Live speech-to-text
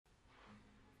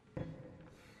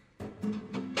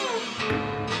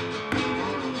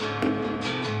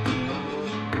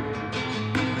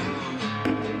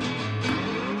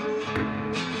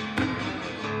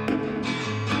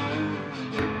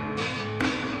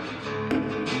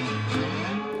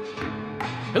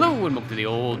and welcome to the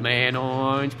Old Man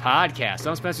Orange podcast.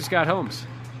 I'm Spencer Scott Holmes.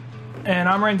 And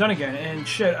I'm Ryan Dunnigan, and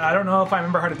shit, I don't know if I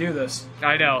remember how to do this.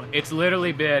 I know, it's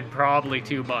literally been probably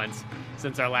 2 months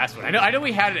since our last one. I know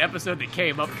we had an episode that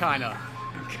came up kind of,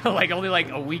 only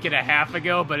a week and a half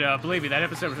ago, but believe me, that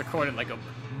episode was recorded like a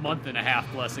month and a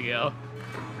half plus ago.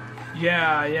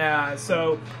 Yeah,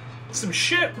 so some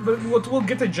shit, but we'll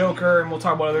get to Joker and we'll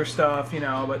talk about other stuff,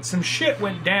 but some shit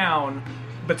went down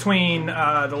between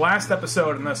the last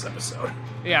episode and this episode.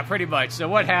 Yeah, pretty much. So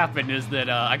what happened is that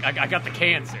I got the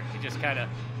cancer. It just kind of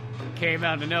came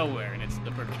out of nowhere, and it's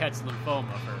the Burkitt's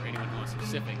lymphoma for anyone who wants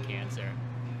specific cancer.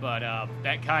 But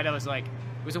that kind of was it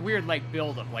was a weird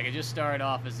build-up. It just started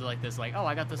off as this oh,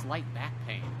 I got this light back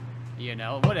pain.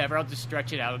 Whatever, I'll just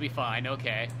stretch it out, it'll be fine,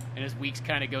 okay. And as weeks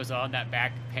kind of goes on, that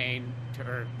back pain,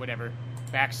 or whatever,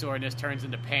 back soreness turns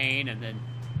into pain, and then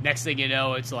next thing you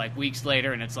know, it's weeks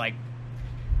later, and it's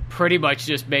pretty much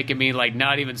just making me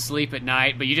not even sleep at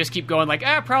night, but you just keep going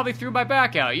probably threw my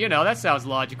back out, that sounds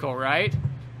logical, right?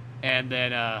 And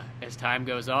then as time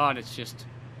goes on, it's just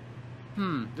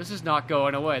this is not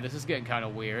going away, this is getting kind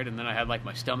of weird. And then I had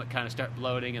my stomach kind of start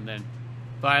bloating, and then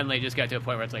finally just got to a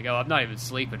point where it's oh, I'm not even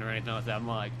sleeping or anything like that,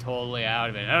 I'm totally out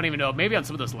of it. I don't even know, maybe on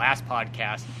some of those last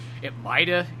podcasts it might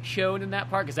have shown in that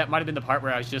part, because that might have been the part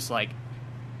where I was just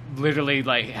literally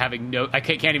having I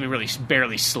can't even really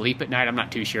barely sleep at night. I'm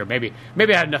not too sure. Maybe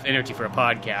I had enough energy for a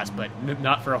podcast, but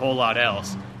not for a whole lot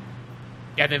else.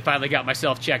 And then finally got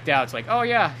myself checked out. It's oh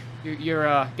yeah, you're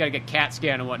gotta get CAT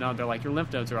scan and whatnot. They're your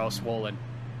lymph nodes are all swollen.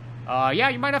 Yeah,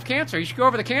 you might have cancer. You should go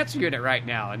over the cancer unit right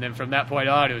now. And then from that point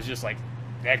on, it was just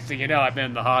next thing you know, I've been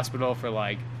in the hospital for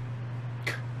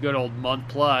good old month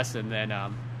plus, and then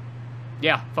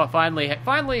yeah,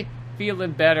 finally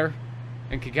feeling better.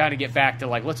 And could kind of get back to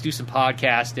let's do some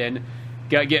podcasting,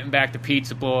 getting back to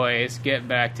Pizza Boys, getting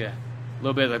back to a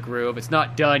little bit of the groove. It's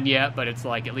not done yet, but it's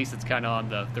at least it's kind of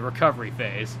on the recovery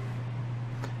phase.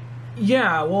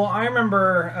 Yeah, well, I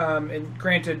remember, and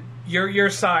granted, your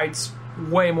side's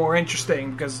way more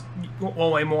interesting because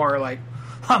way more a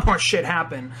lot more shit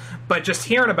happened. But just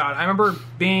hearing about it, I remember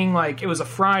being it was a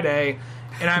Friday,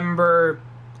 and I remember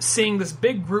seeing this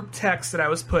big group text that I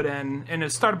was put in, and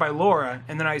it started by Laura,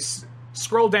 and then I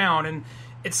scroll down, and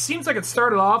it seems like it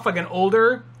started off an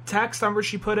older text number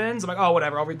she put in. So I'm oh,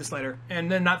 whatever, I'll read this later. And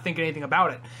then not thinking anything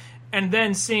about it. And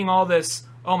then seeing all this,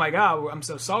 oh my god, I'm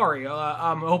so sorry,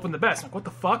 I'm hoping the best. I'm what the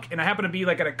fuck? And I happen to be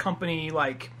at a company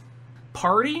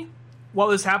party while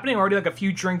this is happening, already a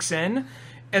few drinks in.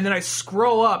 And then I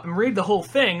scroll up and read the whole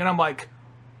thing, and I'm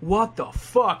what the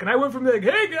fuck? And I went from hey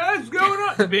guys, what's going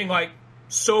on? to being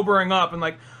sobering up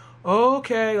and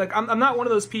okay. I'm not one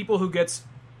of those people who gets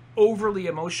overly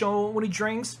emotional when he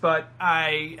drinks, but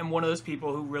I am one of those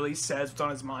people who really says what's on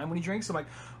his mind when he drinks. I'm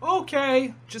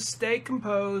okay, just stay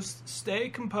composed,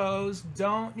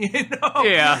 don't,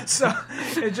 Yeah. So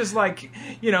it's just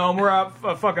we're at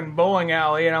a fucking bowling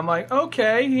alley, and I'm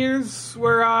okay, here's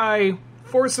where I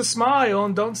force a smile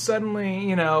and don't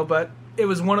suddenly, but it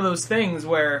was one of those things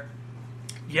where,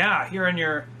 yeah, hearing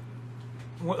your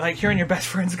best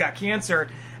friend's got cancer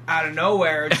out of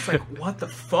nowhere, it's what the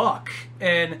fuck?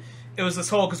 And it was this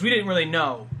whole, because we didn't really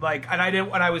know, and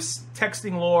I was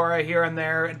texting Laura here and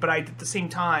there, but I at the same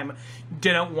time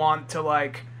didn't want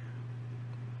to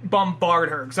bombard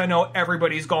her, because I know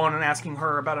everybody's going and asking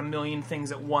her about a million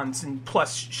things at once, and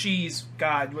plus she's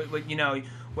God,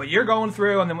 what you're going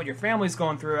through, and then what your family's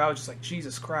going through. I was just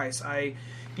Jesus Christ,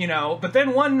 but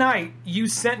then one night you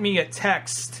sent me a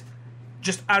text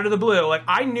just out of the blue,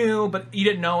 I knew, but you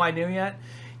didn't know I knew yet.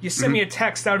 You sent me a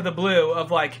text out of the blue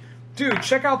of dude,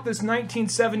 check out this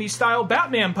 1970s style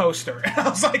Batman poster. And I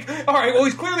was all right, well,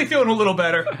 he's clearly feeling a little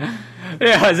better.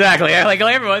 Yeah, exactly.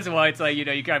 Every once in a while, it's you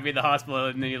kind of be in the hospital,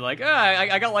 and then you're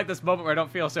I got this moment where I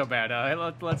don't feel so bad.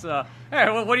 Let's hey,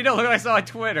 what do you know? Look what I saw on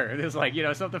Twitter.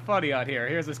 It's something funny on here.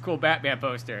 Here's this cool Batman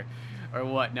poster. Or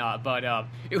whatnot, but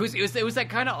it was that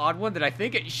kind of odd one that I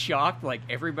think it shocked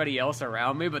everybody else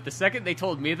around me. But the second they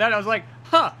told me that, I was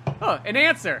an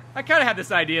answer. I kind of had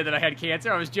this idea that I had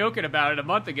cancer. I was joking about it a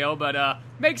month ago, but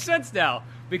makes sense now,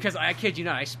 because I kid you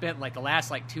not, I spent the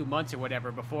last 2 months or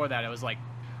whatever before that. I was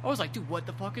dude, what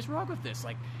the fuck is wrong with this?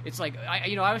 It's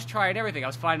I was trying everything. I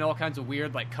was finding all kinds of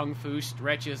weird kung fu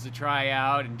stretches to try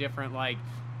out, and different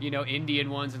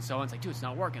Indian ones and so on. It's dude, it's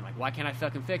not working. Why can't I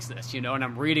fucking fix this? And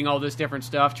I'm reading all this different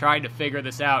stuff, trying to figure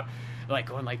this out.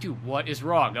 Going dude, what is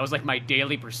wrong? That was my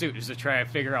daily pursuit, is to try to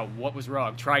figure out what was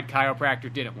wrong. Tried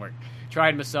chiropractor, didn't work.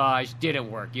 Tried massage, didn't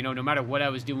work. No matter what I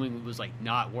was doing, it was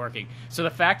not working. So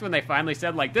the fact when they finally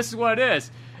said this is what it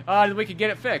is, we could get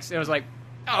it fixed. It was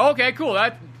oh, okay, cool.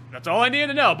 That's all I needed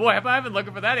to know. Boy, have I been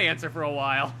looking for that answer for a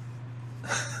while.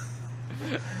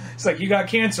 It's like, you got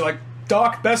cancer. Like,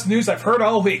 doc, best news I've heard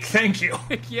all week. Thank you.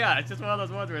 Yeah, it's just one of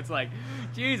those ones where it's like,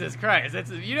 Jesus Christ,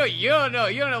 you don't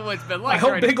know what it's been like. I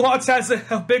hope Big Lots has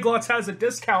a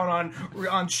discount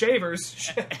on shavers.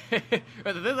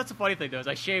 That's a funny thing though. Is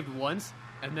I shaved once,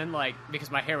 and then like because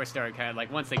my hair was starting kind of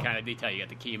like once they kind of detail you got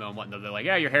the chemo and whatnot, they're like,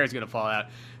 yeah, your hair is gonna fall out.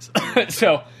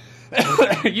 So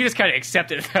you just kind of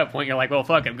accept it at that point. You're like, well,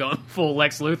 fuck, I'm going full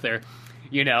Lex Luthor,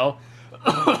 you know.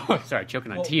 Sorry,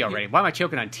 choking on tea already. Why am I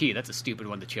choking on tea? That's a stupid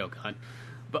one to choke on.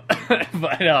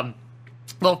 But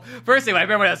well, first thing I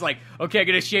remember, I was like, okay, I'm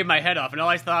gonna shave my head off, and all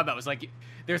I thought about was like,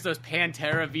 there's those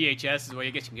Pantera VHSs. Well, I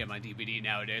guess you can get them on DVD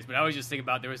nowadays, but I was just thinking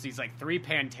about there was these like 3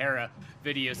 Pantera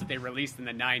videos that they released in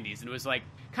the 90s, and it was like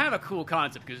kind of a cool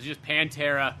concept because it was just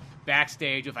Pantera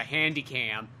backstage with a handy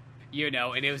cam, you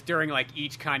know, and it was during like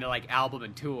each kind of like album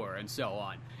and tour and so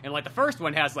on. And like the first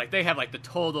one has like they have like the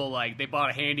total like they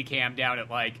bought a handy cam down at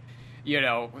like, you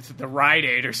know, the Rite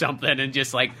Aid or something and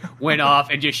just like went off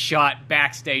and just shot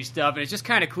backstage stuff. And it's just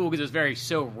kind of cool because it was very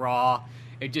so raw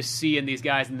and just seeing these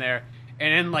guys in there.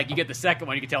 And then like you get the second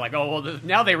one, you can tell like, oh, well,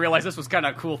 now they realize this was kind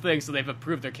of a cool thing, so they've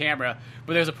improved their camera.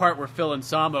 But there's a part where Phil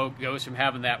Anselmo goes from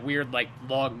having that weird like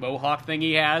long mohawk thing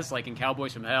he has, like in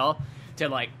Cowboys from Hell, to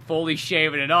like fully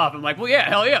shaving it off. I'm like, well, yeah,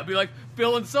 hell yeah, be like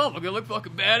Phil Anselmo, gonna look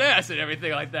fucking badass and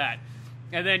everything like that.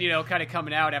 And then, you know, kind of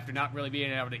coming out after not really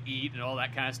being able to eat and all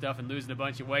that kind of stuff and losing a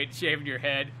bunch of weight, shaving your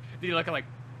head. Then you're looking like,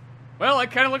 well, I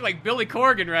kind of look like Billy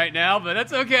Corgan right now, but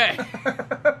that's okay.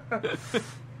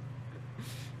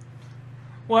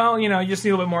 Well, you know, you just need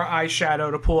a little bit more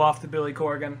eyeshadow to pull off the Billy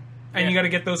Corgan. And you got to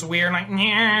get those weird, like,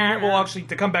 well, actually,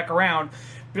 to come back around,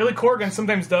 Billy Corgan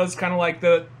sometimes does kind of like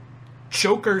the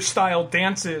Joker-style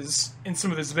dances in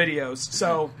some of his videos.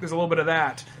 So there's a little bit of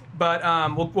that. But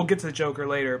we'll get to the Joker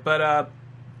later. But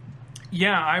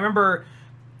yeah, I remember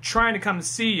trying to come to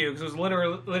see you because it was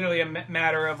literally a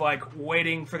matter of like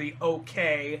waiting for the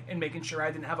okay and making sure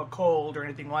I didn't have a cold or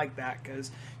anything like that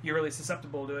because you're really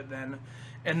susceptible to it then.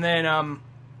 And then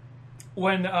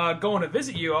when going to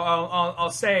visit you, I'll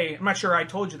say, I'm not sure I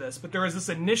told you this, but there was this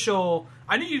initial,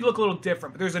 I knew you'd look a little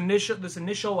different, but there's this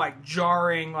initial like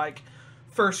jarring like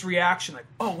first reaction, like,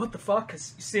 oh, what the fuck?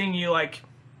 Because seeing you like,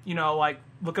 you know, like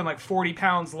looking like 40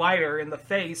 pounds lighter in the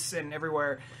face and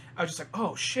everywhere, I was just like,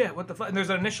 oh shit, what the fuck? And there's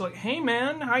an initial like, hey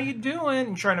man, how you doing?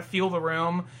 And trying to feel the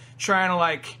room, trying to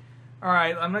like, all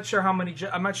right, I'm not sure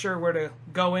where to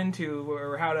go into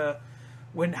or how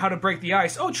to break the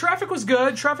ice. Oh, traffic was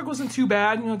good. Traffic wasn't too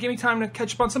bad. You know, give me time to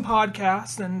catch up on some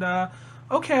podcasts and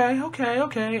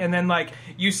okay. And then like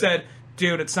you said,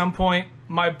 dude, at some point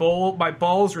my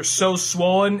balls were so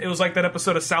swollen. It was like that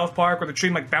episode of South Park where the tree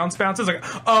like bounces. Like,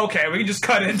 oh, okay, we can just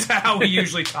cut into how we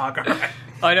usually talk. All right.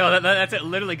 I know that's it.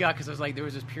 Literally got because it was like there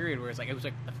was this period where it was like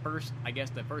the first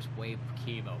wave of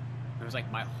chemo. It was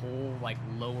like my whole like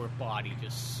lower body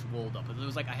just swolled up. It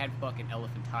was like I had fucking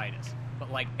elephantitis, but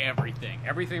like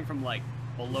everything from like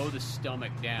below the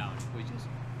stomach down was just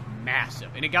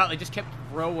massive, and it just kept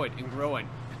growing and growing.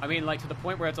 I mean, like to the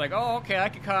point where it's like, oh, okay, I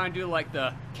could kind of do like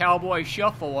the cowboy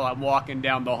shuffle while I'm walking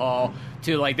down the hall.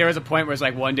 To like, there was a point where it's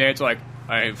like one day it's like,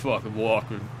 I ain't fucking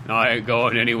walking, I ain't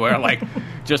going anywhere. Like,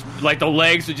 just like the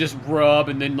legs would just rub,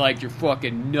 and then like your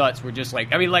fucking nuts were just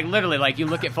like, I mean, like literally, like you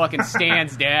look at fucking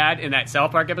Stan's dad in that South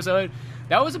Park episode.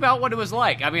 That was about what it was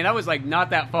like. I mean, that was like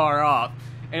not that far off,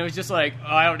 and it was just like,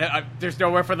 oh, I don't know, there's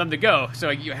nowhere for them to go. So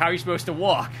like, how are you supposed to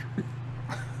walk?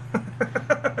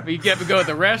 But you get to go to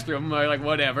the restroom, or like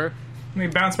whatever. Let me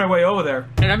bounce my way over there.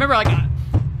 And I remember, like,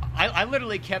 I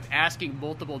literally kept asking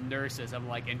multiple nurses, I'm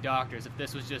like, and doctors, if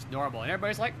this was just normal, and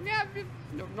everybody's like, yeah,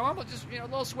 normal, just a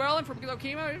little swelling from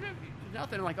chemo,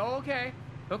 nothing. I'm like, oh,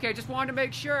 okay, just wanted to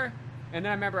make sure. And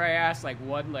then I remember I asked like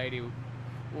one lady,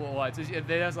 well, what?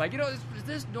 They was like, is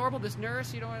this normal? This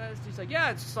nurse, and she's like,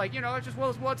 yeah, it's just like, it's just one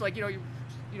of those ones, like,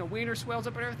 wiener swells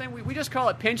up and everything. We just call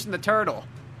it pinching the turtle.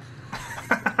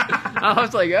 I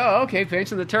was like, oh, okay,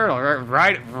 pinching the turtle,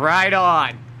 right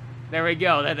on. There we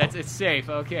go. It's safe.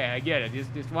 Okay, I get it.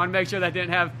 Just want to make sure that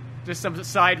didn't have just some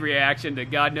side reaction to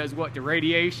God knows what, to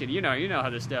radiation. You know how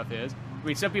this stuff is. I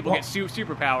mean, some people get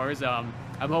superpowers.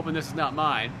 I'm hoping this is not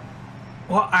mine.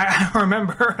 Well, I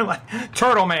remember like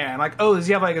Turtle Man. Like, oh, does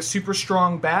he have like a super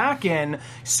strong back and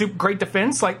great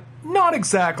defense? Like, not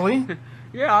exactly.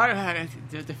 Yeah,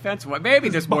 the defense. Maybe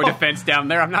there's more defense down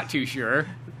there. I'm not too sure.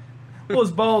 Well,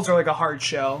 his balls are like a hard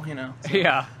shell, So.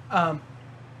 Yeah.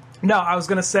 No, I was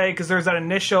gonna say because there's that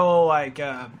initial like,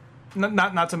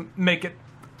 not to make it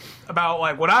about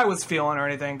like what I was feeling or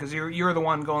anything, because you're the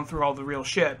one going through all the real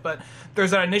shit. But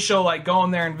there's that initial like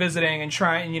going there and visiting and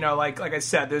trying, like I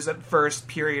said, there's that first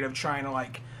period of trying to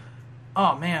like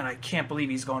oh man, I can't believe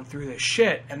he's going through this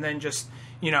shit, and then just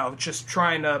just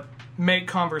trying to make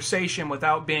conversation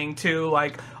without being too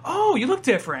like, oh, you look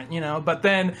different, But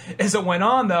then as it went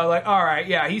on, though, like, all right,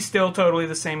 yeah, he's still totally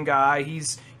the same guy.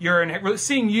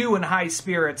 Seeing you in high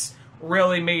spirits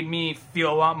really made me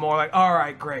feel a lot more like, all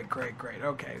right, great,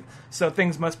 okay. So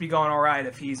things must be going all right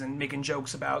if he's making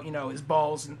jokes about, his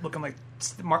balls and looking like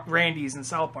Randy's in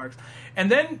South Park. And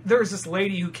then there's this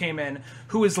lady who came in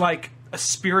who is like a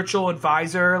spiritual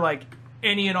advisor, like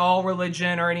any and all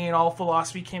religion or any and all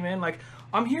philosophy came in, like,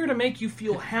 I'm here to make you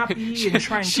feel happy and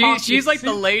try and talk. She's like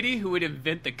the lady who would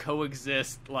invent the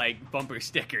coexist like bumper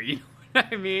sticker. You know what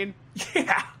I mean?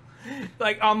 Yeah,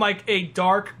 like on like a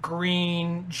dark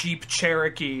green Jeep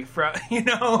Cherokee,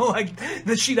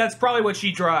 that's probably what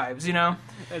she drives.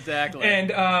 Exactly.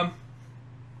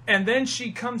 And then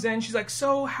she comes in. She's like,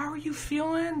 "So how are you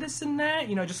feeling? This and that."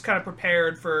 Just kind of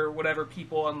prepared for whatever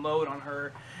people unload on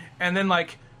her. And then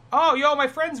like, oh, my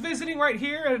friend's visiting right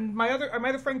here, and my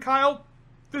other friend Kyle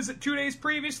visit 2 days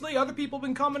previously. Other people have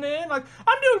been coming in. Like,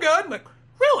 I'm doing good. I'm like,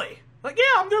 really? Like,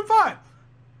 yeah, I'm doing fine.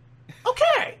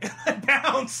 Okay.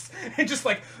 Bounced. And just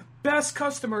like, best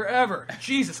customer ever.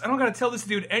 Jesus, I don't got to tell this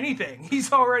dude anything.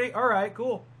 He's already, all right,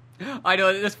 cool. I know,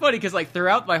 it's funny because like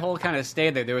throughout my whole kind of stay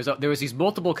there was these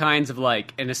multiple kinds of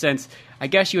like, in a sense, I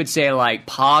guess you would say like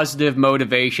positive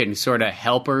motivation sort of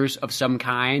helpers of some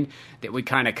kind that would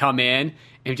kind of come in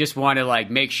and just want to like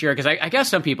make sure, because I guess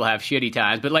some people have shitty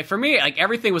times, but like for me, like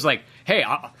everything was like, hey,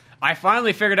 I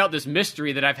finally figured out this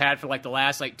mystery that I've had for like the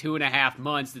last like 2.5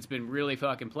 months that's been really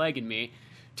fucking plaguing me.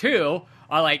 2,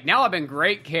 now I'm in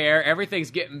great care.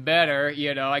 Everything's getting better.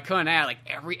 I couldn't add, like,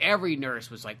 every nurse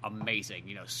was, like, amazing.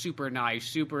 Super nice,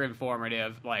 super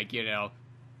informative. Like,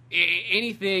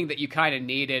 anything that you kind of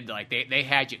needed, like, they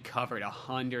had you covered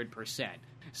 100%.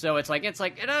 So it's like,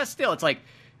 still, it's like,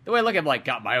 the way I look at, like,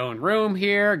 got my own room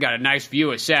here, got a nice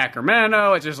view of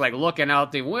Sacramento. It's just, like, looking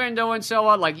out the window and so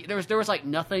on. Like, there was like,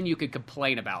 nothing you could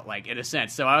complain about, like, in a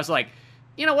sense. So I was like,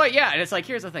 you know what? Yeah, and it's like,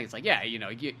 here's the thing. It's like, yeah,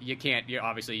 you can't.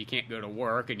 Obviously you can't go to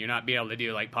work, and you're not being able to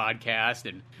do like podcast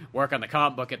and work on the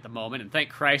comic book at the moment. And thank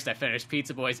Christ I finished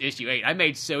Pizza Boys issue 8. I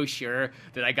made so sure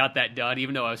that I got that done,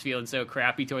 even though I was feeling so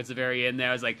crappy towards the very end. There,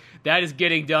 I was like, that is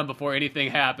getting done before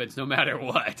anything happens, no matter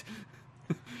what.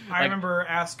 I remember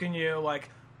asking you like,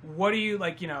 what do you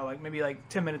like? Maybe like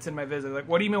 10 minutes in my visit, like,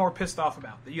 what are you more pissed off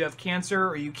about? That you have cancer,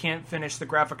 or you can't finish the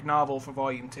graphic novel for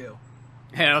Volume 2?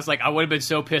 And I was like, I would have been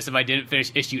so pissed if I didn't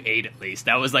finish issue 8 at least.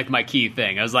 That was like my key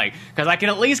thing. I was like, because I can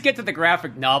at least get to the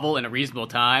graphic novel in a reasonable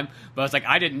time. But I was like,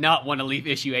 I did not want to leave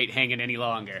issue 8 hanging any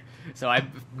longer. So I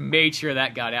made sure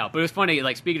that got out. But it was funny,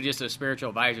 like speaking of just a spiritual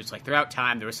advisors, like throughout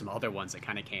time there were some other ones that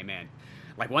kind of came in.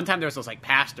 Like one time there was this like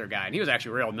pastor guy, and he was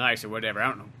actually real nice or whatever. I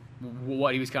don't know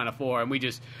what he was kind of for, and we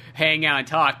just hang out and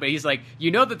talk. But he's like,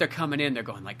 that they're coming in, they're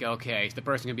going like, okay, so the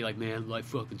person gonna be like, man, life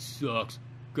fucking sucks.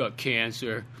 Got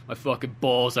cancer. My fucking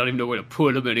balls. I don't even know where to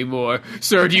put them anymore.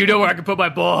 Sir, do you know where I can put my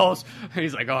balls? And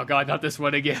he's like, oh god, not this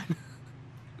one again.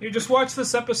 You just watch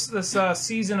this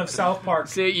season of South Park.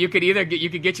 See, you could either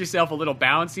get yourself a little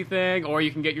bouncy thing, or you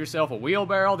can get yourself a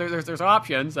wheelbarrow. There's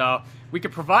options. We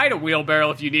could provide a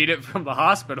wheelbarrow if you need it from the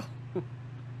hospital.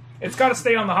 It's got to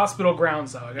stay on the hospital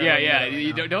grounds, though. Yeah.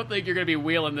 You don't think you're going to be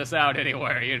wheeling this out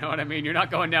anywhere. You know what I mean? You're not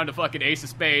going down to fucking Ace of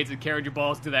Spades and carrying your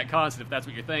balls to that constant if that's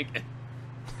what you're thinking.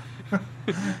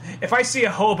 If I see a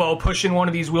hobo pushing one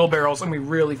of these wheelbarrows, I'm going to be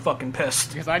really fucking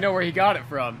pissed. Because I know where he got it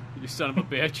from, you son of a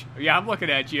bitch. Yeah, I'm looking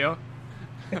at you.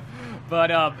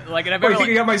 But, like... And you think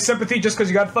you got my sympathy just because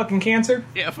you got fucking cancer?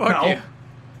 Yeah, fuck you.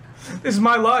 This is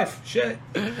my life. Shit.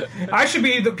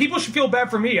 People should feel bad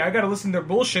for me. I got to listen to their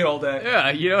bullshit all day.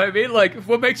 Yeah, you know what I mean? Like,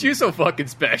 what makes you so fucking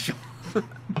special?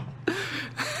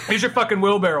 Here's your fucking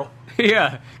wheelbarrow.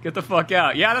 Yeah, get the fuck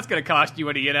out. Yeah, that's going to cost you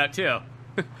when you get out, too.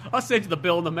 I'll send you the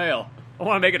bill in the mail. I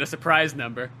want to make it a surprise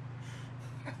number.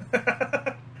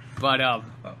 But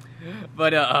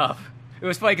it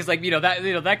was funny because like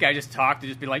that guy just talked to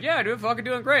just be like, yeah, dude, fucking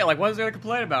doing great. Like, what is there to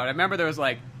complain about? I remember there was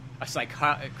like a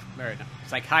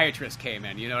psychiatrist came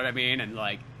in. You know what I mean? And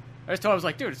like I just told him, I was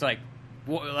like, dude, it's like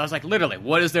I was like, literally,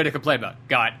 what is there to complain about?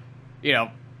 Got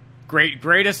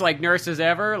greatest like nurses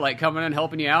ever, like coming and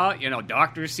helping you out.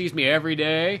 Doctors sees me every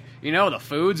day. The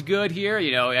food's good here.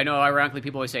 I know ironically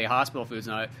people always say hospital food's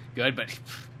not good, but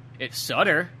it's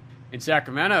Sutter in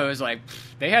Sacramento is like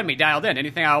they had me dialed in.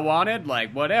 Anything I wanted,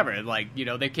 like whatever. Like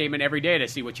they came in every day to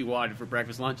see what you wanted for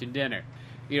breakfast, lunch, and dinner.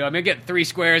 I'm getting 3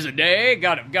 squares a day.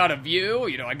 Got a view.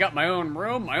 I got my own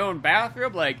room, my own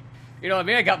bathroom. Like. You know what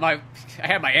I mean? I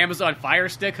had my Amazon Fire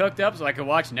Stick hooked up so I could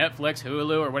watch Netflix,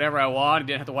 Hulu, or whatever I want. I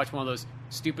didn't have to watch one of those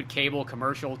stupid cable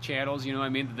commercial channels, you know what I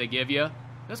mean, that they give you.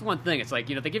 that's one thing. It's like,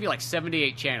 they give you like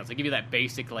 78 channels. They give you that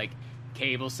basic like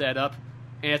cable setup.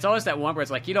 And it's always that one where it's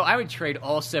like, I would trade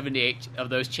all 78 of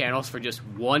those channels for just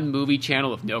one movie channel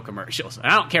with no commercials. And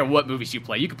I don't care what movies you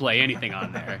play. You can play anything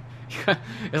on there.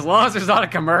 As long as there's not a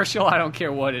commercial, I don't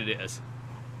care what it is.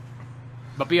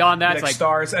 But beyond that, it's like...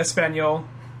 Stars, Espanol.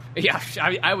 Yeah,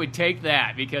 I would take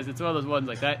that because it's one of those ones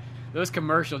like that. Those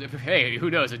commercials, hey,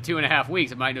 who knows? In 2.5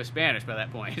 weeks, I might know Spanish by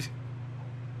that point.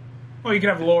 Well, you could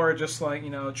have Laura just,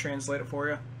 translate it for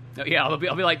you. Yeah, I'll be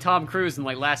like Tom Cruise in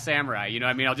like Last Samurai.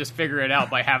 I'll just figure it out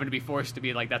by having to be forced to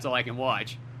be like that's all I can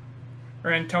watch.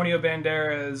 Or Antonio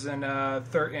Banderas in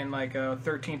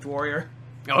 13th Warrior.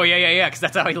 Oh yeah, because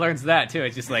that's how he learns that too.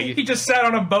 It's just like he just sat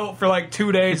on a boat for like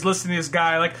 2 days listening to this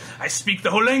guy. Like, I speak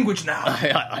the whole language now.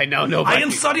 I know nobody. I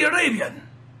am Saudi Arabian.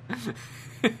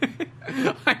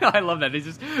 I love that.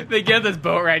 They get this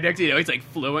boat right next to he's like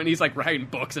fluent. He's like writing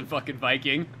books in fucking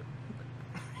Viking.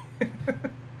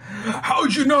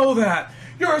 How'd you know that?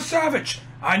 You're a savage.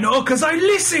 I know because I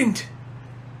listened.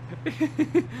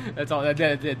 That's all. That's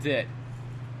it.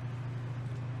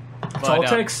 That's all it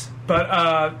takes.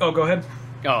 But, go ahead.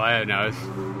 Oh, I don't know.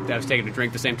 I was taking a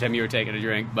drink the same time you were taking a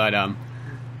drink. But, I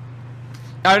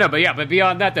don't know. But, yeah. But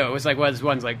beyond that, though, it was like one of those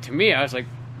ones, like, to me, I was like,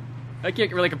 I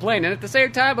can't really complain. And at the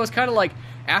same time, I was kind of like,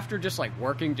 after just, like,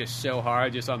 working just so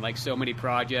hard, just on, like, so many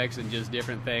projects and just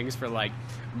different things for, like,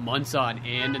 months on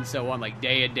end and so on, like,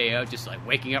 day in, day out, just, like,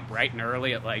 waking up bright and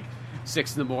early at, like,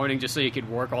 6 in the morning just so you could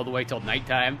work all the way till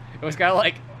nighttime. It was kind of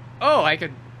like,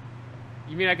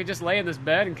 you mean I could just lay in this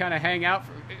bed and kind of hang out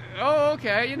for... Oh,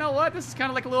 okay, you know what? This is kind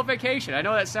of like a little vacation. I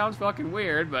know that sounds fucking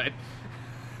weird, but...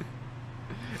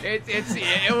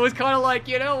 it was kind of like,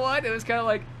 you know what? It was kind of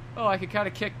like, I could kind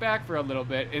of kick back for a little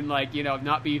bit and, like,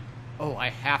 not be... I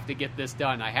have to get this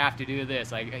done. I have to do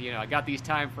this. I got these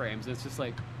time frames. It's just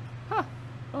like,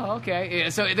 okay. Yeah,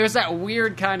 so there's that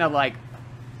weird kind of like,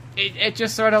 it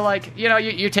just sort of like,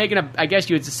 you're taking I guess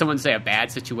you would someone say a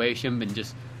bad situation and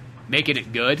just making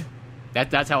it good.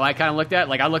 That's how I kind of looked at it.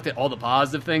 Like, I looked at all the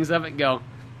positive things of it and go,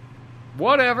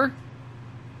 whatever.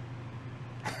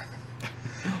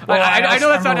 Well, I know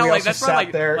that's not how, like, that's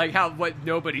probably there. like how what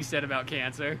nobody said about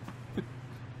cancer.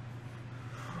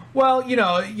 Well,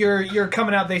 you're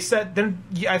coming out. They said, then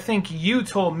I think you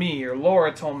told me, or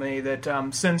Laura told me,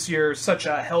 that since you're such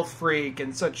a health freak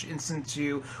and since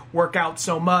you work out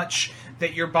so much,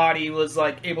 that your body was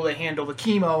like able to handle the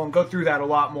chemo and go through that a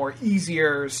lot more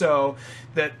easier. So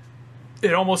that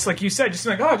it almost, like you said, just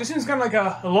like, it just seems kind of like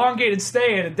a elongated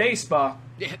stay at a day spa.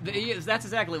 Yeah, that's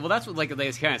exactly. Well, that's what like they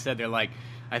kind of said. They're like,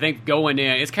 I think going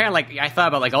in, it's kind of like I thought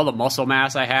about like all the muscle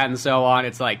mass I had and so on.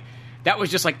 It's like. That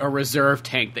was just like a reserve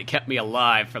tank that kept me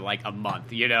alive for like a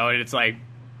month, and it's like,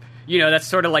 that's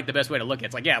sort of like the best way to look at it.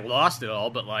 It's like, yeah, I lost it all,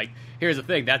 but like, here's the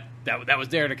thing, that was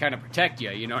there to kind of protect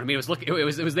you, you know what I mean?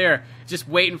 It was there just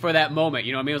waiting for that moment,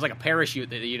 you know what I mean? It was like a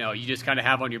parachute that, you just kind of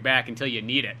have on your back until you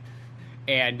need it.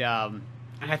 And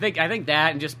I think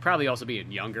that, and just probably also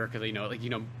being younger, because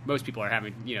most people are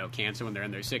having cancer when they're in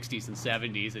their 60s and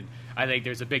 70s, and I think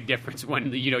there's a big difference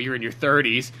when you're in your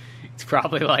 30s. It's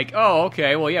probably like, oh,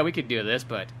 okay, well, yeah, we could do this,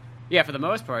 but yeah, for the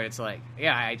most part, it's like,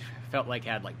 yeah, I felt like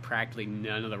I had like practically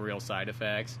none of the real side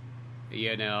effects, but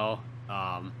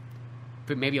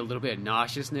maybe a little bit of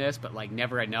nauseousness, but like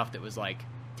never enough that was like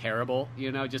terrible,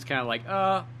 just kind of like,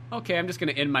 okay, I'm just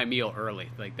gonna end my meal early,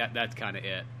 like that's kind of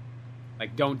it.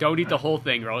 Like, don't eat the whole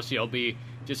thing, or else you'll be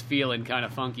just feeling kind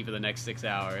of funky for the next 6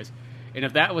 hours. And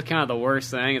if that was kind of the worst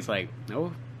thing, it's like,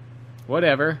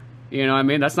 whatever. You know what I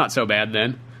mean? That's not so bad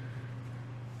then.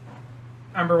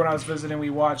 I remember when I was visiting,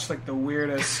 we watched like the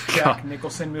weirdest Jack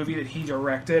Nicholson movie that he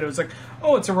directed. It was like,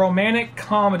 it's a romantic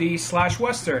comedy /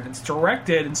 Western. It's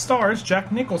directed and stars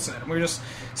Jack Nicholson. And we were just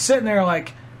sitting there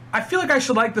like, I feel like I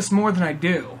should like this more than I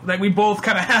do. Like, we both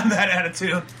kind of had that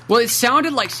attitude. Well, it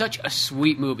sounded like such a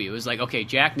sweet movie. It was like, okay,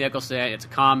 Jack Nicholson, it's a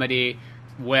comedy,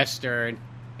 Western.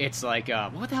 It's like,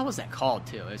 what the hell was that called,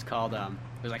 too? It was called, it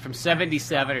was like from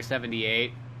 77 or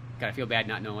 78. God, I feel bad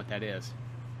not knowing what that is.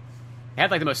 It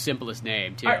had like the most simplest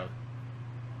name, too. I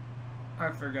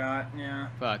forgot, yeah.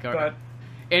 Fuck, okay. But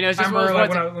and it was just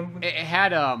it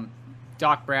had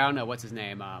Doc Brown, what's his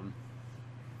name?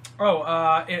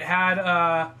 It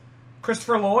had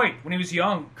Christopher Lloyd when he was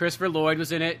young. Christopher Lloyd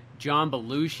was in it. John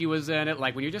Belushi was in it.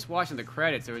 Like, when you're just watching the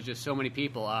credits, there was just so many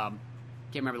people. Can't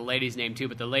remember the lady's name, too,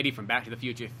 but the lady from Back to the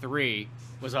Future 3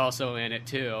 was also in it,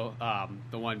 too.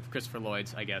 The one, Christopher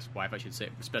Lloyd's, I guess, wife, I should say,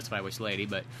 specify which lady,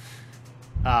 but,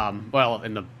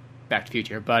 in the Back to the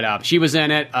Future. But she was in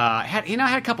it. Had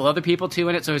a couple other people, too,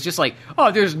 in it, so it was just like,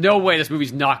 there's no way this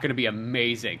movie's not going to be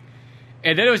amazing.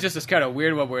 And then it was just this kind of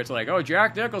weird one where it's like, oh,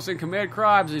 Jack Nicholson committed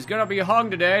crimes. He's going to be hung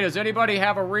today. Does anybody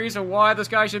have a reason why this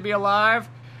guy should be alive?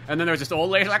 And then there's this old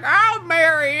lady like, I'll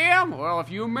marry him. Well, if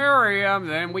you marry him,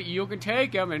 then you can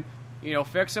take him and,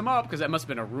 fix him up. Because that must have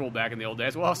been a rule back in the old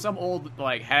days. Well, if some old,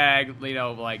 hag,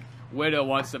 widow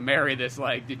wants to marry this,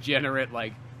 degenerate,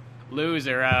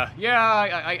 loser,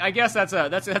 I guess that's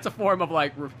a form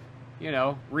of,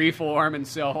 reform and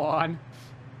so on.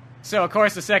 So, of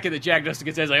course, the second that Jack Nicholson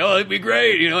gets there, he's like, oh, it'd be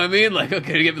great, you know what I mean?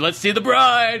 Okay, let's see the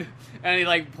bride. And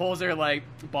he, pulls her,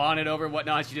 bonnet over and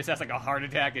whatnot. She just has, a heart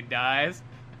attack and dies.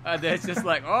 Then it's just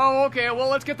oh, okay, well,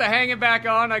 let's get the hanging back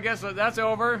on. I guess that's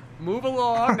over. Move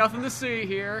along. Nothing to see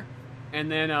here.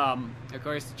 And then, of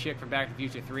course, the chick from Back to the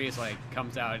Future 3 is,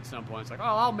 comes out at some point. It's oh,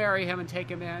 I'll marry him and take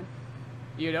him in.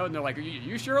 And they're like,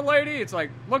 you sure, lady? It's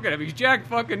look at him. He's Jack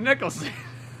fucking Nicholson.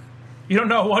 You don't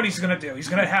know what he's going to do. He's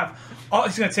going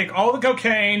to take all the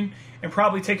cocaine and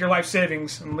probably take your life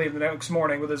savings and leave the next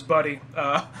morning with his buddy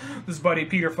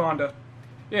Peter Fonda.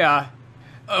 Yeah.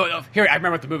 Oh, here, I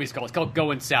remember what the movie's called. It's called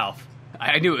Going South.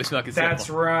 I knew it was fucking simple. That's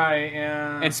right,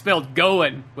 yeah. And spelled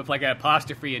going with an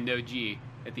apostrophe and no G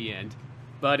at the end.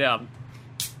 But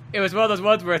it was one of those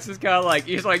ones where it's just kind of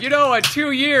he's in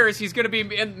 2 years he's going to be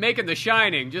making The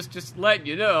Shining. Just letting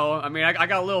you know. I mean, I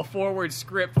got a little forward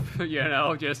script,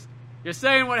 just... You're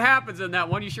saying what happens in that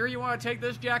one. You sure you want to take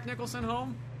this Jack Nicholson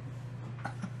home?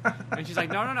 And she's like,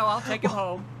 no, I'll take him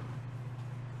home.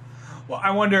 Well,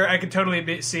 I wonder, I could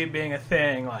totally see it being a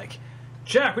thing.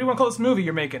 Jack, what do you want to call this movie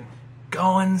you're making?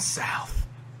 Going South.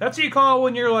 That's what you call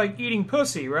when you're, eating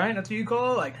pussy, right? That's what you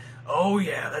call it? Oh,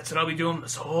 yeah, that's what I'll be doing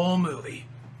this whole movie.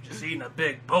 Just eating a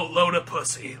big boatload of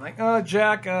pussy.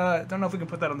 Jack, don't know if we can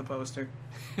put that on the poster.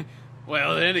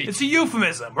 Well, then... It's a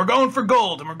euphemism. We're going for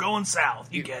gold, and we're going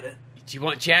south. You get it. Do you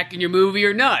want Jack in your movie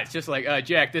or not? It's just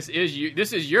Jack, this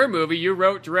is your movie. You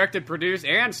wrote, directed, produced,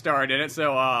 and starred in it,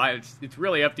 so it's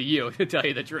really up to you, to tell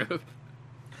you the truth.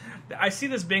 I see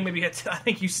this being maybe, I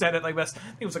think you said it best, I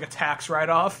think it was a tax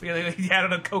write-off. He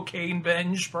had a cocaine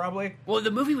binge, probably. Well,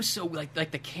 the movie was so,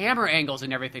 the camera angles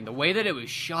and everything, the way that it was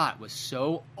shot was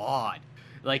so odd.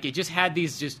 It just had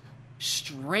these just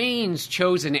strange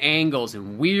chosen angles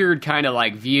and weird kind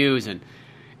of, views, and,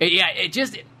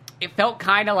 it felt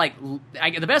kind of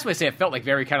the best way to say it felt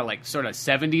very kind of sort of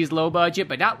 70s low budget,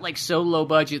 but not so low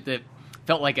budget that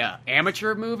felt like a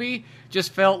amateur movie.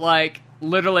 Just felt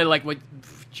literally what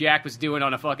Jack was doing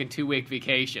on a fucking 2-week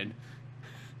vacation.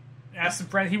 Asked a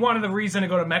friend, he wanted a reason to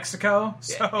go to Mexico,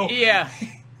 so... Yeah.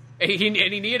 He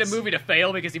needed a movie to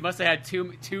fail because he must have had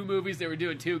two movies that were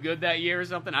doing too good that year or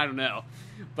something. I don't know.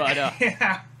 But,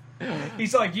 yeah.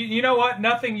 He's like, you know what?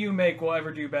 Nothing you make will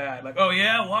ever do bad. Oh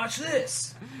yeah, watch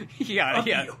this.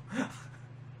 Yeah.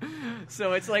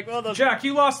 So it's well, those... Jack,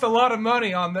 you lost a lot of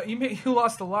money on you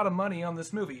lost a lot of money on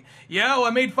this movie. Yeah, well, I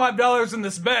made $5 in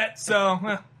this bet,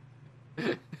 so.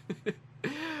 And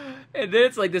then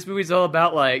it's this movie's all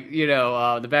about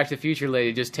the Back to the Future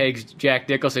lady just takes Jack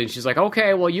Nicholson. She's like,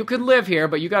 okay, well, you can live here,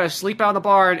 but you got to sleep out in the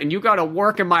barn, and you got to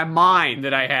work in my mine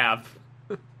that I have.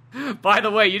 By the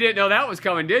way, you didn't know that was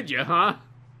coming, did you, huh?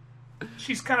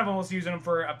 She's kind of almost using him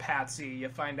for a patsy. You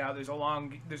find out there's a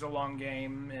long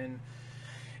game, and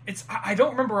I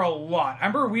don't remember a lot. I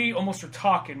remember we almost were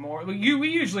talking more. We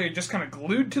usually are just kind of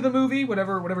glued to the movie,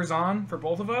 whatever's on for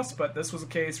both of us. But this was a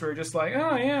case where we're just oh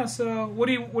yeah, so what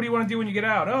do you want to do when you get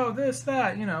out? Oh, this,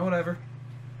 that, whatever.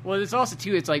 Well, it's also,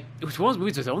 too, it was one of those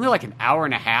movies that was only an hour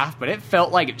and a half, but it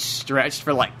felt like it stretched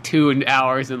for 2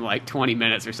 hours and 20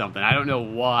 minutes or something. I don't know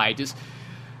why. Just,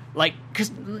 because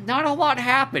not a lot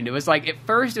happened. It was at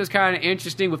first it was kind of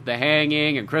interesting with the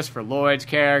hanging and Christopher Lloyd's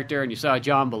character, and you saw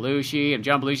John Belushi, and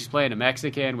John Belushi's playing a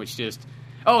Mexican, which just...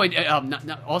 Oh,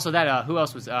 and also that, who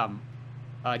else was,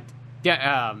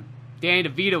 Danny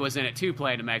DeVito was in it, too,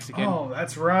 playing a Mexican. Oh,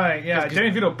 that's right. Yeah, Danny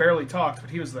DeVito barely talked,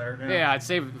 but he was there. Yeah, I'd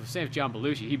say John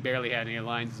Belushi. He barely had any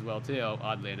lines as well, too,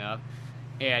 oddly enough.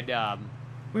 And,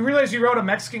 we realized you wrote a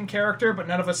Mexican character, but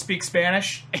none of us speak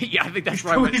Spanish. Yeah, I think that's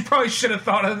right. You probably should have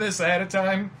thought of this ahead of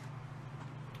time.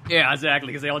 Yeah, exactly,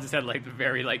 because they all just had,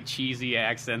 very, cheesy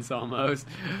accents almost.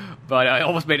 But it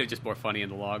almost made it just more funny in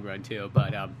the long run, too.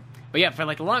 But yeah,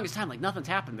 for, the longest time, nothing's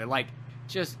happened. They're,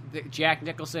 just Jack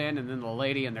Nicholson and then the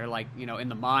lady, and they're in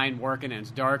the mine working, and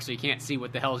it's dark, so you can't see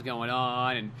what the hell's going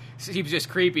on, and it seems just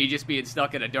creepy just being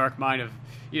stuck in a dark mine of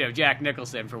Jack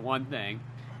Nicholson for one thing.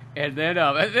 And then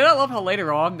I love how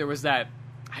later on there was that,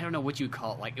 I don't know what you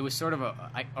call it, it was sort of a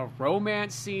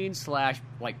romance scene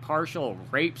 / partial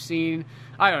rape scene.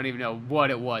 I don't even know what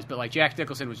it was, but Jack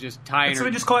Nicholson was just tying her. So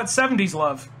we just call it 70s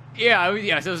love.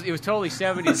 Yeah. So it was totally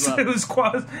 70s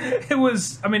love. It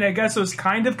was. I mean, I guess it was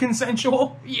kind of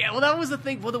consensual. Yeah, well, that was the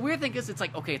thing. Well, the weird thing is, it's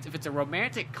like, okay, if it's a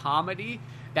romantic comedy,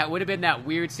 that would have been that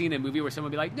weird scene in a movie where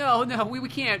someone would be like, no, we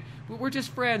can't. We're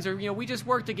just friends, or, we just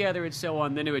work together, and so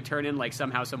on. Then it would turn in, like,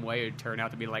 somehow, some way, it would turn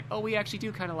out to be like, oh, we actually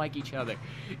do kind of like each other.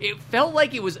 It felt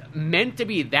like it was meant to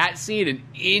be that scene in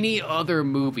any other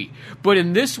movie. But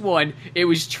in this one, it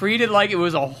was treated like it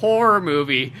was a horror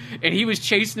movie, and he was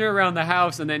chasing her around the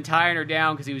house and then tying her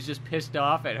down because he was just pissed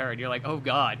off at her. And you're like, oh,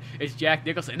 God, it's Jack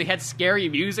Nicholson. And they had scary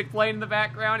music playing in the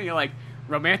background, and you're like,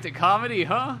 romantic comedy,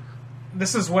 huh?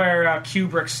 This is where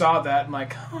Kubrick saw that and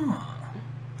like,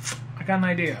 I got an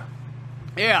idea.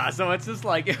 Yeah, so it's just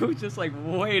like, it was just like,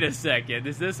 wait a second,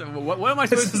 is this, what am I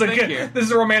supposed to think here? This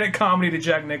is a romantic comedy to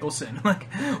Jack Nicholson. Like,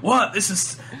 what? This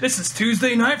is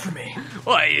Tuesday night for me.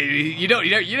 Well, you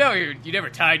never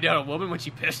tied down a woman when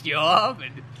she pissed you off,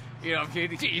 and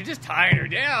you're just tying her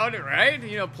down, right?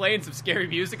 Playing some scary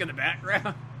music in the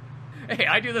background. Hey,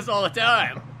 I do this all the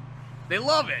time. They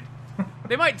love it.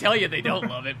 They might tell you they don't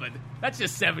love it, but that's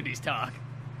just 70s talk.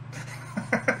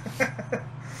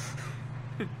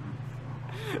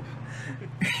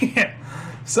 Yeah.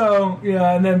 So,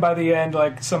 and then by the end,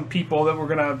 like, some people that were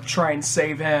gonna try and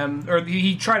save him, or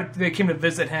they came to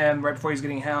visit him right before he's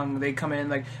getting hung. They come in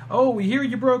like, oh, we hear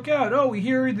you broke out. Oh, we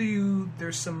hear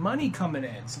there's some money coming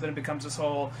in. So then it becomes this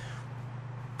whole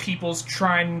people's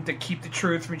trying to keep the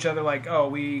truth from each other, like, oh,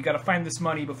 we got to find this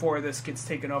money before this gets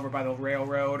taken over by the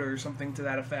railroad or something to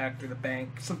that effect, or the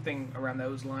bank, something around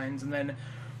those lines. And then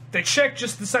the chick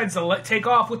just decides to take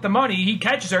off with the money. He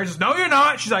catches her and says, no, you're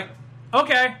not. She's like,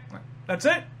 okay, that's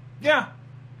it? Yeah.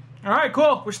 All right,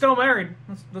 cool. We're still married.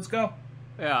 Let's go.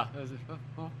 Yeah.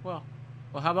 Well,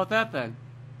 how about that then?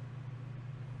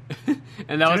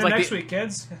 And that was like next week,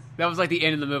 kids. That was like the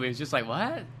end of the movie. It's just like,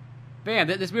 what? Man,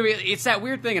 this movie, it's that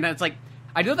weird thing, and it's like,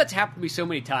 I know that's happened to me so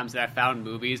many times that I've found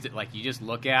movies that, like, you just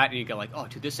look at and you go like, oh,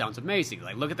 dude, this sounds amazing.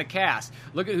 Like, look at the cast.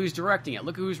 Look at who's directing it.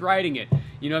 Look at who's writing it.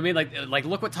 You know what I mean? Like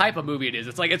look what type of movie it is.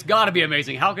 It's like, it's got to be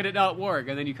amazing. How could it not work?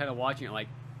 And then you kind of watch it and you're like,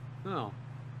 oh.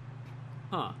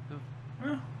 Huh.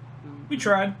 Well, we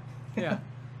tried. Yeah.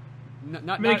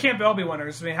 They can't all be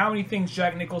winners. I mean, how many things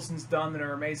Jack Nicholson's done that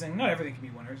are amazing? Not everything can be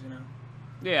winners,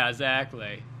 Yeah,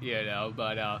 exactly.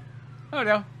 But, I don't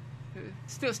know.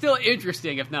 Still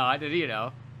interesting, if not,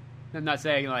 I'm not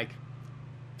saying, like,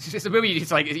 it's just a movie,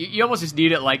 it's like, you almost just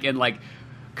need it, like, in, like,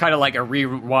 kind of like a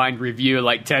rewind review,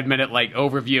 like, 10-minute, like,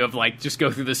 overview of, like, just go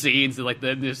through the scenes, and, like,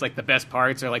 there's, like, the best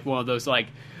parts, or, like, one of those, like,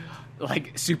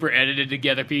 super edited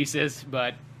together pieces,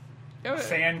 but...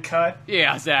 Fan cut?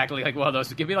 Yeah, exactly, like, one of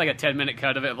those. Give me, like, a 10-minute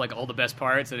cut of it, of, like, all the best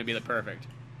parts, and it'd be the perfect.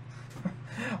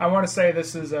 I want to say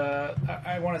this is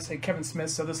I want to say Kevin Smith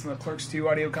said this in the Clerks 2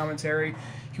 audio commentary.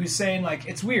 He was saying, like,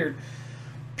 it's weird.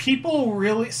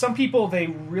 Some people, they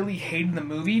really hated the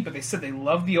movie, but they said they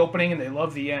love the opening and they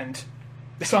love the end.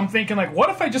 So I'm thinking, like, what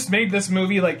if I just made this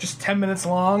movie, like, just 10 minutes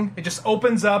long? It just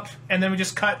opens up, and then we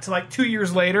just cut to, like, 2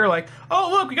 years later, like, oh,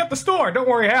 look, we got the store. Don't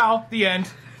worry, Hal. The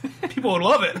end. People would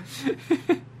love it.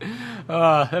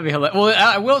 That'd be hilarious. Well,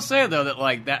 I will say, though, that,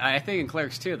 like, that I think in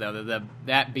Clerks 2, though,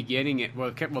 that beginning,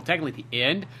 technically the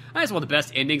end, I think it's one of the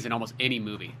best endings in almost any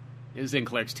movie. Is in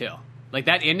Clerks 2. Like,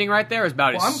 that ending right there is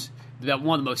about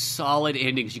one of the most solid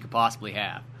endings you could possibly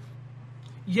have.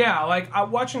 Yeah, like,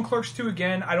 watching Clerks 2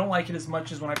 again, I don't like it as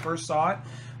much as when I first saw it,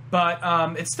 but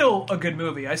it's still a good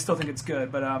movie. I still think it's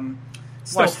good, but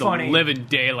still funny. The living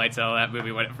daylights out of that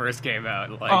movie when it first came out.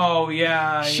 Like, oh,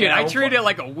 yeah. Shit, yeah. I treated it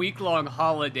like a week-long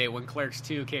holiday when Clerks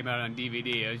 2 came out on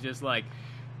DVD. It was just like,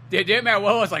 it didn't matter.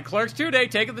 Well, it's like, Clerks 2 day,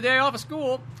 taking the day off of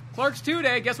school. Clerks 2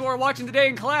 day, guess what we're watching today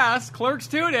in class? Clerks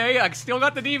 2 day, I still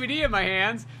got the DVD in my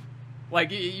hands.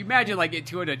 Like, you imagine, like,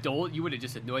 to an adult, you would have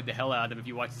just annoyed the hell out of them if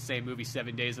you watched the same movie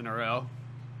 7 days in a row.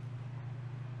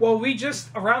 Well, we just,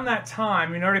 around that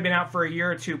time, we'd already been out for a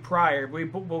year or two prior, we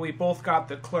both got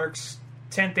the Clerks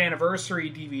 10th anniversary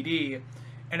DVD,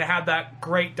 and it had that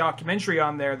great documentary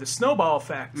on there, The Snowball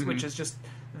Effect, which is just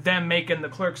them making the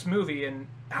Clerks movie, and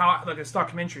how, like, this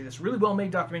documentary, this really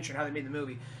well-made documentary on how they made the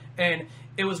movie. And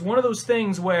it was one of those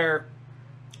things where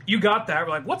you got that,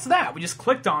 we're like, what's that? We just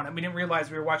clicked on it. We didn't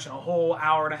realize we were watching a whole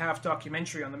hour-and-a-half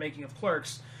documentary on the making of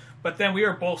Clerks. But then we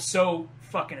were both so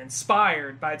fucking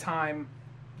inspired by the time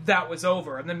that was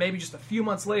over. And then maybe just a few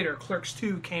months later, Clerks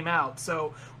 2 came out.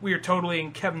 So we were totally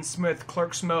in Kevin Smith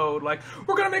Clerks mode. Like,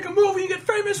 we're going to make a movie and get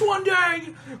famous one day.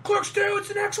 Clerks 2, it's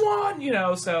the next one.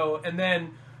 So, and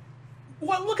then,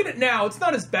 well, look at it now. It's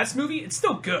not his best movie. It's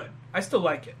still good. I still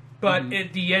like it. But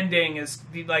the ending is,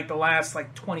 the last,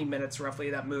 20 minutes, roughly,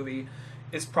 of that movie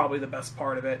is probably the best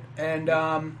part of it. And,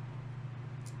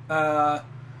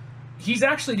 he's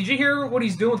actually. Did you hear what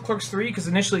he's doing with Clerks 3? Because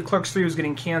initially Clerks 3 was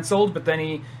getting canceled, but then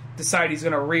he decided he's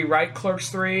going to rewrite Clerks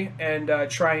 3 and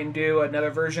try and do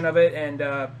another version of it. And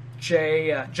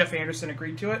Jeff Anderson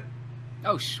agreed to it.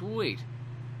 Oh, sweet.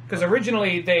 Because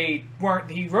originally they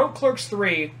weren't. He wrote Clerks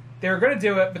 3. They were going to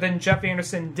do it, but then Jeff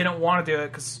Anderson didn't want to do it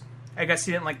because I guess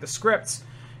he didn't like the scripts.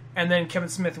 And then Kevin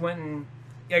Smith went and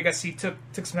I guess he took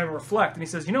some time to reflect. And he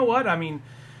says, you know what? I mean,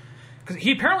 because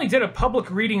he apparently did a public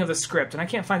reading of the script, and I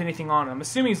can't find anything on it. I'm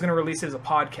assuming he's going to release it as a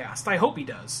podcast. I hope he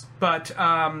does. But he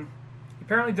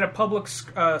apparently did a public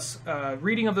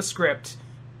reading of the script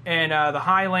in the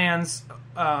Highlands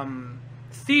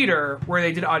Theater where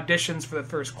they did auditions for the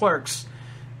first Clerks.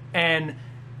 And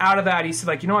out of that, he said,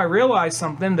 like, I realized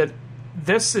something, that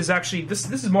this is actually, this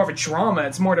is more of a drama.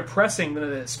 It's more depressing than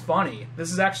it is funny.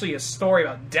 This is actually a story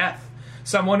about death.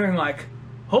 So I'm wondering, like,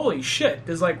 holy shit,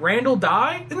 does, like, Randall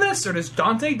die in this? Or does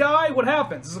Dante die? What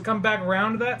happens? Does it come back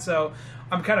around to that? So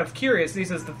I'm kind of curious. He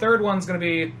says the third one's going to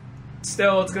be, it's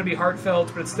going to be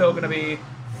heartfelt, but it's still going to be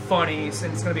funny, and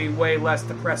it's going to be way less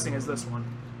depressing as this one.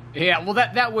 Yeah, well,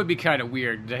 that would be kind of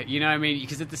weird, you know what I mean?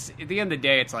 Because at the end of the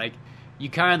day, it's like, you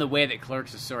kind of, the way that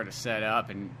Clerks is sort of set up,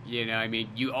 and,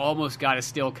 you almost got to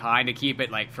still kind of keep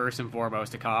it, like, first and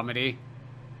foremost a comedy.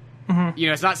 Mm-hmm.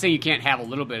 It's not saying you can't have a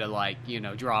little bit of, like,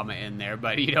 drama in there,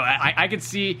 but, I could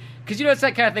see, because, it's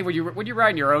that kind of thing where when you're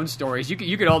writing your own stories,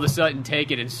 you could all of a sudden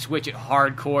take it and switch it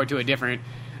hardcore to a different,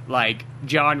 like,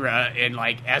 genre, and,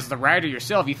 like, as the writer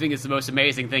yourself, you think it's the most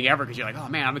amazing thing ever, because you're like, oh,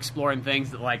 man, I'm exploring things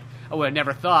that, like, I would have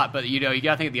never thought, but, you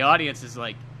got to think the audience is,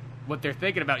 like, what they're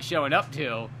thinking about showing up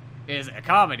to is a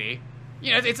comedy.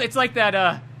 It's like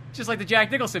that, just like the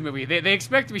Jack Nicholson movie. They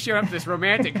expect to be showing up to this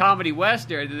romantic comedy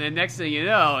western, and then next thing you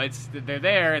know, they're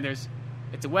there, and it's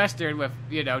a western with,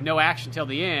 no action till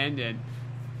the end, and,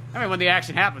 I mean, when the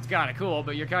action happens, kind of cool,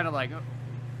 but you're kind of like, oh,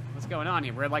 what's going on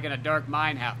here? We're, like, in a dark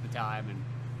mine half the time, and...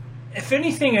 If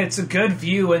anything, it's a good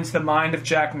view into the mind of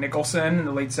Jack Nicholson in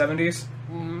the late 70s.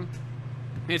 Mm-hmm.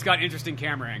 It's got interesting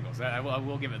camera angles. I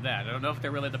will give it that. I don't know if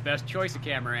they're really the best choice of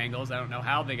camera angles. I don't know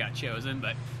how they got chosen,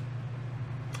 but...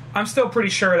 I'm still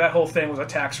pretty sure that whole thing was a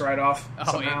tax write-off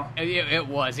somehow. It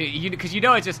was. Because,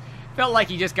 it just felt like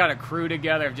he just got a crew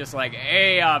together of just like,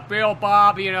 hey, Bill,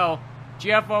 Bob,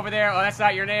 Jeff over there. Oh, that's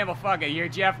not your name? Well, fuck it. You're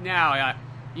Jeff now.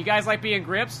 You guys like being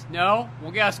grips? No?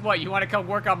 Well, guess what? You want to come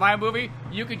work on my movie?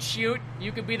 You could shoot.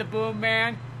 You could be the boom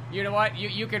man. You know what?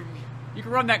 You could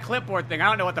run that clipboard thing. I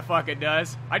don't know what the fuck it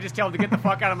does. I just tell him to get the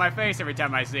fuck out of my face every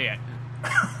time I see it.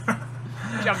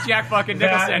 I'm Jack fucking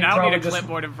Nicholson. I don't need a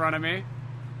clipboard in front of me.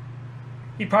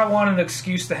 He probably wanted an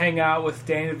excuse to hang out with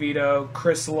Danny DeVito,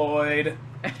 Chris Lloyd,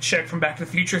 Chick from Back to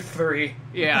the Future 3.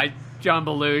 Yeah, John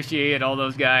Belushi and all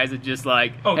those guys, and just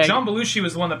like... Oh, John Belushi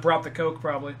was the one that brought the coke,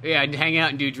 probably. Yeah, and hang out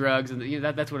and do drugs, and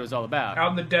that's what it was all about. Out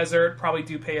in the desert, probably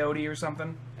do peyote or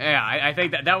something. Yeah, I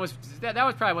think that was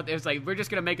probably what it was like. We're just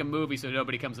going to make a movie so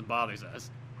nobody comes and bothers us.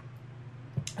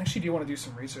 I actually do want to do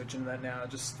some research into that now.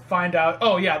 Just find out,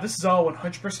 oh yeah, this is all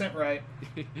 100% right.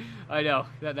 I know.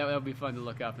 That would be fun to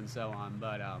look up and so on.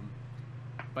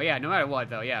 But yeah, no matter what,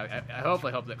 though, yeah, I hope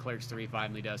that Clerks 3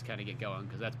 finally does kind of get going,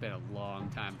 because that's been a long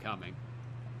time coming.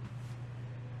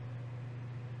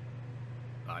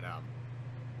 But,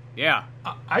 yeah.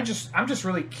 I'm just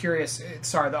really curious.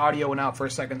 Sorry, the audio went out for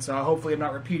a second, so hopefully I'm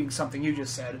not repeating something you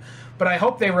just said. But I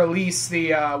hope they release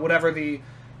the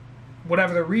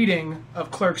whatever the reading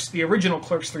of Clerks, the original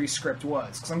Clerks 3 script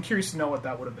was, because I'm curious to know what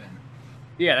that would have been.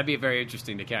 Yeah, that'd be very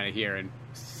interesting to kind of hear and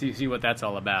see what that's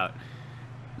all about.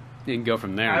 You can go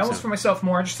from there. I almost find myself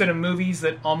more interested in movies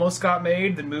that almost got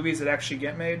made than movies that actually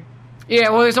get made.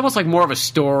 Yeah, well, it's almost like more of a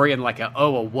story and like a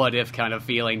what if kind of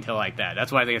feeling to like that.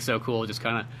 That's why I think it's so cool, just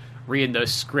kind of reading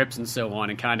those scripts and so on,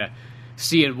 and kind of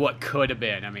seeing what could have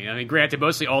been. I mean, granted,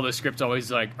 mostly all those scripts always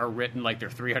like are written like they're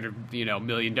 $300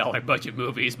 million budget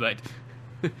movies, but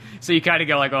so you kind of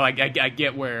go like, well, I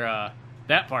get where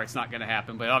that part's not going to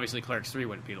happen, but obviously Clerks 3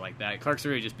 wouldn't be like that. Clerks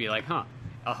 3 would just be like,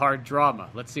 a hard drama.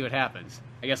 Let's see what happens.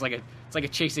 I guess it's like a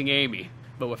Chasing Amy,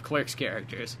 but with Clerks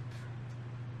characters.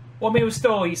 Well, I mean, it was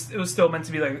still meant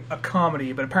to be like a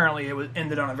comedy, but apparently it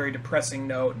ended on a very depressing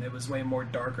note, and it was way more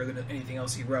darker than anything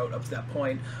else he wrote up to that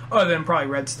point, other than probably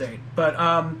Red State. But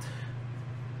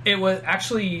it was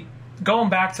actually going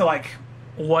back to like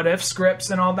what if scripts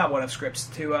and all that. What if scripts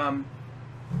to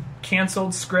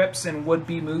canceled scripts and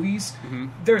would-be movies. Mm-hmm.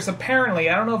 There's apparently,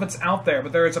 I don't know if it's out there,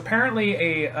 but there is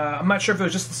apparently I'm not sure if it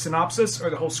was just the synopsis or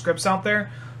the whole script's out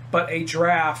there, but a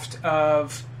draft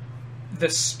of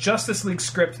this Justice League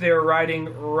script they were writing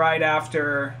right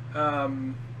after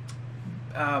Man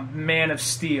of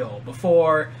Steel,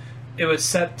 before it was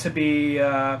set to be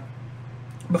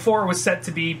before it was set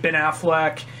to be Ben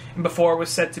Affleck, and before it was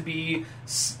set to be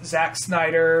Zack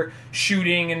Snyder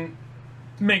shooting and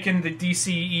making the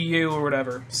DCEU or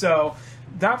whatever. So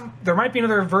that there might be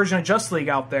another version of Just League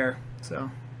out there.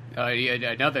 So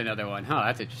yeah, another one. Huh,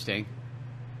 that's interesting.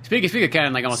 Speaking of kind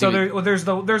of like almost. So there's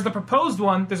the proposed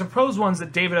one. There's proposed ones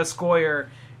that David S. Goyer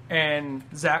and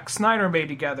Zack Snyder made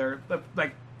together,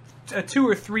 like a 2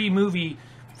 or 3 movie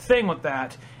thing with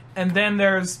that. And then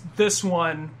there's this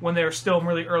one when they were still in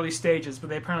really early stages, but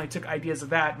they apparently took ideas of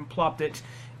that and plopped it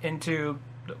into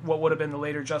what would have been the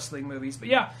later Just League movies. But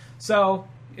yeah, so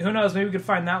who knows? Maybe we could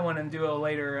find that one and do a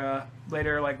later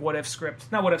like what if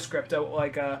script, not what if script,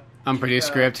 like unproduced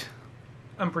script.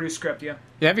 Unproduced script, yeah.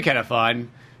 Yeah, that'd be kind of fun.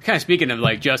 Kind of speaking of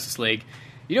like Justice League,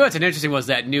 you know what's interesting was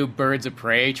that new Birds of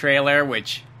Prey trailer,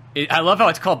 which I love how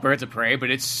it's called Birds of Prey,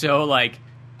 but it's so like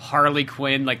Harley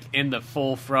Quinn like in the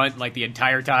full front like the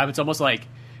entire time. It's almost like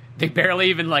they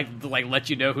barely even like let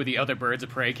you know who the other Birds of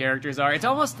Prey characters are. It's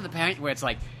almost to the point where it's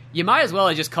like you might as well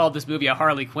have just called this movie a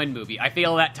Harley Quinn movie. I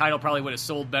feel that title probably would have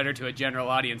sold better to a general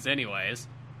audience anyways.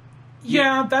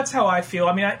 Yeah, that's how I feel.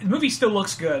 I mean, the movie still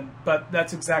looks good, but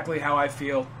that's exactly how I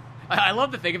feel. I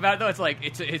love the thing about it, though. It's like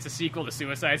it's a sequel to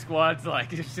Suicide Squad. It's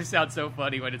like it just sounds so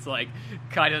funny when it's like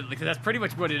kind of because that's pretty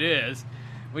much what it is.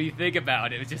 When you think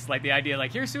about it, it's just like the idea,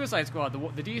 like here's Suicide Squad,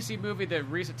 the DC movie that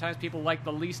recent times people like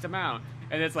the least amount,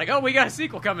 and it's like, oh, we got a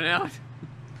sequel coming out.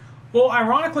 Well,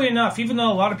 ironically enough, even though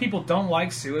a lot of people don't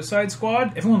like Suicide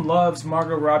Squad, everyone loves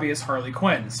Margot Robbie as Harley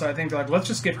Quinn. So I think they're like, let's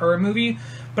just give her a movie.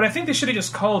 But I think they should have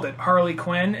just called it Harley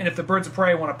Quinn. And if the Birds of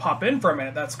Prey want to pop in for a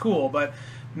minute, that's cool. But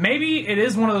maybe it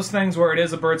is one of those things where it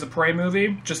is a Birds of Prey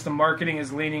movie. Just the marketing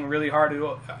is leaning really hard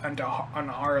on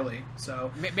Harley. So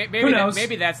maybe who knows?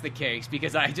 Maybe that's the case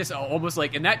because I just almost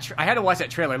like in that I had to watch that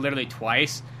trailer literally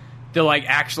twice to like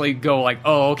actually go like,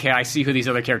 oh, okay, I see who these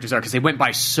other characters are because they went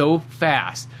by so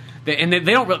fast. They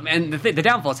don't, and the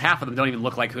downfall is half of them don't even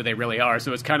look like who they really are.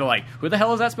 So it's kind of like, who the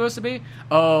hell is that supposed to be?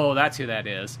 Oh, that's who that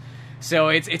is. So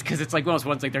it's because it's like one of those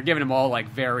ones like they're giving them all like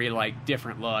very like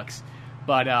different looks,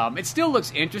 but it still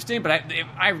looks interesting. But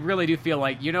I really do feel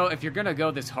like if you're gonna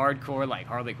go this hardcore like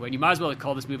Harley Quinn, you might as well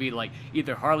call this movie like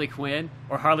either Harley Quinn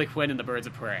or Harley Quinn and the Birds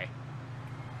of Prey.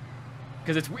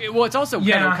 Because it's also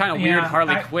kind of weird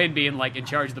Harley Quinn being like in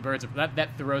charge of the Birds of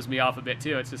that throws me off a bit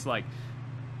too. It's just like.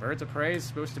 Birds of Prey is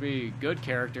supposed to be good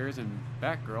characters and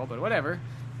Batgirl, but whatever.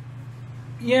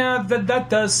 Yeah, that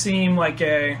does seem like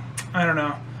I don't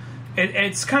know.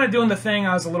 It's kind of doing the thing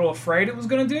I was a little afraid it was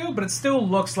going to do, but it still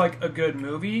looks like a good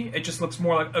movie. It just looks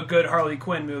more like a good Harley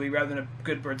Quinn movie rather than a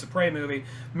good Birds of Prey movie.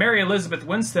 Mary Elizabeth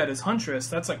Winstead as Huntress,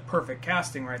 that's like perfect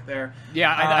casting right there.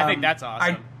 Yeah, I think that's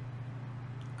awesome.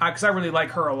 Because I really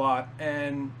like her a lot,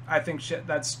 and I think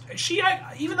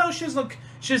even though she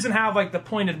doesn't have like the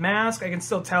pointed mask, I can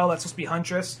still tell that's supposed to be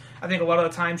Huntress. I think a lot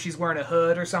of the time she's wearing a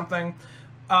hood or something.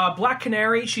 Black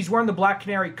Canary, she's wearing the Black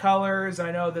Canary colors. I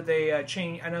know that they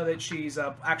change. I know that she's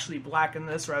actually black in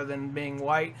this rather than being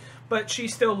white, but she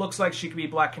still looks like she could be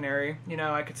Black Canary.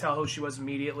 I could tell who she was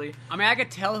immediately. I mean, I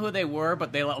could tell who they were,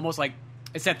 but they almost like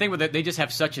it's that thing where they just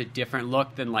have such a different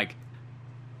look than like.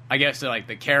 I guess like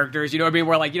the characters, you know what I mean?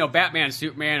 Where like Batman and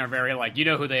Superman are very like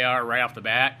who they are right off the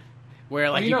bat. Where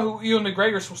like you know who Ewan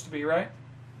McGregor's supposed to be, right?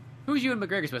 Who's Ewan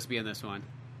McGregor supposed to be in this one?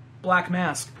 Black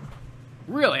Mask.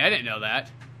 Really, I didn't know that.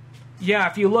 Yeah,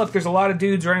 if you look, there's a lot of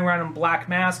dudes running around in black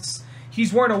masks.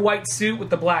 He's wearing a white suit with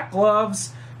the black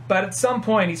gloves, but at some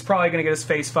point he's probably going to get his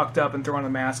face fucked up and throw on a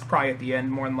mask. Probably at the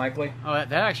end, more than likely. Oh,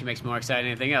 that actually makes me more excited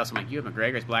than anything else. I'm like, Ewan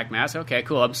McGregor's Black Mask. Okay,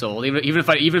 cool. I'm sold. Even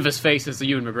if his face is the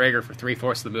Ewan McGregor for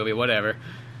 3/4 of the movie, whatever.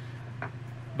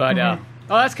 But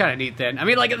that's kind of neat. Then I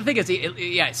mean, like the thing is,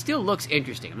 it still looks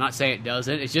interesting. I'm not saying it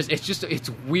doesn't. It's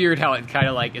weird how it kind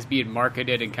of like is being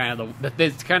marketed and kind of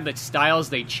the styles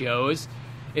they chose.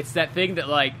 It's that thing that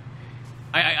like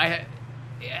I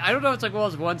don't know. It's like one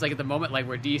of those ones like at the moment like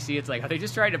where DC, it's like are they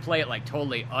just trying to play it like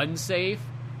totally unsafe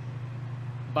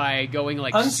by going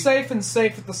like unsafe and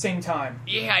safe at the same time.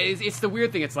 Yeah, it's the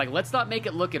weird thing. It's like let's not make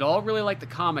it look at all really like the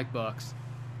comic books,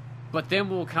 but then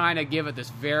we'll kind of give it this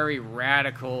very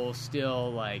radical,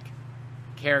 still like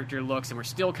character looks, and we're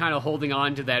still kind of holding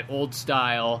on to that old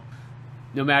style.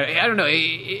 No matter, I don't know.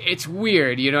 It's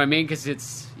weird, you know what I mean? Because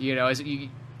it's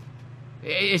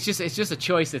it's just a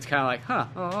choice that's kind of like, huh?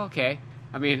 Oh, okay.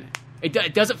 I mean,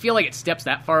 it doesn't feel like it steps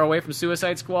that far away from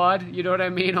Suicide Squad. You know what I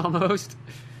mean? Almost.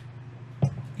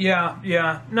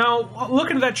 Yeah. No,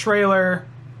 looking at that trailer,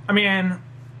 I mean,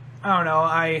 I don't know.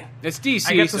 It's DC,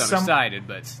 so I'm excited,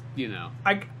 but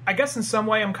I guess in some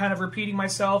way I'm kind of repeating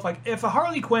myself. Like, if a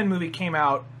Harley Quinn movie came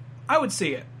out, I would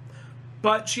see it.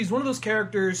 But she's one of those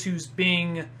characters who's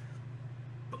being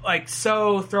like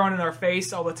so thrown in our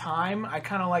face all the time. I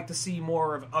kind of like to see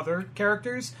more of other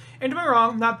characters. And don't get me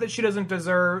wrong, not that she doesn't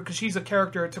deserve, because she's a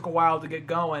character. It took a while to get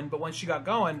going, but when she got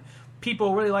going,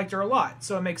 people really liked her a lot.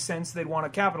 So it makes sense they'd want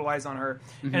to capitalize on her.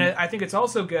 Mm-hmm. And I think it's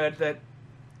also good that,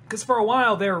 because for a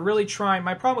while they were really trying.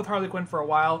 My problem with Harley Quinn for a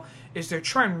while is they're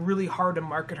trying really hard to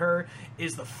market her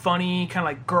is the funny kind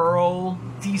of like girl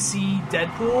DC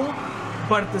Deadpool,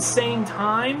 but at the same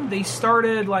time they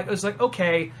started like, it was like,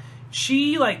 okay,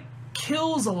 she like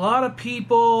kills a lot of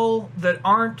people that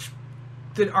are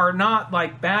not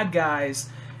like bad guys,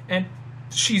 and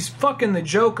she's fucking the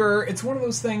Joker. It's one of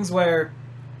those things where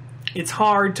it's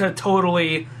hard to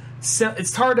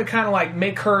kind of like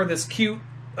make her this cute,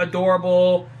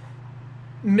 adorable,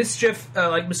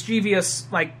 mischievous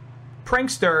like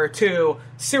prankster to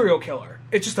serial killer.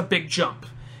 It's just a big jump.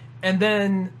 And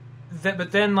then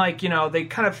but then like, you know, they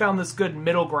kind of found this good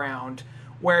middle ground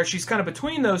where she's kind of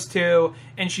between those two,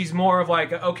 and she's more of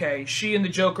like, okay, she and the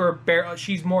Joker,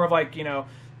 she's more of like, you know,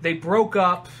 they broke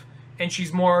up, and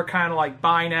she's more kind of like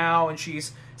bi now, and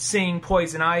she's seeing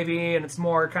Poison Ivy, and it's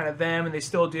more kind of them, and they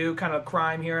still do kind of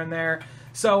crime here and there.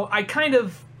 So I kind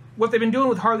of, what they've been doing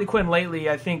with Harley Quinn lately,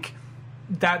 I think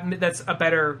that's a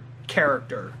better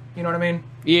character. You know what I mean?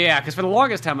 Yeah, because for the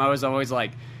longest time I was always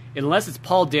like, unless it's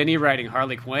Paul Dini writing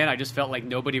Harley Quinn, I just felt like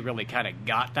nobody really kind of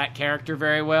got that character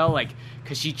very well. Like,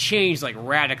 because she changed like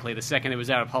radically the second it was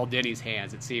out of Paul Dini's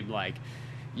hands. It seemed like,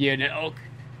 you know,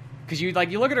 because you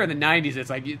look at her in the '90s, it's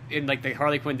like in like the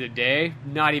Harley Quinn today,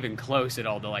 not even close at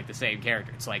all to like the same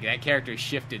character. It's like that character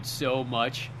shifted so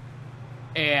much,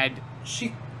 and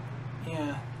I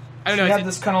don't know. She had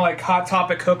this kind of like Hot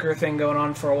Topic hooker thing going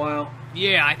on for a while.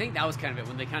 Yeah, I think that was kind of it,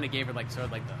 when they kind of gave her like sort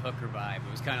of like the hooker vibe.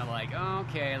 It was kind of like, oh,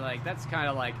 okay, like that's kind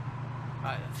of like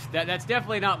that's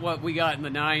definitely not what we got in the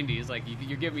 '90s. Like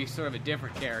you're giving me sort of a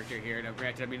different character here. Now,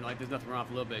 granted, I mean, like there's nothing wrong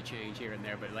with a little bit of change here and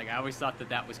there, but like I always thought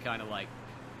that was kind of like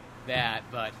that.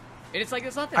 But it's like,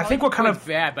 it's not that I think what kind of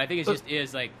bad, but I think it just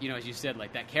is like, you know, as you said,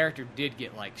 like that character did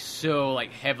get like so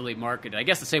like heavily marketed. I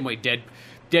guess the same way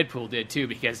Deadpool did too,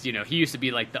 because, you know, he used to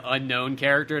be like the unknown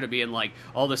character to being like,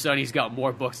 all of a sudden he's got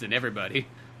more books than everybody.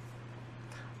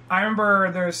 I remember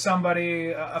there's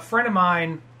somebody, a friend of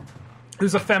mine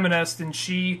who's a feminist, and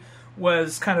she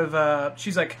was kind of,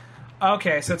 she's like,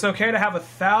 okay, so it's okay to have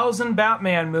 1,000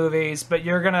 Batman movies, but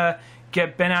you're gonna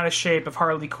get bent out of shape if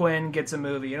Harley Quinn gets a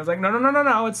movie. And I was like,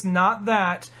 no, it's not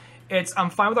that. I'm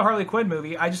fine with a Harley Quinn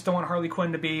movie. I just don't want Harley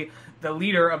Quinn to be the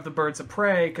leader of the Birds of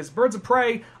Prey, because Birds of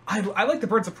Prey, I like the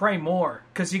Birds of Prey more,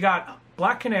 because you got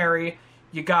Black Canary,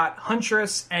 you got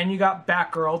Huntress, and you got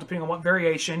Batgirl, depending on what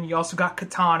variation. You also got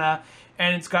Katana,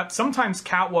 and it's got sometimes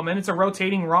Catwoman. It's a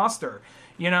rotating roster,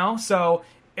 you know? So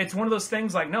it's one of those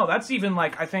things like, no, that's even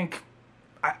like, I think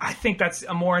that's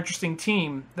a more interesting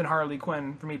team than Harley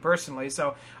Quinn for me personally.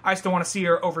 So I still want to see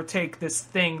her overtake this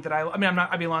thing that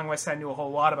I'd be lying if I said I knew a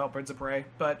whole lot about Birds of Prey,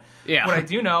 but yeah. What I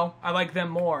do know, I like them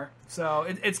more. So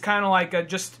it's kind of like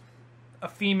just a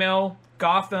female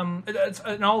Gotham, it's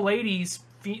an all ladies.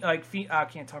 I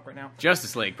can't talk right now.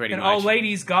 Justice League, pretty much. An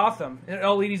all-ladies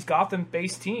Gotham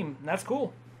based team. And that's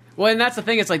cool. Well, and that's the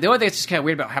thing. It's like the only thing that's just kind of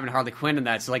weird about having Harley Quinn in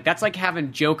that. So like that's like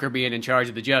having Joker being in charge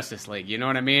of the Justice League. You know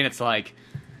what I mean? It's like,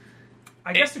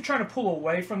 I guess they're trying to pull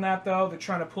away from that, though. They're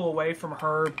trying to pull away from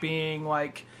her being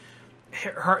like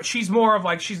her. She's more of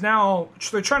like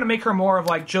they're trying to make her more of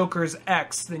like Joker's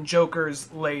ex than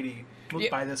Joker's lady.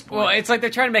 By this point. Well, it's like they're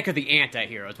trying to make her the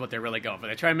anti-hero is what they're really going for.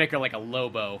 They're trying to make her like a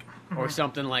Lobo or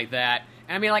something like that.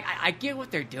 And I mean, like, I get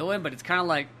what they're doing, but it's kind of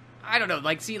like, I don't know,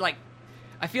 like, see, like,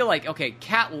 I feel like, okay,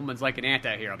 Catwoman's like an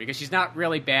anti-hero because she's not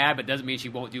really bad, but doesn't mean she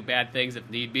won't do bad things if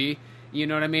need be. You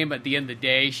know what I mean? But at the end of the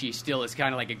day, she still is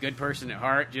kind of like a good person at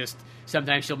heart. Just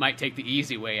sometimes she might take the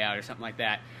easy way out or something like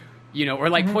that. You know, or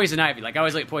like Poison Ivy. Like, I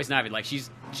always like Poison Ivy. Like, she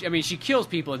kills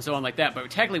people and so on like that,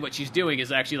 but technically what she's doing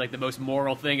is actually, like, the most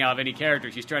moral thing out of any character.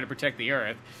 She's trying to protect the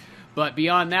Earth. But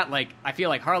beyond that, like, I feel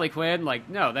like Harley Quinn, like,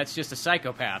 no, that's just a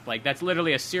psychopath. Like, that's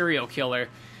literally a serial killer,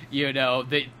 you know,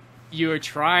 that you're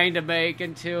trying to make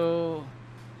into...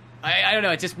 I don't know,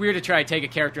 it's just weird to try to take a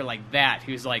character like that,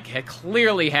 who's, like,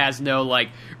 clearly has no, like,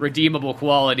 redeemable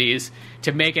qualities,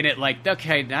 to making it, like,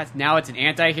 okay, now it's an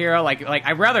anti-hero? Like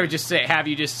I'd rather just have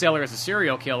you just sell her as a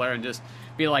serial killer and just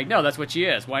be like, no, that's what she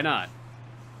is. Why not?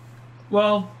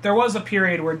 Well, there was a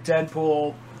period where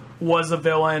Deadpool was a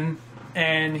villain,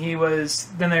 and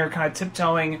then they were kind of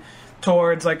tiptoeing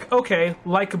towards, like, okay,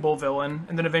 likable villain,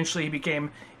 and then eventually he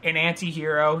became an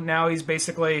anti-hero. Now he's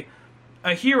basically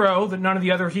a hero that none of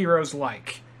the other heroes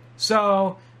like.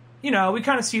 So, you know, we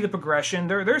kind of see the progression.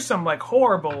 There's some, like,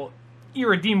 horrible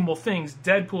irredeemable things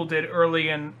Deadpool did early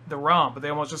in the run, but they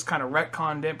almost just kind of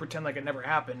retconned it, pretend like it never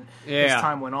happened as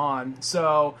time went on.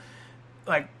 So,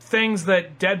 like, things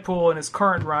that Deadpool in his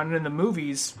current run and in the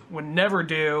movies would never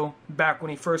do back when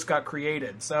he first got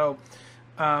created. So,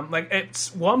 like,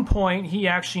 at one point, he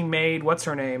actually made, what's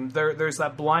her name? There's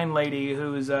that blind lady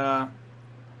who's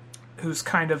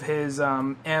kind of his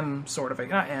M sort of,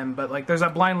 not M, but like there's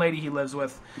that blind lady he lives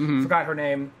with. Forgot her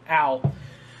name, Al.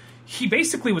 He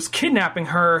basically was kidnapping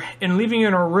her and leaving her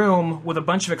in her room with a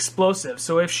bunch of explosives.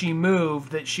 So if she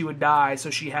moved, that she would die. So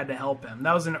she had to help him.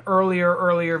 That was in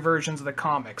earlier versions of the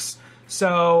comics.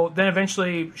 So then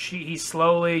eventually he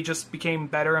slowly just became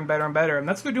better and better and better. And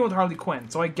that's what they're doing with Harley Quinn.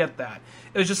 So I get that.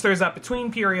 It was just there's that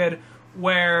between period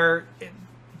where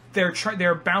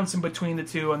they're bouncing between the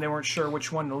two and they weren't sure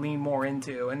which one to lean more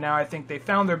into. And now I think they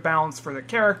found their balance for the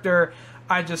character.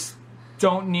 I just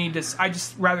don't need to. I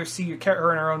just rather see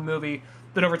her in her own movie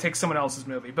than overtake someone else's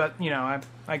movie. But you know,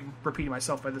 I'm repeating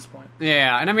myself by this point.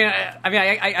 Yeah, and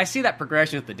I see that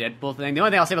progression with the Deadpool thing. The only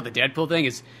thing I'll say about the Deadpool thing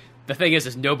is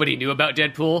nobody knew about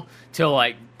Deadpool till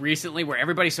like recently, where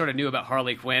everybody sort of knew about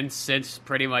Harley Quinn since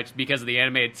pretty much because of the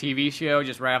animated TV show,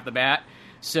 just right off the bat.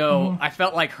 So I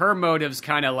felt like her motives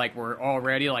kind of like were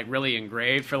already like really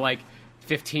engraved for like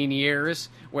 15 years,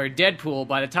 where Deadpool,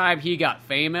 by the time he got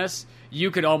famous, you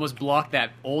could almost block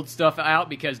that old stuff out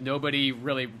because nobody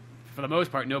really, for the most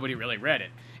part, nobody really read it.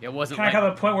 It wasn't kind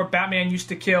of the point where Batman used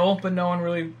to kill, but no one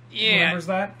really remembers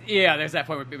that. Yeah, there's that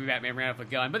point where Batman ran off a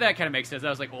gun, but that kind of makes sense. That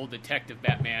was like old detective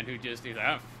Batman who he's like,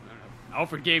 oh,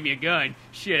 Alfred gave me a gun.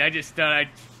 Shit, I just thought I'd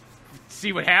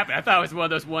see what happened. I thought it was one of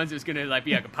those ones that was going to like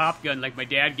be like a pop gun like my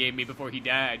dad gave me before he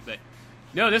died, but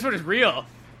no, this one is real.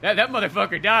 That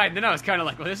motherfucker died, and then I was kind of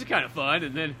like, well, this is kind of fun,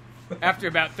 and then after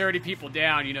about 30 people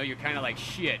down, you know, you're kind of like,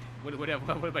 shit, what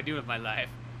am I doing with my life?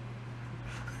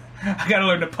 I gotta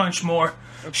learn to punch more,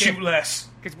 shoot less.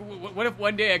 Because what if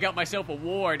one day I got myself a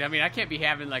ward? I mean, I can't be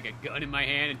having like a gun in my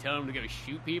hand and telling them to go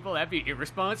shoot people. That'd be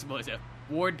irresponsible as a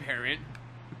ward parent.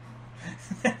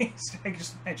 I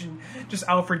just imagine just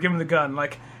Alfred giving the gun,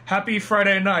 like, happy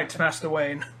Friday night, Master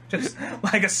Wayne. Just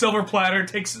like a silver platter,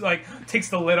 takes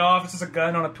the lid off, it's just a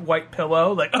gun on a white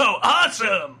pillow, like, oh,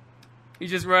 awesome!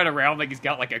 He's just running around like he's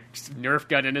got like a Nerf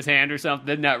gun in his hand or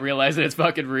something, not realizing it's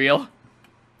fucking real.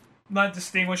 Not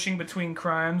distinguishing between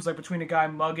crimes, like between a guy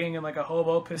mugging and like a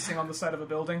hobo pissing on the side of a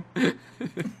building. Oh,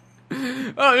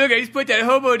 look, I just put that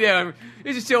hobo down.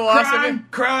 This is so awesome.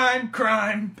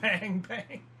 Crime, bang,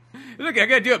 bang. Look, I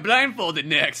gotta do it blindfolded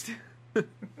next. Just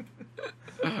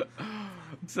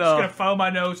gonna follow my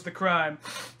nose to the crime.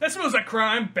 That smells like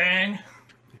crime, bang.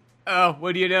 Oh,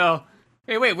 what do you know?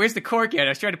 Hey, wait, where's the cork at? I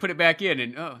was trying to put it back in,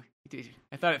 and I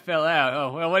thought it fell out.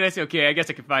 Oh, well, that's okay. I guess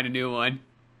I can find a new one.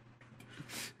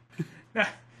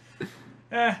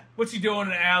 What's he doing in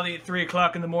the alley at 3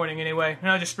 o'clock in the morning anyway?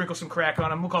 I'll just sprinkle some crack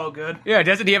on him. We'll call it good. Yeah,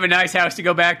 doesn't he have a nice house to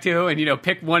go back to and, you know,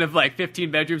 pick one of, like,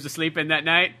 15 bedrooms to sleep in that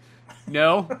night?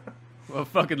 No? Well,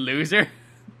 fucking loser.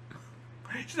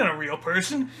 She's not a real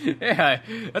person. Yeah,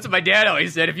 that's what my dad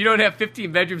always said. If you don't have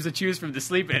 15 bedrooms to choose from to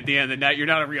sleep in at the end of the night, you're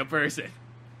not a real person.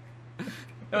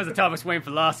 That was a Thomas Wayne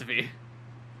philosophy.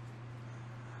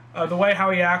 The way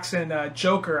how he acts in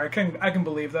Joker, I can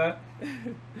believe that.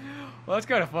 Well, it's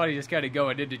kind of funny just kind of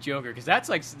going into Joker, because that's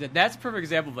a perfect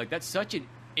example of, like, that's such an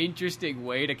interesting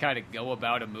way to kind of go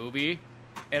about a movie.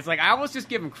 It's like, I almost just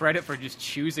give him credit for just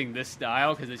choosing this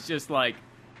style, because it's just like,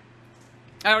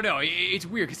 I don't know, it's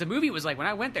weird, because the movie was like, when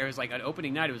I went there, it was like, on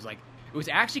opening night, it was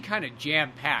actually kind of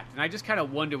jam-packed, and I just kind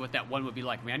of wonder what that one would be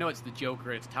like. I mean, I know it's the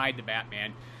Joker, it's tied to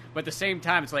Batman, but at the same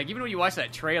time, it's like, even when you watch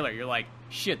that trailer, you're like,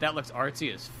 shit, that looks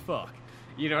artsy as fuck.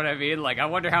 You know what I mean? Like, I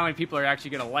wonder how many people are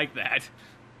actually going to like that.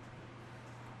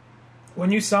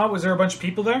 When you saw it, was there a bunch of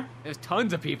people there? There's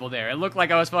tons of people there. It looked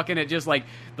like I was fucking at just, like,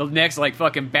 the next, like,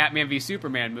 fucking Batman v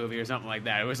Superman movie or something like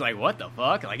that. It was like, what the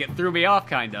fuck? Like, it threw me off,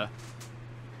 kinda.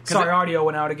 Sorry, audio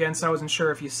went out again, so I wasn't sure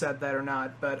if you said that or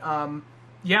not. But,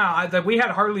 yeah, we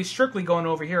had Harley Strictly going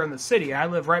over here in the city. I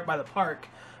live right by the park.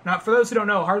 Now, for those who don't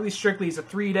know, Harley Strictly is a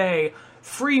 3-day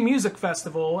free music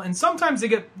festival, and sometimes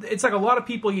it's like a lot of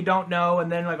people you don't know,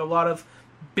 and then like a lot of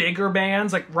bigger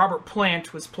bands, like Robert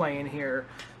Plant was playing here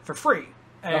for free.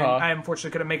 And I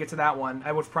unfortunately couldn't make it to that one.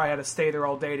 I would have probably had to stay there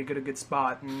all day to get a good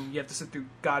spot, and you have to sit through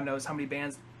God knows how many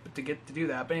bands to get to do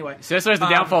that. But anyway. So that's the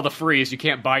downfall of the free is you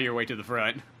can't buy your way to the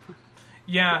front.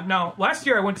 Yeah, no. Last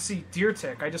year I went to see Deer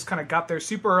Tick. I just kind of got there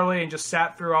super early and just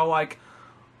sat through all like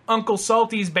Uncle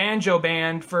Salty's banjo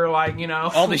band for like, you know.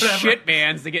 All the shit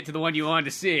bands to get to the one you wanted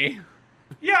to see.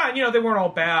 Yeah, and you know, they weren't all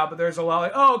bad, but there's a lot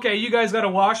like, oh, okay, you guys got a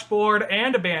washboard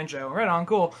and a banjo. Right on,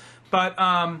 cool. But,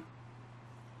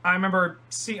 I remember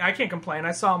I can't complain.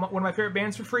 I saw one of my favorite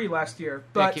bands for free last year.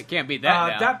 But can't beat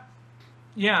that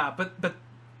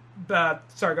now.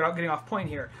 Sorry, getting off point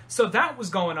here. So that was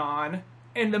going on,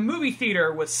 and the movie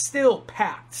theater was still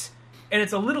packed. And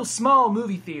it's a little small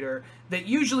movie theater that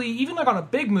usually, even like on a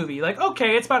big movie, like,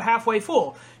 okay, it's about halfway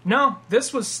full. No,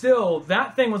 this was still,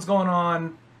 that thing was going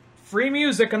on, free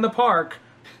music in the park,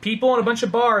 people in a bunch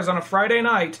of bars on a Friday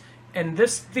night, and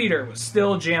this theater was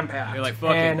still jam-packed. You're like,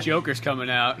 fucking Joker's coming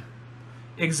out.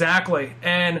 Exactly.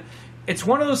 And it's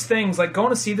one of those things, like,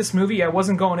 going to see this movie, I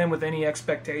wasn't going in with any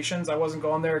expectations. I wasn't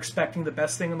going there expecting the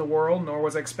best thing in the world, nor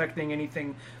was I expecting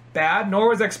anything bad, nor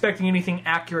was I expecting anything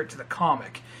accurate to the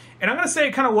comic. And I'm going to say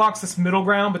it kind of walks this middle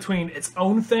ground between its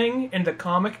own thing and the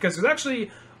comic, because there's actually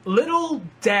little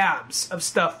dabs of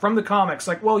stuff from the comics.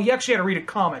 Like, well, you actually had to read a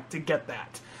comic to get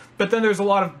that. But then there's a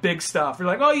lot of big stuff. You're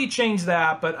like, oh, you changed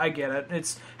that, but I get it.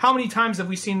 It's how many times have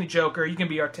we seen the Joker? You can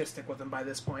be artistic with him by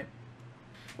this point.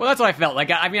 Well, that's what I felt. Like,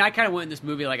 I mean, I kind of went in this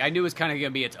movie, like, I knew it was kind of going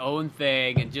to be its own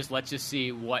thing, and let's just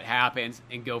see what happens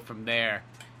and go from there.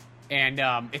 And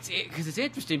because it's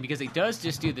interesting, because it does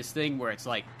just do this thing where it's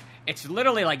like, it's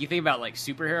literally like, you think about like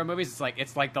superhero movies,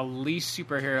 it's like the least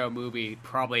superhero movie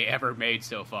probably ever made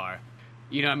so far.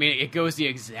 You know what I mean? It goes the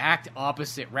exact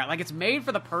opposite route. Like, it's made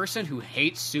for the person who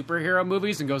hates superhero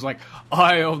movies and goes like,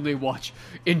 I only watch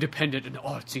independent and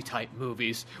artsy type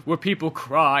movies where people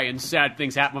cry and sad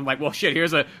things happen. I'm like, well, shit,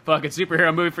 here's a fucking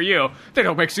superhero movie for you. They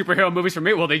don't make superhero movies for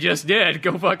me. Well, they just did.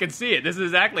 Go fucking see it. This is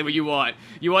exactly what you want.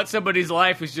 You want somebody's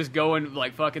life who's just going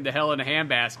like fucking to hell in a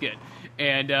handbasket.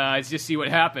 And let's just see what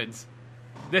happens.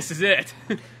 This is it.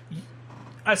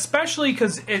 Especially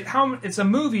because it's a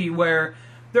movie where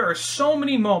there are so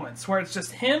many moments where it's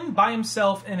just him by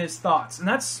himself and his thoughts. And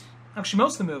that's actually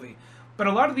most of the movie. But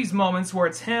a lot of these moments where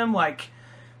it's him, like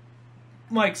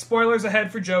spoilers ahead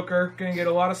for Joker. Gonna get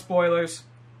a lot of spoilers.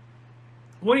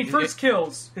 When he first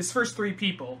kills his first 3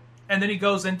 people, and then he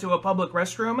goes into a public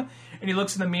restroom, and he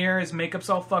looks in the mirror, his makeup's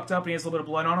all fucked up, and he has a little bit of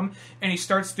blood on him, and he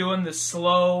starts doing this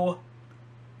slow,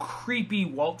 creepy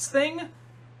waltz thing.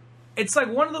 It's like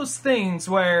one of those things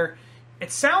where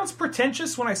it sounds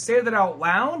pretentious when I say that out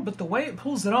loud, but the way it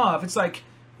pulls it off, it's like,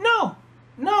 no,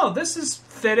 this is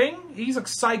fitting. He's a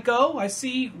psycho. I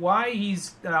see why I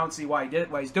don't see why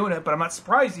he's doing it, but I'm not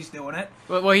surprised he's doing it.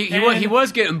 Well, he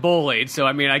was getting bullied, so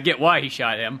I mean, I get why he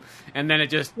shot him. And then it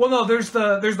just... Well, no, there's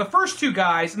the first 2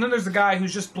 guys, and then there's the guy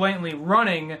who's just blatantly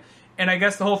running, and I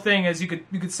guess the whole thing is you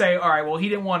could say, all right, well, he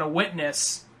didn't want to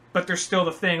witness, but there's still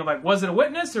the thing of like, was it a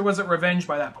witness or was it revenge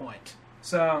by that point?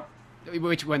 So...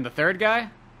 Which one, the third guy?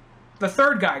 The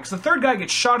third guy, because the third guy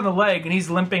gets shot in the leg and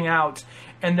he's limping out,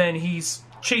 and then he's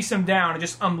chase him down and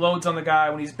just unloads on the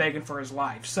guy when he's begging for his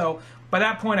life. So by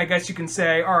that point, I guess you can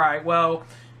say, all right, well,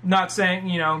 not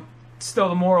saying, still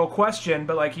the moral question,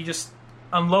 but like he just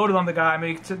unloaded on the guy. I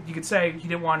mean, you could say he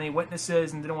didn't want any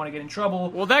witnesses and didn't want to get in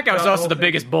trouble. Well, that guy was also the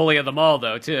biggest bully of them all,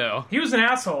 though, too. He was an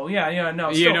asshole. Yeah,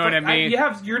 no. You know what I mean?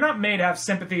 You're not made to have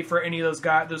sympathy for any of those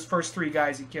guys, those first 3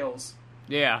 guys he kills.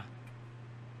 Yeah.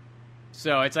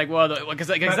 So it's like, well, because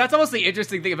that's almost the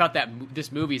interesting thing about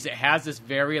this movie is it has this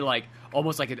very like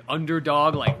almost like an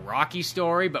underdog like Rocky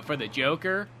story, but for the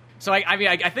Joker. So I mean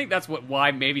I think that's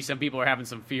why maybe some people are having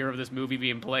some fear of this movie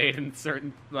being played in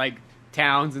certain like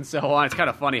towns and so on. It's kind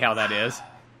of funny how that is.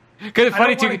 Because it's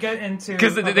funny too,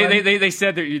 because they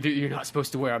said that you're not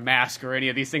supposed to wear a mask or any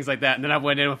of these things like that, and then I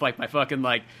went in with like my fucking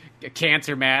like a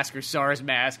cancer mask or SARS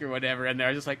mask or whatever, and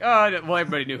they're just like, oh, well,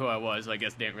 everybody knew who I was, so I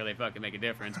guess it didn't really fucking make a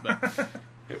difference,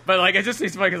 but like it just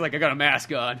seems funny because like I got a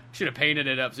mask on, should have painted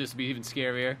it up just to be even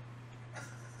scarier.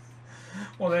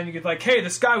 Well, then you get like, hey,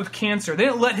 this guy with cancer, they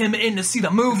didn't let him in to see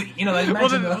the movie.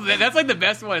 That's like the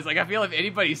best one. It's like, I feel if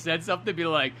anybody said something, be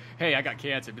like, hey, I got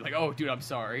cancer. Be like, oh, dude, I'm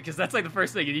sorry. Because that's like the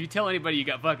first thing. If you tell anybody you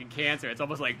got fucking cancer, it's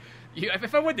almost like,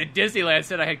 if I went to Disneyland and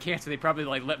said I had cancer, they'd probably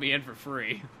like let me in for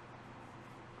free.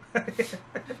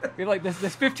 Be like, this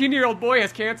 15-year-old boy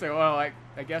has cancer. Well,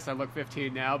 I guess I look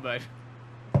 15 now, but...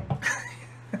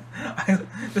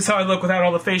 This is how I look without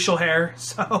all the facial hair.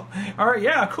 So, all right,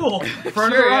 yeah, cool. For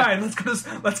another ride,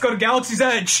 let's go to Galaxy's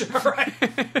Edge. All right,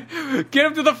 get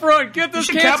him to the front. Get this.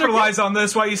 You should capitalize on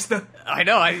this while you still. I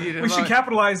know. We should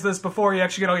capitalize this before you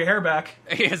actually get all your hair back.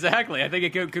 Exactly. I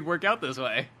think it could work out this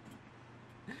way.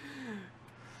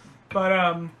 But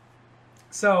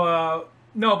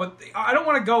no, but I don't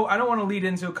want to lead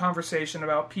into a conversation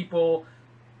about people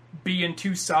being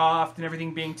too soft and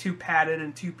everything being too padded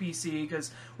and too PC,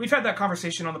 because we've had that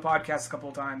conversation on the podcast a couple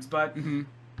of times, but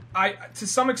to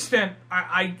some extent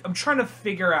I'm trying to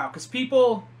figure out, because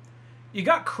you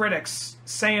got critics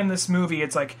saying this movie,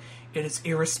 it's like, it is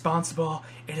irresponsible,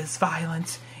 it is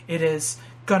violent, it is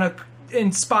gonna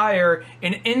inspire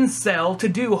an incel to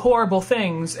do horrible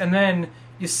things, and then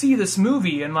you see this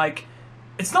movie, and, like,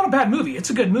 it's not a bad movie, it's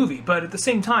a good movie, but at the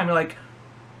same time, you're like,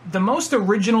 the most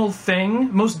original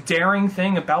thing, most daring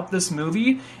thing about this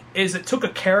movie is it took a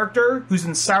character who's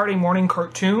in Saturday morning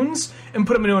cartoons and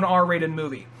put him into an R-rated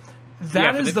movie.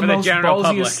 That is the most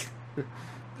ballsiest.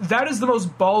 That is the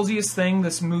most ballsiest thing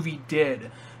this movie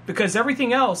did, because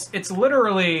everything else, it's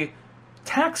literally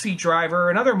Taxi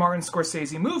Driver and other Martin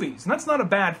Scorsese movies, and that's not a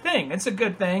bad thing. It's a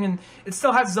good thing, and it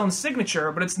still has its own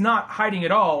signature, but it's not hiding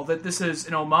at all that this is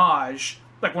an homage,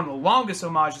 like one of the longest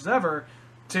homages ever,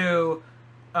 to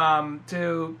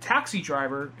Taxi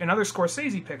Driver and other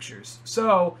Scorsese pictures.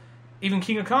 So, even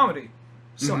King of Comedy.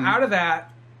 So out of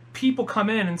that, people come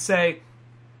in and say,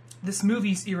 this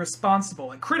movie's irresponsible.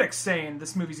 Like, critics saying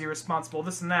this movie's irresponsible,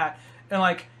 this and that. And,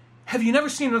 like, have you never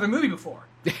seen another movie before?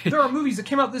 There are movies that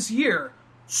came out this year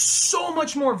so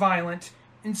much more violent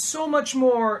and so much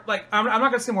more, like, I'm not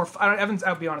going to say more,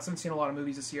 I'll be honest, I haven't seen a lot of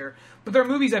movies this year, but there are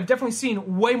movies I've definitely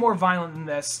seen way more violent than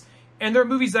this, and there are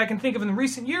movies that I can think of in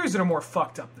recent years that are more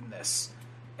fucked up than this.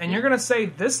 And you're going to say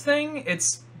this thing,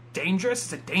 it's dangerous,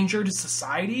 it's a danger to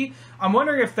society? I'm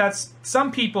wondering if that's,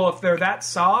 some people, if they're that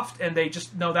soft and they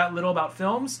just know that little about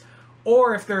films,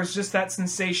 or if there's just that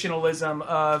sensationalism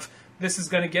of, this is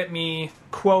going to get me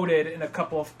quoted in a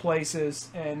couple of places,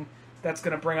 and that's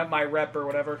going to bring up my rep or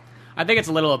whatever. I think it's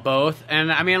a little of both.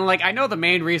 And, I mean, like, I know the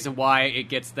main reason why it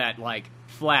gets that, like,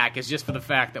 flack is just for the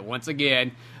fact that, once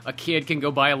again, a kid can go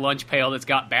buy a lunch pail that's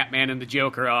got Batman and the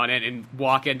Joker on it and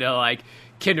walk into, like,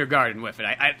 kindergarten with it.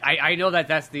 I know that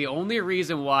that's the only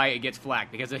reason why it gets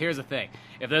flack, because here's the thing.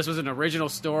 If this was an original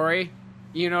story,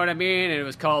 you know what I mean, and it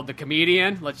was called The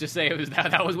Comedian, let's just say it was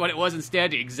that was what it was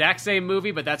instead, the exact same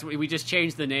movie, but that's what we just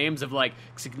changed the names of, like,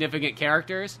 significant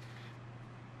characters.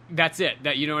 That's it.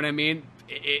 That, you know what I mean?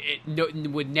 It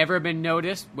would never have been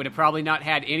noticed, would have probably not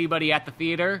had anybody at the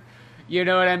theater, you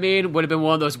know what I mean? Would have been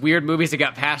one of those weird movies that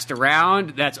got passed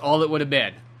around. That's all it would have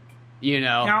been, you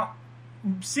know? Now,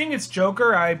 seeing its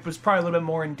Joker, I was probably a little bit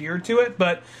more endeared to it,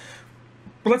 but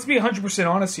let's be 100%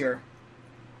 honest here.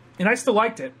 And I still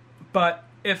liked it, but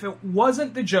if it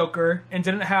wasn't the Joker and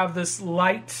didn't have this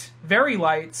light, very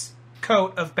light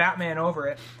coat of Batman over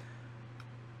it,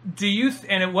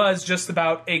 and it was just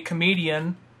about a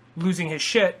comedian losing his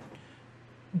shit,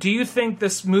 do you think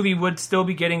this movie would still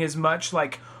be getting as much,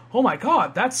 like, oh my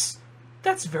god, that's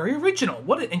very original,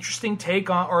 what an interesting take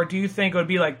on, or do you think it would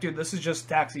be like, dude, this is just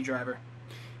Taxi Driver?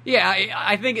 Yeah,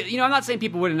 I think, you know, I'm not saying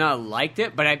people would have not liked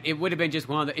it, but it would have been just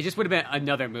it just would have been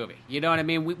another movie. You know what I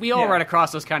mean? We all run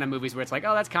across those kind of movies where it's like,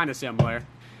 oh, that's kind of similar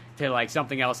to, like,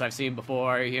 something else I've seen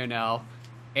before, you know?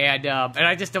 And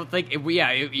I just don't think,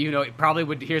 it probably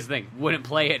would, here's the thing, wouldn't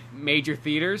play at major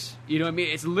theaters. You know what I mean?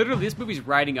 It's literally, this movie's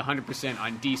riding 100%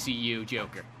 on DCU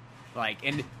Joker. Like,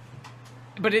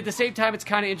 but at the same time, it's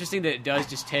kind of interesting that it does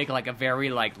just take, like, a very,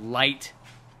 like, light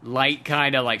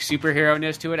kind of, like,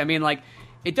 superhero-ness to it. I mean, like,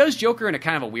 it does Joker in a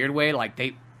kind of a weird way. Like,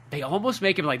 they almost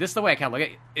make him, like, this is the way I kind of look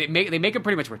at it. They make him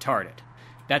pretty much retarded.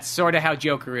 That's sort of how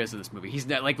Joker is in this movie. He's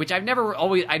not, like, which I never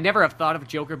have thought of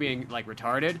Joker being, like,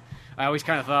 retarded. I always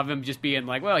kind of thought of him just being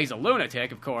like, well, he's a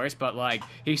lunatic, of course, but, like,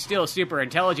 he's still super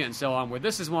intelligent and so on, where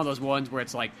this is one of those ones where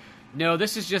it's like, no,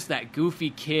 this is just that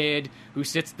goofy kid who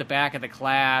sits at the back of the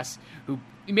class, who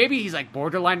maybe he's, like,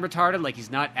 borderline retarded, like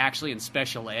he's not actually in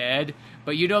special ed,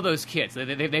 but you know those kids.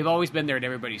 They've always been there at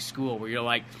everybody's school where you're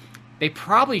like, they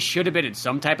probably should have been in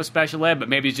some type of special ed, but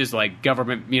maybe it's just, like,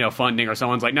 government, you know, funding, or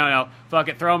someone's like, no, fuck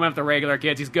it, throw him in with the regular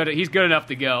kids. He's good enough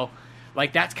to go.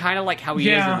 Like, that's kind of like how he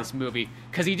is in this movie.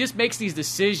 Because he just makes these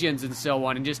decisions and so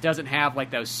on, and just doesn't have, like,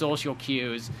 those social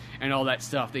cues and all that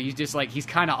stuff. That he's just, like, he's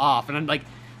kind of off. And I'm, like,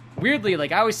 weirdly,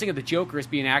 like, I always think of the Joker as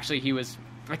being actually,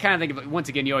 I kind of think of, once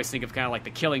again, you always think of kind of like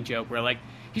the Killing Joke, where, like,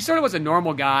 he sort of was a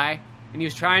normal guy, and he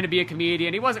was trying to be a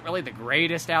comedian. He wasn't really the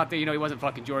greatest out there. You know, he wasn't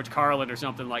fucking George Carlin or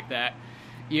something like that.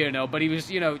 You know, but he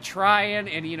was, you know, trying,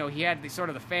 and, you know, he had the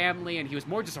family, and he was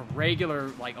more just a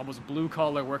regular, like, almost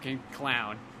blue-collar working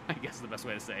clown. I guess is the best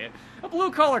way to say it. A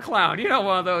blue-collar clown, you know,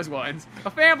 one of those ones. A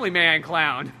family man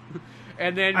clown.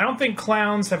 And then I don't think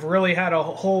clowns have really had a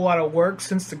whole lot of work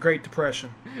since the Great Depression.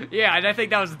 Yeah, and I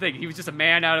think that was the thing. He was just a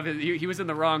man out of his... He was in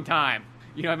the wrong time.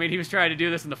 You know what I mean? He was trying to do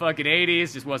this in the fucking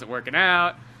 80s, just wasn't working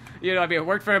out. You know, I mean, it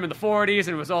worked for him in the 40s, and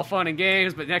it was all fun and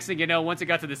games, but next thing you know, once it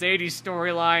got to this 80s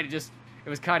storyline, it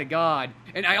was kind of gone.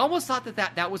 And I almost thought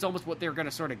that was almost what they were going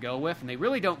to sort of go with, and they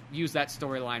really don't use that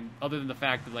storyline other than the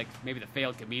fact that, like, maybe the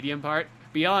failed comedian part.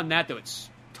 Beyond that, though, it's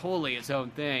totally its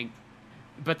own thing.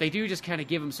 But they do just kind of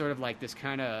give him sort of, like, this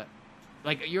kind of...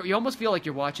 Like, you almost feel like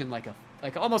you're watching, like,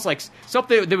 like almost like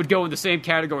something that would go in the same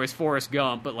category as Forrest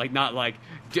Gump, but like not like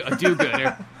a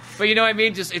do-gooder. But you know what I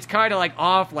mean? Just it's kind of like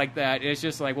off like that. It's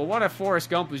just like, well, what if Forrest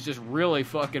Gump was just really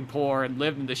fucking poor and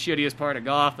lived in the shittiest part of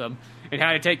Gotham and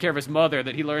had to take care of his mother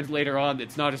that he learns later on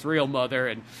that's not his real mother,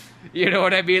 and you know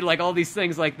what I mean? Like all these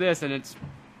things like this, and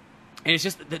it's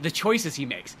just the choices he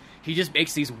makes. He just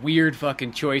makes these weird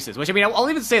fucking choices. Which, I mean, I'll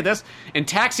even say this. In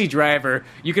Taxi Driver,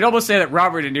 you could almost say that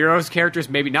Robert De Niro's character is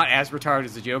maybe not as retarded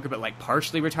as the Joker, but, like,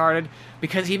 partially retarded.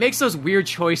 Because he makes those weird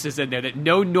choices in there that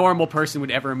no normal person would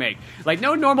ever make. Like,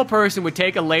 no normal person would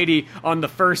take a lady on the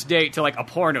first date to, like, a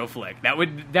porno flick. That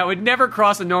would never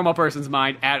cross a normal person's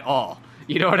mind at all.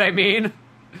 You know what I mean?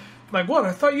 Like, what?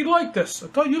 I thought you'd like this. I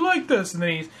thought you liked this. And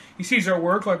then he sees our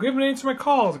work, like, we haven't answered my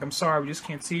calls. Like, I'm sorry, we just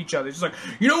can't see each other. He's just like,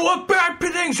 you know what? Bad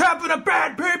things happen to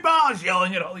bad people. He's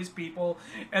yelling at all these people.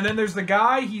 And then there's the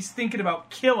guy he's thinking about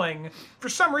killing. For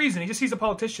some reason, he just sees a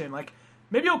politician. Like,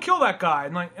 maybe he'll kill that guy.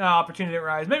 And, like, opportunity to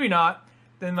rise. Maybe not.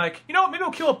 Then, like, you know what? Maybe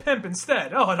he'll kill a pimp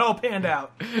instead. Oh, it all panned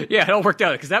out. Yeah, it all worked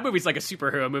out. Because that movie's like a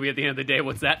superhero movie at the end of the day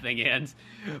once that thing ends.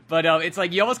 But it's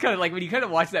like, you almost kind of, like, when you kind of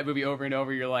watch that movie over and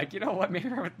over, you're like, you know what? Maybe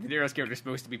Robert De Niro's character is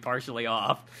supposed to be partially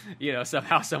off. You know,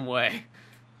 somehow, some way.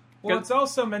 Well, it's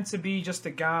also meant to be just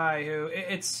a guy who,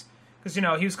 it's, because, you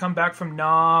know, he was come back from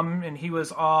Nam, and he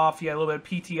was off, he had a little bit of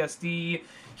PTSD,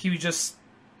 he just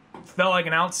felt like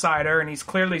an outsider, and he's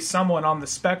clearly someone on the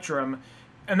spectrum,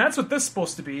 and that's what this is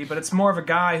supposed to be, but it's more of a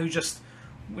guy who just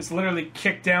was literally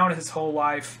kicked down his whole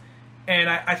life, and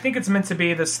I think it's meant to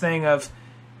be this thing of,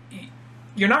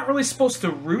 you're not really supposed to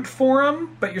root for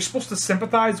him, but you're supposed to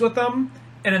sympathize with him,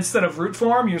 and instead of root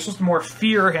for him, you're supposed to more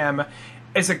fear him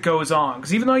as it goes on.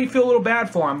 Because even though you feel a little bad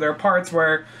for him, there are parts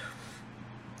where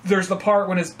there's the part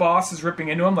when his boss is ripping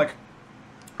into him, like,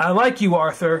 I like you,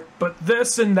 Arthur, but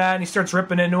this and that, and he starts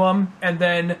ripping into him, and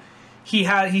then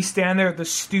he's standing there with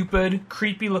this stupid,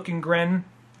 creepy-looking grin.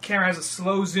 Camera has a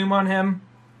slow zoom on him.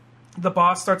 The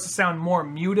boss starts to sound more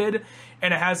muted,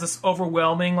 and it has this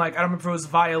overwhelming, like, I don't remember if it was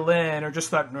violin or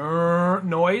just that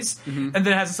noise. Mm-hmm. And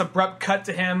then it has this abrupt cut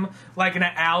to him, like in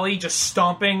an alley, just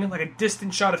stomping, like a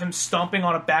distant shot of him stomping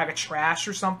on a bag of trash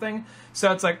or something.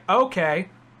 So it's like, okay,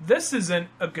 this isn't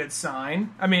a good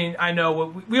sign. I mean, I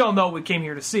know, we all know what we came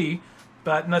here to see,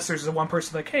 but unless there's one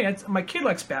person like, hey, my kid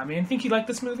likes Batman, think he liked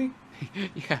this movie?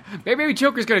 Yeah, maybe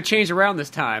Joker's going to change around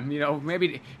this time. You know,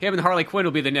 maybe him and Harley Quinn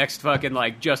will be the next fucking,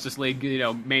 like, Justice League, you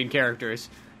know, main characters.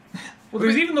 Well,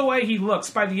 there's even the way he looks.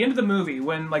 By the end of the movie,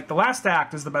 when, like, the last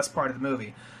act is the best part of the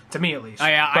movie, to me at least.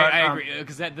 I agree,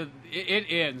 because it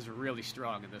ends really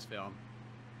strong in this film.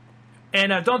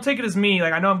 And don't take it as me,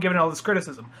 like, I know I'm giving all this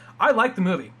criticism. I like the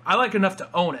movie. I like it enough to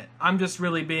own it. I'm just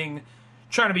really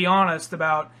trying to be honest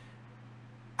about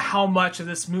how much of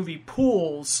this movie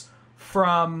pulls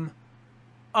from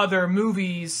other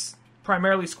movies,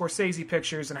 primarily Scorsese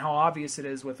pictures, and how obvious it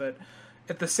is with it.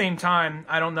 At the same time,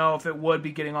 I don't know if it would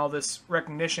be getting all this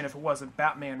recognition if it wasn't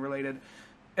Batman related.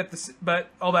 But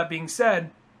all that being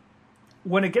said,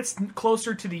 when it gets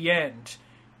closer to the end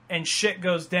and shit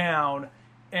goes down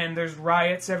and there's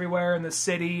riots everywhere in the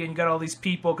city and you got all these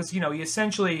people, because, you know, he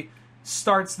essentially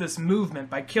starts this movement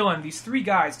by killing these three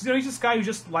guys. Because, you know, he's this guy who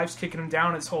just life's kicking him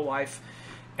down his whole life.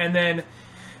 And then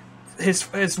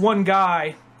his one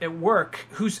guy at work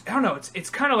who's, I don't know, it's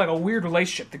kind of like a weird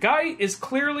relationship. The guy is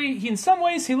clearly, in some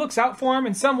ways he looks out for him,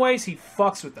 in some ways he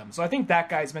fucks with them. So I think that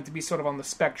guy's meant to be sort of on the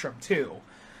spectrum too.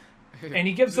 And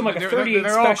he gives them like a 38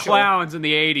 they're special. All clowns in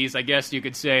the 80s, I guess you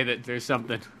could say that there's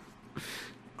something.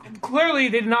 Clearly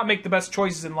they did not make the best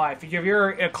choices in life if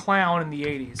you're a clown in the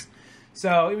 80s.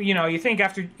 So, you know, you think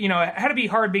after, you know, it had to be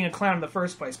hard being a clown in the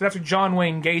first place, but after John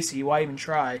Wayne Gacy, why even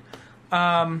try?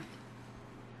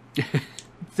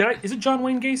 Is it John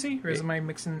Wayne Gacy, or am I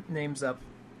mixing names up?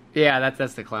 Yeah,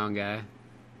 that's the clown guy.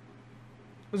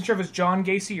 Wasn't sure if it's John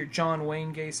Gacy or John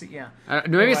Wayne Gacy. Yeah,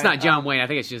 maybe it's not John Wayne. I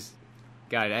think it's just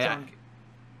God. I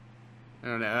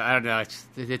don't know. I don't know.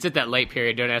 It's at that late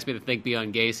period. Don't ask me to think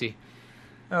beyond Gacy.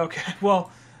 Okay. Well,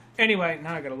 anyway,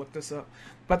 now I gotta look this up.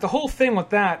 But the whole thing with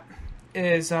that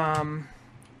is,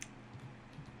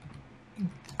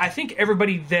 I think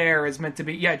everybody there is meant to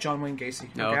be... Yeah, John Wayne Gacy.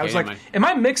 Okay. I was like, am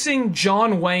I mixing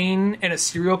John Wayne and a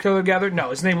serial killer together?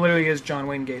 No, his name literally is John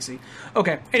Wayne Gacy.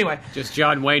 Okay, anyway. Just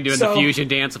John Wayne doing the fusion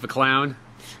dance of a clown?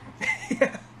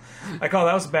 Yeah. Like, oh,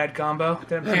 that was a bad combo.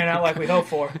 Didn't pan out like we hoped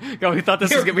for. No, we thought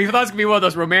this was going to be one of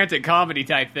those romantic comedy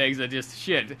type things that just,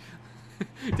 shit.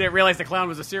 Didn't realize the clown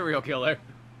was a serial killer.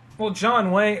 Well,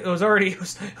 John Wayne, it was already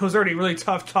really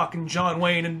tough talking John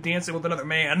Wayne and dancing with another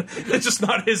man. It's just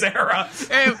not his era.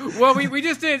 Hey, well, we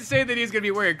just didn't say that he's going to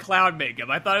be wearing clown makeup.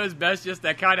 I thought it was best just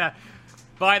that kind of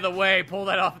By the way, pull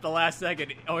that off at the last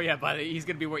second. Oh yeah, he's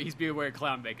gonna be wearing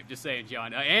clown makeup. Just saying,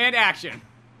 John. And action.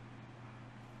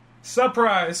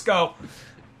 Surprise, go.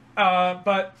 I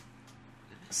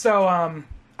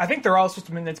think they're all supposed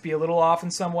to be a little off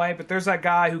in some way, but there's that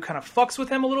guy who kind of fucks with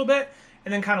him a little bit,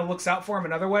 and then kind of looks out for him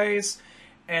in other ways.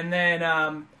 And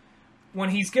then when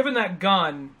he's given that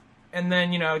gun, and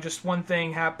then just one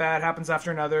thing bad happens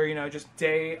after another, just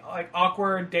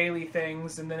awkward daily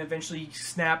things, and then eventually he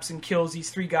snaps and kills these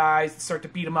 3 guys that start to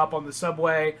beat him up on the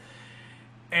subway,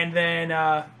 and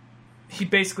then he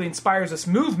basically inspires this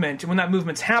movement, and when that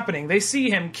movement's happening, they see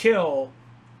him kill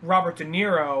Robert De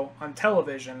Niro on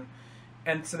television,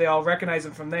 and so they all recognize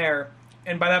him from there.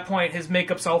 And by that point, his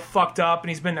makeup's all fucked up, and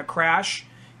he's been in a crash.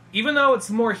 Even though it's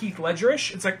more Heath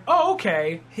Ledgerish, it's like, oh,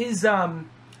 okay, his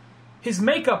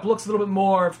makeup looks a little bit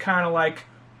more of kind of like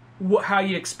how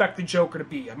you expect the Joker to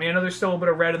be. I mean, I know there's still a bit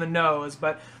of red in the nose,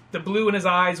 but the blue in his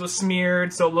eyes was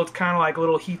smeared, so it looked kind of like a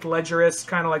little Heath Ledgerish,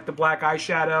 kind of like the black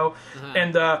eyeshadow,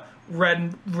 and the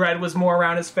red was more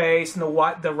around his face, and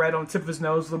the red on the tip of his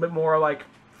nose was a little bit more like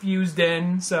fused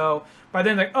in. So by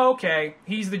then, like, oh, okay,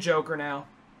 he's the Joker now.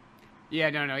 Yeah,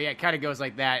 no, it kind of goes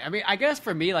like that. I mean, I guess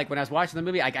for me, like, when I was watching the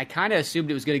movie, I kind of assumed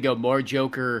it was going to go more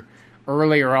Joker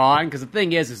earlier on, because the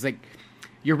thing is like,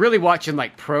 you're really watching,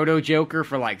 like, proto-Joker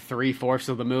for, like, 3/4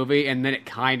 of the movie, and then it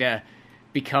kind of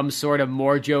becomes sort of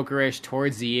more Joker-ish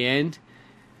towards the end.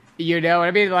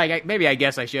 I mean, like, maybe I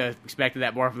guess I should have expected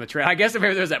that more from the trailer. I guess if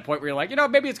maybe there's that point where you're like,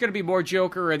 maybe it's going to be more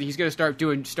Joker, and he's going to start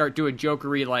doing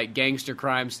Joker-y, like, gangster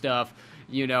crime stuff,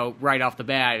 right off the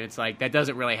bat. It's like, that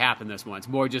doesn't really happen this one. It's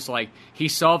more just like,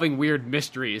 he's solving weird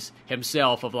mysteries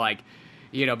himself of, like,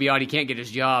 beyond he can't get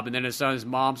his job, and then his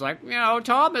mom's like,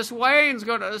 Thomas Wayne's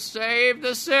gonna save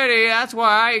the city, that's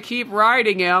why I keep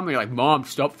writing him. And you're like, Mom,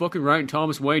 stop fucking writing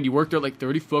Thomas Wayne, you worked there like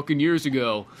 30 fucking years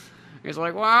ago. He's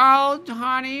like, well,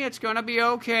 honey, it's gonna be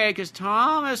okay, because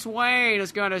Thomas Wayne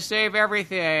is gonna save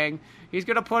everything. He's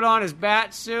gonna put on his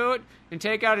bat suit and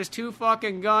take out his 2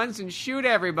 fucking guns and shoot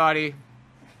everybody.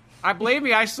 Believe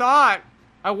me, I saw it.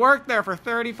 I worked there for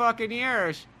 30 fucking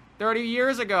years. 30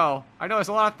 years ago. I know there's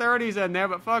a lot of 30s in there,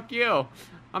 but fuck you.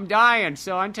 I'm dying,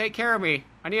 so take care of me.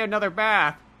 I need another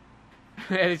bath.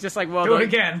 And it's just like, well... Do it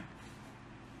again.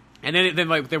 And then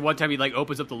one time he, like,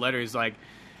 opens up the letter, he's like,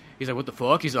 what the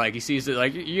fuck? He's like, he sees it,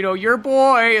 like, your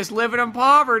boy is living in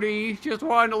poverty. Just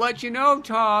wanted to let you know,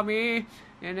 Tommy.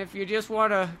 And if you just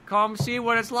want to come see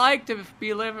what it's like to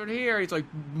be living here. He's like,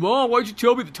 Mom, why'd you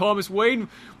tell me that Thomas Wayne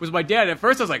was my dad? At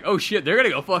first I was like, oh shit, they're going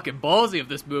to go fucking ballsy of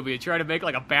this movie and try to make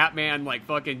like a Batman, like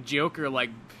fucking Joker,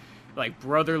 like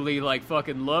brotherly, like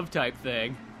fucking love type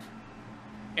thing.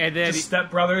 And then just Step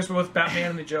Brothers with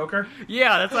Batman and the Joker?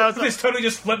 Yeah, that's what I was like. It's totally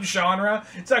just flipped genre.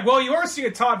 It's like, well, you are seeing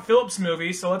a Todd Phillips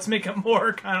movie, so let's make it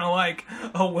more kind of like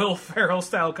a Will Ferrell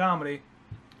style comedy.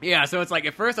 Yeah, so it's like,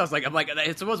 at first I'm like,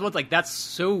 it's almost like, that's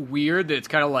so weird that it's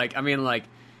kind of like, I mean, like,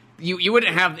 you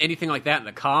wouldn't have anything like that in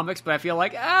the comics, but I feel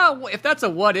like, if that's a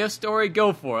what-if story,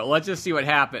 go for it. Let's just see what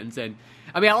happens. And,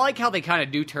 I mean, I like how they kind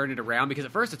of do turn it around, because at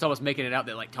first it's almost making it out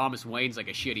that, like, Thomas Wayne's, like,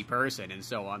 a shitty person and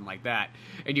so on like that.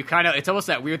 And you kind of, it's almost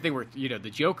that weird thing where, the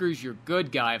Joker's your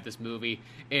good guy of this movie,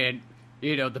 and...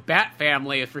 the Bat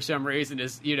family, for some reason,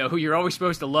 is, who you're always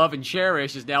supposed to love and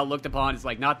cherish, is now looked upon as,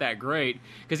 like, not that great.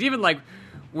 Because even, like,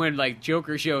 when, like,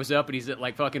 Joker shows up and he's at,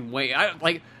 like, fucking Wayne...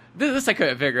 This I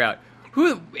couldn't figure out.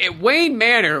 At Wayne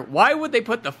Manor, why would they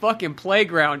put the fucking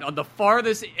playground on the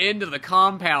farthest end of the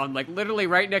compound, like, literally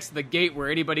right next to the gate where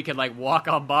anybody could, like, walk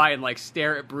on by and, like,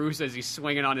 stare at Bruce as he's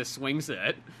swinging on his swing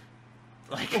set?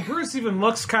 Like, well, Bruce even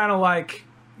looks kind of like...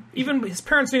 Even his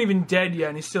parents ain't even dead yet,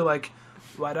 and he's still like...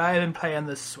 Why do I even play on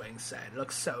this swing set? It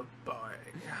looks so boring.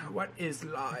 What is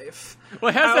life? Well,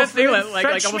 it has that thing like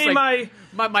almost like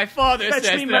my father says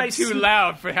that I'm too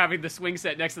loud for having the swing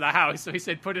set next to the house, so he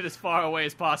said put it as far away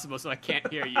as possible so I can't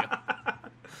hear you.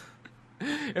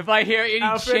 If I hear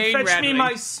any chain rattling...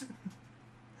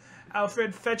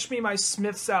 Alfred, fetch me my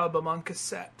Smiths album on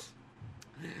cassette.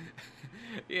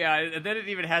 Yeah, and then it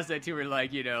even has that too where,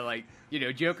 like,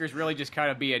 Joker's really just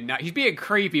kind of being he's being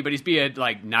creepy, but he's being,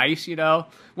 like, nice,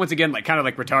 Once again, like, kind of,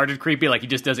 like, retarded creepy, like, he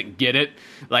just doesn't get it,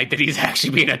 like, that he's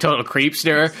actually being a total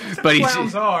creepster. But he's...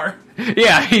 Clowns are.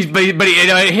 Yeah, but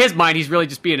in his mind, he's really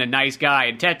just being a nice guy,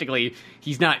 and technically,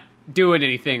 he's not doing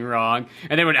anything wrong.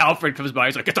 And then when Alfred comes by,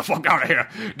 he's like, get the fuck out of here,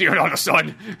 dear daughter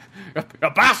son.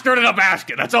 A bastard in a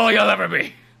basket, that's all you'll ever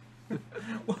be.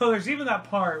 Well, there's even that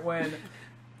part when...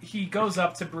 he goes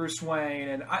up to Bruce Wayne,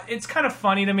 and it's kind of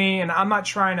funny to me, and I'm not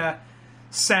trying to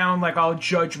sound like all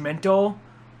judgmental,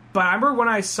 but I remember when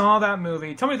I saw that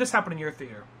movie, tell me if this happened in your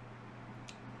theater.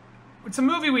 It's a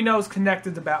movie we know is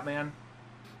connected to Batman.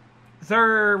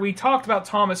 we talked about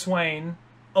Thomas Wayne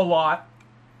a lot,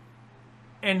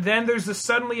 and then there's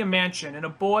suddenly a mansion and a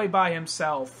boy by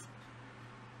himself,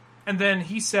 and then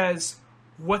he says,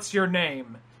 "What's your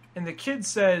name?" And the kid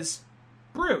says,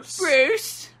 "Bruce."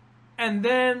 Bruce. And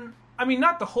then, I mean,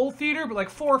 not the whole theater, but like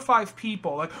 4 or 5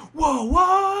 people, like, "Whoa,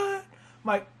 what?"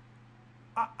 Like,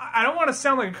 I don't want to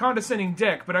sound like a condescending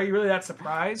dick, but are you really that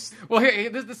surprised? Well, here,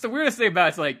 this the weirdest thing about it.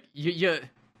 It's like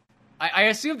I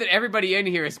assume that everybody in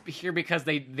here is here because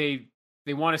they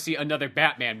want to see another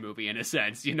Batman movie, in a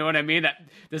sense. You know what I mean?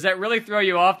 Does that really throw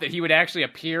you off that he would actually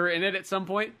appear in it at some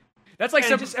point? That's like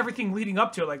just everything leading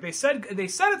up to it. Like they said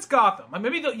it's Gotham. Like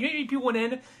maybe people went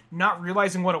in not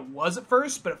realizing what it was at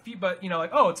first, but you know, like,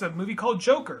 oh, it's a movie called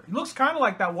Joker. He looks kind of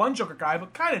like that one Joker guy,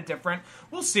 but kind of different.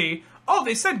 We'll see. Oh,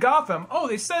 they said Gotham. Oh,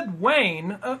 they said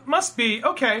Wayne. Must be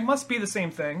the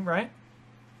same thing, right?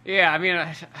 Yeah, I mean,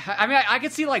 I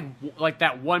could see like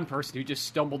that one person who just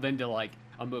stumbled into like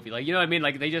a movie, like, you know what I mean?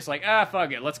 Like they just like,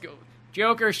 fuck it, let's go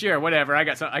Joker, sure, whatever. I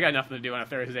got nothing to do on a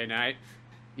Thursday night,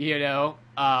 you know.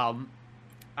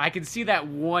 I can see that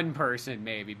one person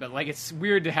maybe, but like it's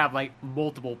weird to have like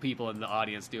multiple people in the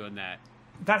audience doing that.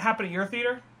 That happened at your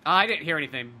theater? I didn't hear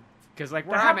anything because like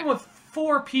that happened with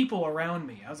 4 people around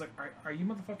me. I was like, are you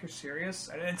motherfuckers serious?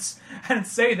 I didn't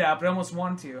say that, but I almost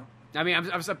wanted to. I mean,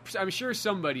 I'm sure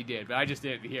somebody did, but I just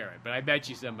didn't hear it. But I bet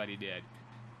you somebody did.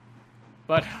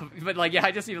 But like, yeah,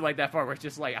 I just even like that part where it's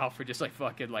just like Alfred just like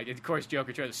fucking like, of course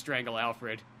Joker tries to strangle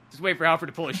Alfred. Just wait for Alfred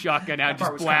to pull his shotgun out and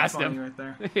just blast him. Right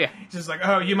there. Yeah. He's just like,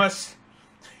 oh, you must.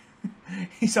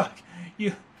 He's like,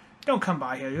 you don't come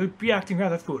by here. You'd be acting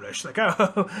rather foolish. Like,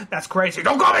 oh, that's crazy.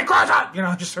 Don't call me crazy. You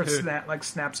know, just sort of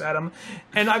snaps at him.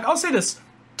 And I'll say this: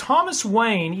 Thomas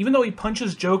Wayne, even though he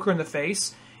punches Joker in the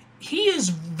face, he is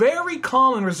very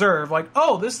calm and reserved. Like,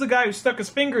 oh, this is the guy who stuck his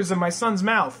fingers in my son's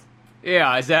mouth.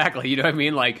 Yeah, exactly. You know what I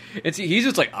mean? Like, he's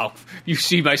just like, oh, you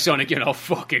see my son again, I'll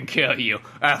fucking kill you.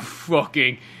 I'll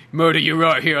fucking murder you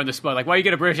right here on the spot. Like, why you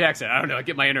get a British accent? I don't know. I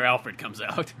get my inner Alfred comes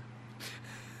out.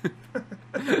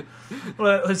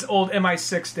 Well, his old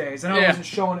MI6 days. I know I wasn't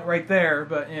showing it right there,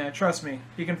 but yeah, trust me,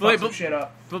 he can fuck some shit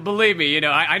up. But believe me, you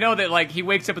know, I know that like he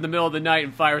wakes up in the middle of the night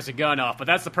and fires a gun off, but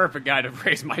that's the perfect guy to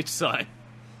raise my son.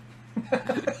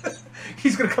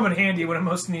 He's gonna come in handy when I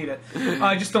most need it.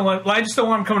 I just don't want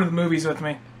him coming to the movies with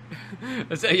me.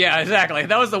 Yeah, exactly.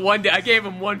 That was the one day I gave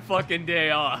him one fucking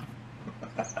day off.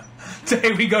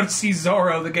 Today we go to see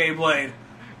Zorro the Gay Blade.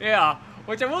 Yeah,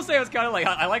 which I will say was kind of like,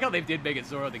 I like how they did make it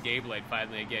Zorro the Gay Blade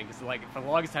finally again, because like for the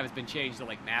longest time it's been changed to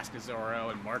like Mask of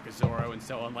Zorro and Mark of Zorro and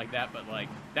so on like that. But like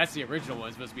that's the original one,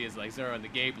 it's supposed to be as like Zorro and the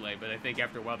Gay Blade. But I think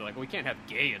after a while they're like, well, we can't have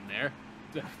gay in there.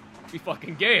 Be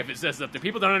fucking gay if it says something.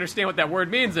 People don't understand what that word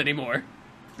means anymore.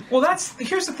 Well,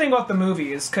 here's the thing about the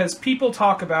movie is because people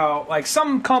talk about, like,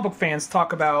 some comic book fans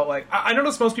talk about, like, I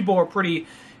notice most people are pretty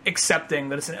accepting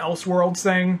that it's an Elseworlds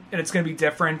thing and it's going to be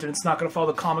different and it's not going to follow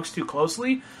the comics too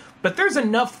closely. But there's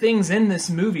enough things in this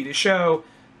movie to show,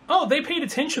 oh, they paid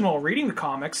attention while reading the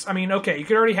comics. I mean, okay, you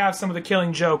could already have some of the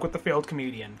Killing Joke with the failed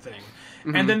comedian thing,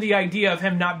 and then the idea of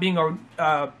him not being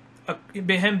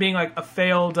him being like a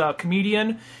failed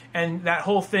comedian, and that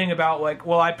whole thing about like,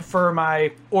 well, I prefer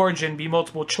my origin be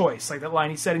multiple choice, like that line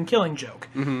he said in Killing Joke.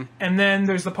 And then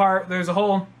there's a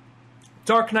whole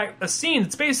Dark Knight, a scene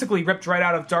that's basically ripped right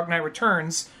out of Dark Knight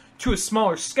Returns to a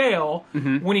smaller scale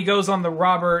when he goes on the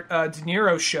Robert De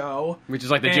Niro show, which is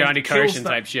like the Johnny Carson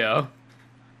type show.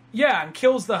 Yeah, and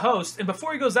kills the host. And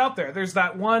before he goes out there's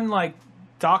that one like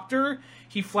doctor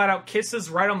he flat out kisses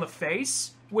right on the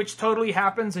face, which totally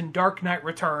happens in Dark Knight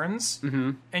Returns.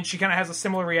 And she kind of has a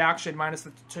similar reaction, minus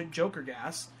the Joker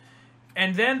gas.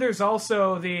 And then there's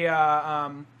also the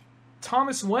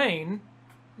Thomas Wayne.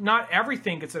 Not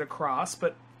everything gets it across,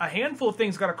 but a handful of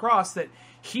things got across that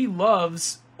he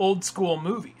loves old school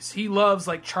movies. He loves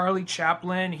like Charlie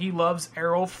Chaplin. He loves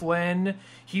Errol Flynn.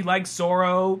 He likes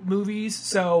Zorro movies.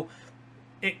 So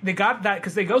they got that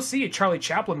because they go see a Charlie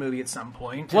Chaplin movie at some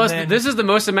point. Plus, this is the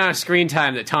most amount of screen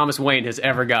time that Thomas Wayne has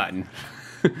ever gotten.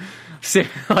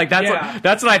 Like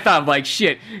that's what I thought. I'm like,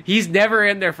 shit, he's never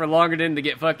in there for longer than to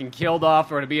get fucking killed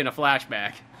off or to be in a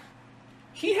flashback.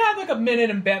 He had like a minute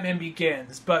in Batman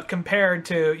Begins, but compared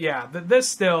to this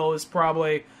still is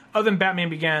probably, other than Batman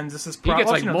Begins, this is probably, he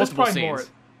gets like multiple scenes. More.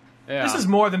 Yeah. This is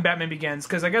more than Batman Begins,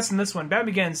 because I guess in this one, Batman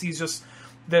Begins, he's just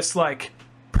this like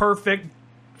perfect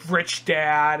rich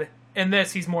dad. In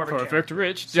this, he's more of a perfect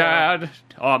rich dad,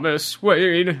 Thomas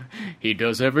Wayne. He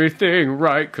does everything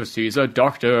right because he's a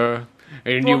doctor.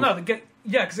 And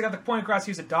because they got the point across.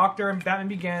 He's a doctor in Batman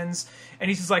Begins, and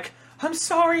he's just like, I'm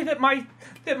sorry that my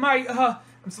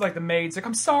I'm like the maid's like,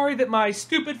 I'm sorry that my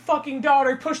stupid fucking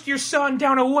daughter pushed your son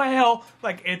down a well.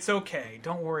 Like, it's okay.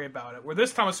 Don't worry about it. Where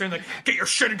this Thomas Wayne like, get your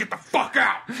shit and get the fuck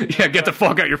out. Yeah, get the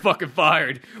fuck out. You're fucking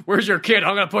fired. Where's your kid?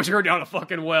 I'm gonna push her down a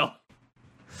fucking well.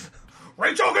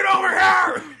 Rachel, get over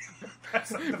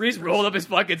here! Reese rolled up his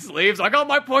fucking sleeves. I got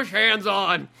my push hands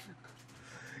on.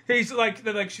 She's like,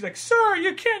 sir,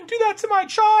 you can't do that to my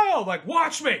child. Like,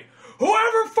 watch me.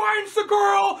 Whoever finds the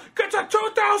girl gets a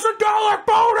 $2,000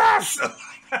 bonus.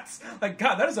 That's like,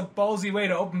 God, that is a ballsy way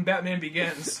to open Batman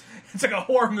Begins. It's like a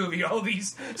horror movie. All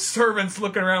these servants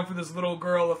looking around for this little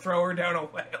girl to throw her down a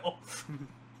well.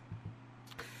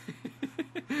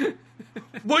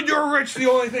 When you're rich, the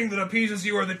only thing that appeases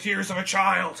you are the tears of a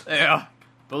child. Yeah.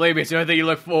 Believe me, it's the only thing you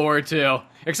look forward to.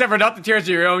 Except for not the tears of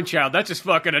your own child. That's just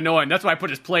fucking annoying. That's why I put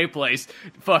his play place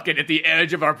fucking at the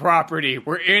edge of our property,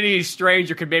 where any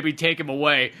stranger could maybe take him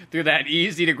away through that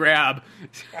easy to grab.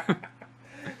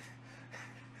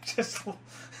 Just,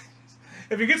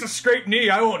 if he gets a scraped knee,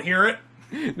 I won't hear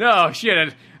it. No,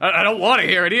 shit, I don't want to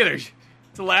hear it either. It's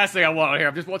the last thing I want to hear.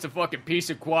 I just want some fucking peace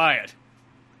and quiet.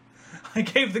 I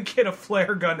gave the kid a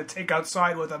flare gun to take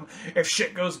outside with him if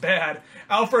shit goes bad.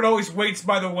 Alfred always waits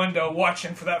by the window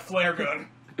watching for that flare gun.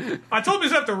 I told him he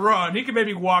doesn't have to run. He can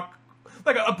maybe walk,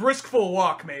 like a brisk full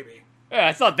walk, maybe. Yeah,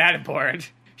 it's not that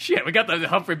important. Shit, we got the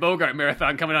Humphrey Bogart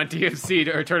marathon coming on TFC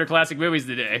to Turner Classic Movies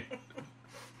today.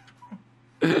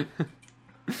 I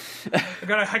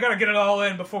gotta get it all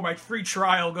in before my free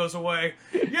trial goes away.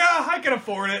 Yeah, I can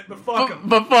afford it, but fuck them.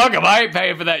 But fuck them, I ain't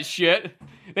paying for that shit.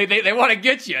 They want to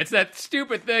get you. It's that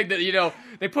stupid thing that, you know,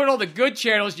 they put all the good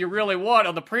channels you really want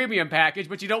on the premium package,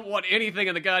 but you don't want anything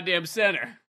in the goddamn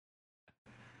center.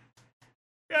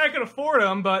 Yeah, I can afford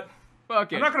them, but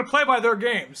fuck it. I'm not gonna play by their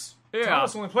games. Yeah.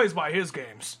 Thomas only plays by his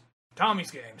games.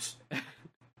 Tommy's games.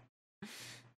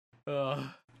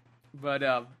 But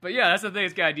yeah, that's the thing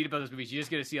that's kind of neat about this movie. You just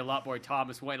get to see a lot more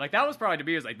Thomas Wayne. Like, that was probably, to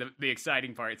me, was like the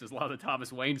exciting part. It's just a lot of the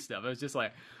Thomas Wayne stuff. It was just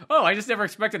like, oh, I just never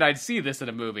expected I'd see this in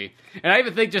a movie. And I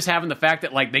even think just having the fact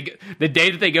that, like, the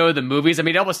day that they go to the movies, I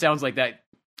mean, it almost sounds like that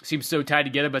seems so tied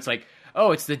together, but it's like,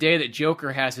 oh, it's the day that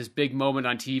Joker has his big moment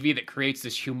on TV that creates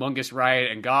this humongous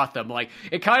riot in Gotham. Like,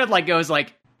 it kind of, like, goes,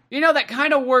 like, you know, that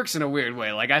kind of works in a weird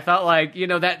way. Like, I thought, like, you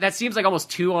know, that seems like almost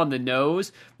too on the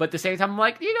nose, but at the same time, I'm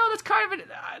like, you know, that's kind of,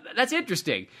 that's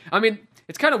interesting. I mean,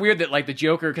 it's kind of weird that, like, the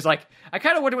Joker, because, like, I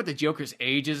kind of wonder what the Joker's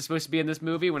age is supposed to be in this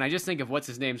movie. When I just think of what's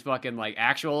his name's fucking, like,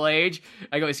 actual age,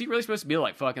 I go, is he really supposed to be,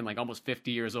 like, fucking, like, almost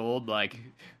 50 years old? Like,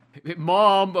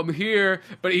 Mom, I'm here.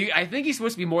 But I think he's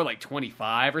supposed to be more like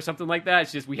 25 or something like that.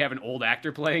 It's just we have an old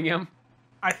actor playing him.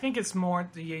 I think it's more,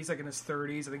 yeah, he's like in his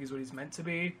 30s. I think he's what he's meant to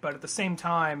be. But at the same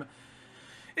time,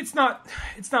 it's not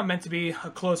meant to be a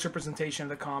close representation of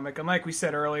the comic. And like we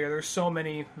said earlier, there's so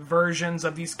many versions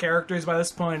of these characters by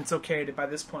this point. It's okay to, by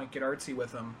this point, get artsy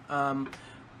with them.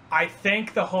 I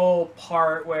think the whole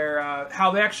part where,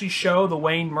 how they actually show the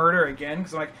Wayne murder again,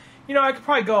 because I'm like, you know, I could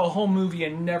probably go a whole movie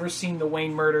and never seen the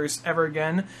Wayne murders ever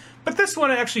again. But this one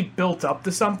actually built up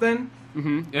to something.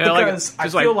 Mm-hmm. Yeah, because I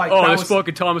feel like oh, that this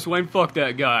fucking Thomas Wayne, fuck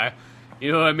that guy.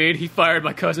 You know what I mean? He fired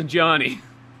my cousin Johnny.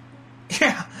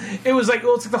 Yeah, it was like,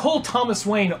 well, it's like the whole Thomas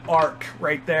Wayne arc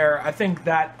right there. I think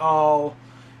that all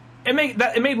it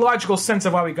made logical sense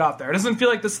of why we got there. It doesn't feel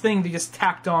like this thing they just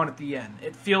tacked on at the end.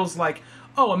 It feels like,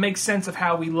 oh, it makes sense of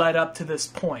how we led up to this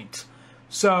point.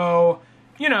 So,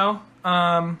 you know,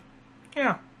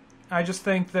 yeah, I just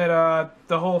think that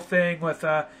the whole thing with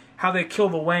how they kill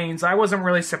the Waynes, I wasn't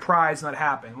really surprised when that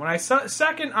happened. When I saw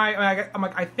second, I'm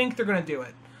like, I think they're gonna do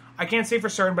it. I can't say for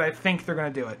certain, but I think they're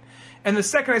gonna do it. And the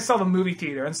second I saw the movie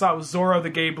theater and saw it was Zorro the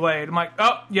Gay Blade, I'm like,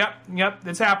 oh, yep,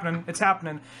 it's happening.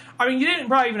 I mean, you didn't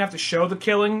probably even have to show the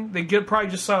killing. They probably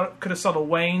just could have saw the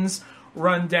Waynes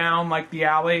run down like the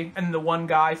alley and the one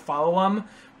guy follow them.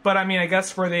 But I mean, I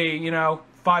guess for the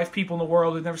 5 people in the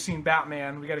world who've never seen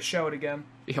Batman, we got to show it again.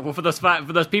 Yeah, well, for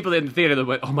those people in the theater that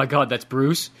went, oh my god, that's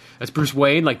Bruce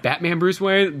Wayne, like Batman Bruce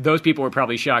Wayne. Those people were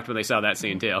probably shocked when they saw that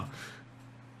scene too.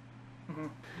 Mm-hmm.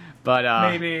 But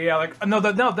maybe, yeah, like no,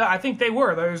 I think they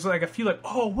were. There was like a few like,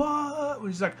 oh what? It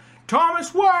was like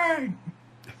Thomas Wayne.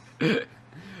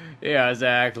 Yeah,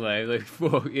 exactly. Like,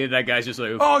 whoa, yeah, that guy's just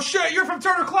like, oh shit, you're from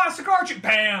Turner Classic Archie,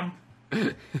 Pam.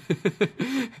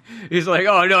 He's like,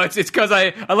 oh no, it's because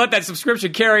I let that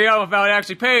subscription carry on without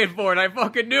actually paying for it. I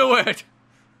fucking knew it.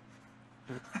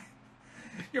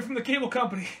 You're from the cable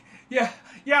company. Yeah,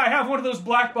 I have one of those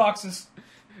black boxes.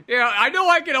 Yeah, I know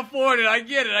I can afford it. I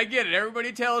get it.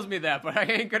 Everybody tells me that, but I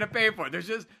ain't gonna pay for it. There's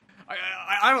just,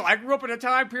 I don't know. I grew up in a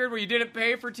time period where you didn't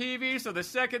pay for TV, so the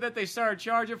second that they started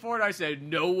charging for it, I said,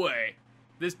 no way.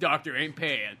 This doctor ain't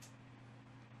paying.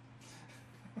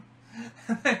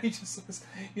 He just says,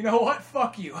 "You know what?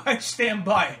 Fuck you. I stand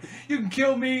by it. You can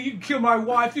kill me. You can kill my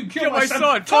wife. You can kill my son.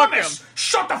 Thomas, fuck him.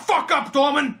 Shut the fuck up,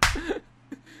 Dorman."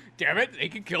 Damn it, they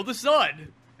can kill the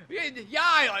son. Yeah,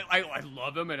 I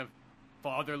love him in a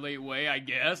fatherly way, I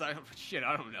guess. I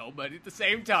don't know. But at the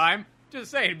same time, just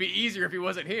saying, it'd be easier if he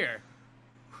wasn't here.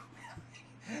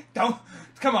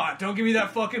 Come on, don't give me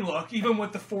that fucking look. Even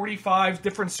with the 45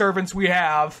 different servants we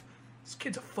have, this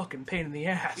kid's a fucking pain in the He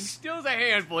ass. steals a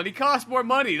handful, and he costs more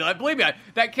money. Like, believe me,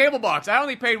 that cable box, I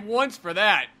only paid once for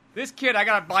that. This kid, I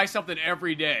gotta buy something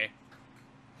every day.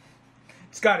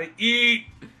 It's gotta eat.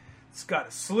 It's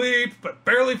gotta sleep, but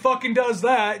barely fucking does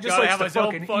that. Just Gotta likes have to his own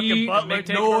fucking fucking eat and butler make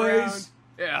take him around. noise.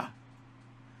 Yeah.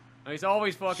 And he's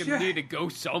always fucking Shit. need to go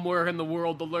somewhere in the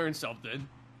world to learn something.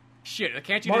 Shit,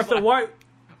 can't you Martha, just... why?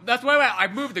 That's why I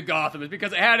moved to Gotham, is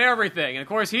because it had everything. And of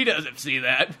course, he doesn't see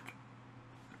that.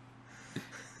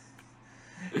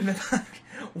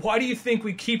 Why do you think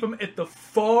we keep him at the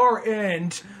far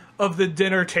end of the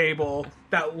dinner table?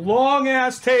 That long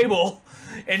ass table.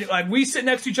 And like we sit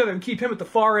next to each other and keep him at the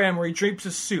far end where he drinks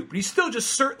his soup. But he still just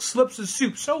slips his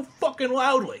soup so fucking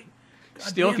loudly. God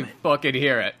Still damn can it. fucking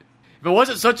hear it. If it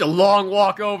wasn't such a long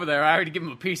walk over there, I would give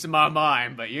him a piece of my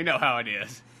mind, but you know how it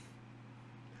is.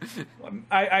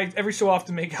 I every so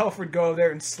often make Alfred go over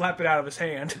there and slap it out of his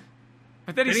hand.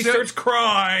 But then And he starts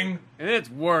crying. And then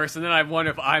it's worse, and then I wonder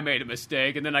if I made a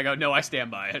mistake, and then I go, no, I stand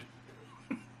by it.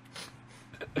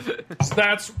 So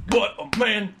that's what a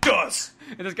man does.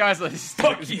 And this guy's like,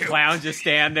 Fuck this you. clown just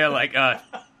stand there like,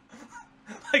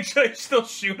 Like, should I still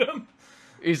shoot him?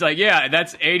 he's like, yeah,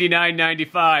 that's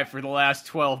 $89.95 for the last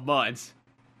 12 months.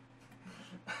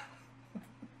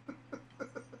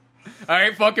 I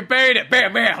ain't fucking paid it.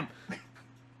 Bam, bam.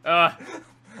 I'll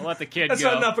let the kid That's go.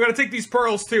 not enough. I gotta take these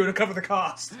pearls too to cover the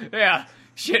cost. Yeah.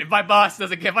 Shit, if my boss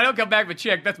doesn't, if I don't come back with a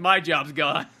check, that's my job's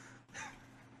gone.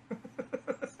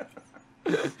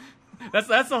 That's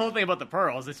the whole thing about the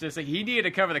pearls. It's just like he needed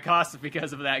to cover the costs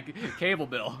because of that cable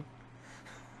bill.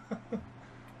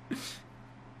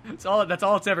 That's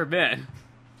all it's ever been.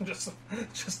 Just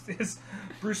his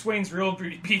Bruce Wayne's real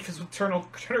beef is with Turner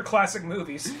Classic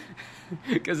Movies.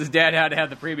 Because his dad had to have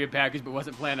the premium package, but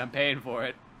wasn't planning on paying for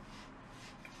it.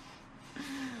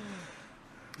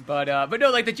 But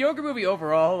no, like the Joker movie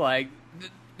overall, like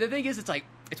the thing is, it's like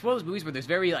it's one of those movies where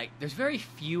there's very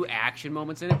few action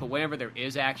moments in it, but whenever there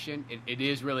is action, it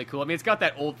is really cool. I mean, it's got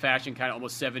that old fashioned kind of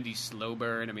almost 70s slow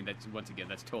burn. I mean,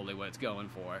 that's totally what it's going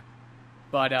for.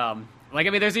 But like, I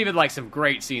mean, there's even like some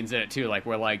great scenes in it too, like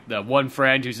where like the one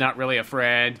friend who's not really a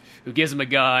friend, who gives him a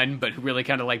gun, but who really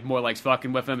kind of like more likes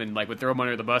fucking with him and like would throw him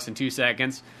under the bus in 2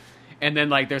 seconds. And then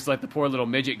like there's like the poor little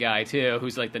midget guy too,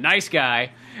 who's like the nice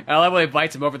guy. And I love when he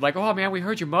invites him over, like, oh man, we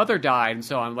heard your mother died, and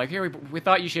so I'm like, here we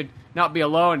thought you should not be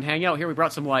alone and hang out. Here we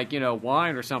brought some like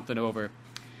wine or something over.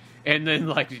 And then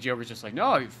like the Joker's just like,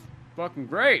 no, you're fucking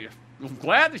great. I'm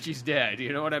glad that she's dead.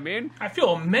 You know what I mean? I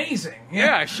feel amazing.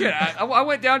 Yeah, shit. I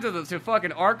went down to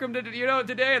fucking Arkham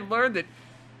today and learned that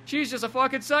she's just a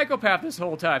fucking psychopath this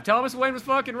whole time. Thomas Wayne was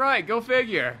fucking right. Go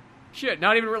figure. Shit,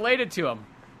 not even related to him.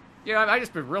 You know, I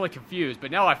just been really confused,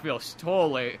 but now I feel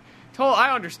totally.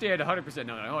 I understand 100%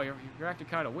 now. Oh, you're acting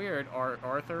kind of weird,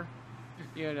 Arthur.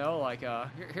 You know, like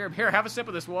here, have a sip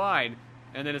of this wine.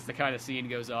 And then it's the kind of scene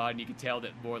goes on, and you can tell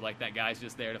that more like that guy's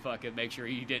just there to fucking make sure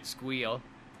he didn't squeal.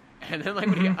 And then, like,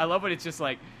 I love when it's just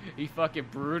like he fucking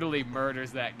brutally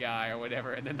murders that guy or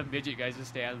whatever, and then the midget guy just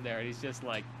stands there and he's just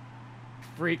like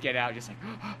freaking out, just like,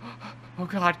 oh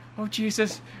god, oh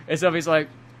Jesus. And so he's like,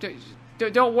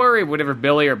 don't worry, whatever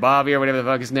Billy or Bobby or whatever the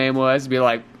fuck his name was, be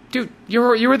like, dude, you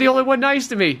were the only one nice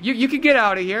to me. You can get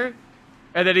out of here.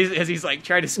 And then he's like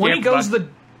trying to scamper. When he goes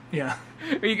yeah.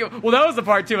 Well, that was the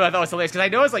part too I thought was hilarious, because I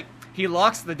know it's like he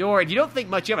locks the door and you don't think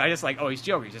much of it. I just like, oh, he's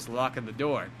joking, he's just locking the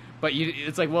door. But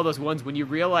it's like one of those ones when you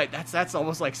realize that's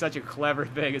almost like such a clever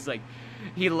thing. It's like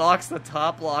he locks the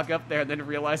top lock up there and then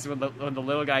realizes when the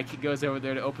little guy goes over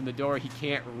there to open the door, he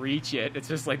can't reach it. It's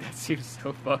just like, that seems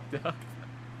so fucked up.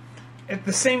 At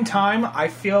the same time, I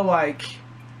feel like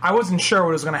I wasn't sure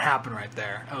what was going to happen right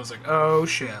there. I was like, oh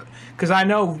shit. Because I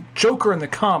know Joker in the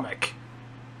comic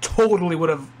totally would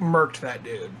have murked that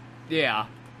dude. Yeah.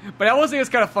 But I also think it's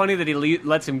kind of funny that he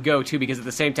lets him go, too, because at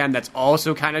the same time, that's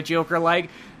also kind of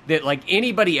Joker-like. That, like,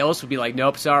 anybody else would be like,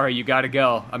 nope, sorry, you gotta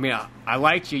go. I mean, I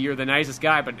liked you, you're the nicest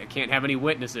guy, but I can't have any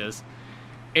witnesses.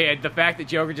 And the fact that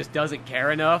Joker just doesn't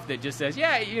care enough, that just says,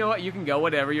 yeah, you know what, you can go,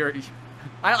 whatever,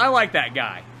 I like that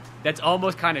guy. That's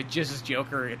almost kind of just as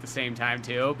Joker at the same time,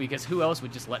 too, because who else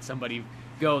would just let somebody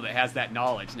go that has that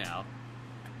knowledge now?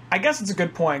 I guess it's a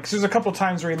good point, because there's a couple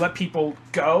times where he let people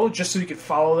go just so he could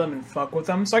follow them and fuck with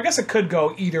them. So I guess it could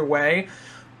go either way,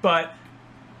 but,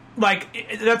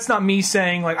 like, that's not me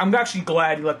saying, like, I'm actually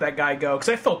glad he let that guy go, because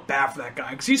I felt bad for that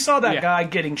guy, because you saw that guy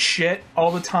getting shit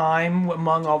all the time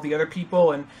among all the other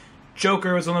people, and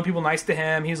Joker was the only people nice to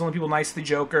him, he was the only people nice to the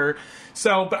Joker.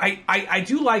 So, but I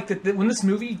do like that when this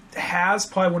movie has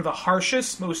probably one of the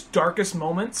harshest, most darkest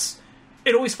moments,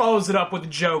 it always follows it up with a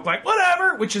joke, like,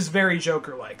 whatever, which is very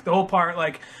Joker-like. The whole part,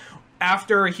 like,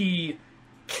 after he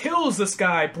kills this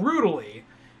guy brutally,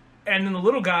 and then the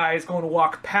little guy is going to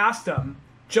walk past him,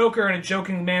 Joker, in a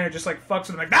joking manner, just, like, fucks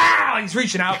with him, like, ah! He's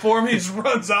reaching out for him, he just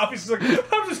runs off, he's just like,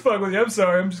 I'm just fucking with you, I'm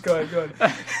sorry, I'm just going.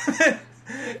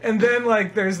 And then,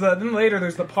 like, later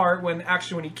there's the part when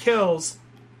he kills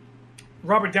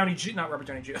Robert De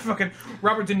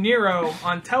Niro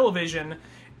on television,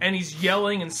 and he's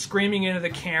yelling and screaming into the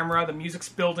camera. The music's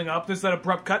building up. There's that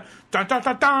abrupt cut. Dun, dun,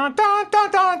 dun, dun, dun,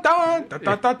 dun, dun, dun, dun,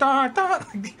 dun, dun, dun,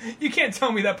 dun. You can't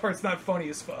tell me that part's not funny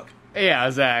as fuck. Yeah,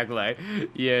 exactly.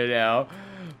 You know,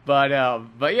 but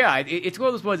yeah, it's one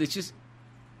of those ones.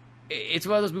 It's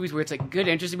one of those movies where it's like good,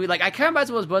 interesting movie. Like I kind of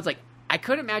imagine one of those ones. Like I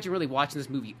couldn't imagine really watching this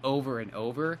movie over and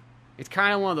over. It's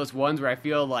kind of one of those ones where I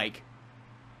feel like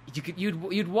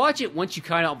you'd watch it once you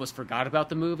kind of almost forgot about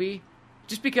the movie,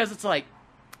 just because it's like.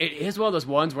 It is one of those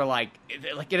ones where, like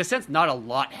in a sense, not a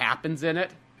lot happens in it.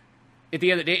 At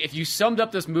the end of the day, if you summed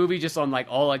up this movie just on, like,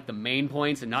 all, like, the main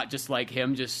points and not just, like,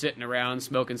 him just sitting around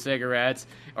smoking cigarettes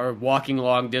or walking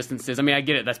long distances. I mean, I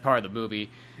get it. That's part of the movie,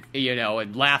 you know,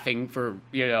 and laughing for,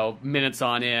 you know, minutes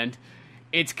on end.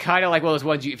 It's kind of like one of those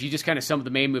ones, if you just kind of sum up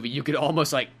the main movie, you could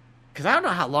almost, like, because I don't know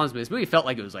how long this movie felt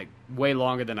like it was, like, way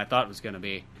longer than I thought it was going to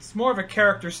be. It's more of a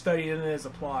character study than it is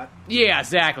a plot. Yeah,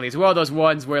 exactly. It's one of those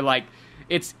ones where, like,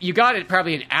 you got it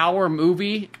probably an hour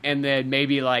movie, and then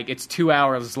maybe, like, it's 2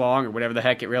 hours long, or whatever the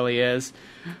heck it really is.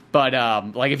 But,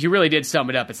 like, if you really did sum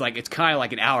it up, it's kind of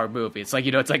like an hour movie. It's like,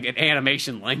 you know, it's like an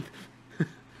animation length.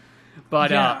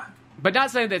 But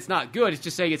not saying that it's not good, it's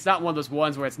just saying it's not one of those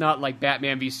ones where it's not like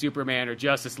Batman v Superman or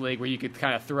Justice League where you could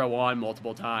kind of throw on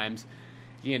multiple times.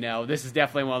 You know, this is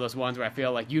definitely one of those ones where I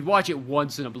feel like you'd watch it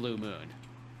once in a blue moon.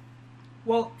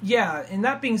 Well, yeah, and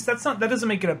that doesn't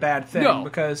make it a bad thing, no.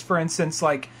 Because, for instance,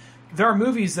 like, there are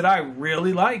movies that I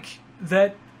really like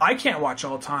that I can't watch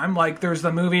all the time. Like, there's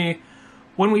the movie,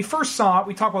 when we first saw it,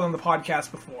 we talked about it on the podcast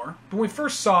before, but when we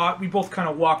first saw it, we both kind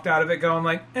of walked out of it going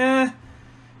like,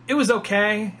 it was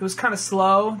okay, it was kind of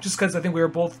slow, just because I think we were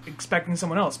both expecting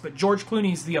someone else, but George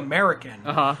Clooney's The American,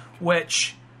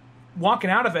 which, walking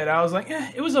out of it, I was like,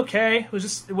 it was okay,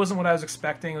 it wasn't what I was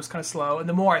expecting, it was kind of slow, and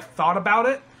the more I thought about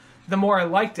it, the more I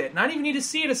liked it. And I didn't even need to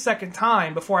see it a second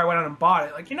time before I went out and bought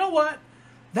it. Like, you know what?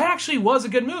 That actually was a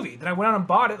good movie. Then I went out and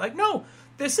bought it. Like, no,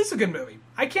 this is a good movie.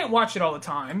 I can't watch it all the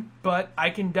time, but I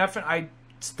can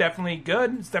it's definitely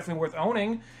good. It's definitely worth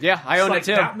owning. Yeah, I own it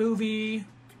too. That movie,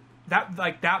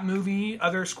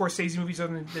 other Scorsese movies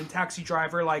other than Taxi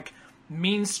Driver, like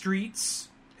Mean Streets,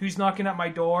 Who's Knocking at My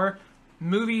Door,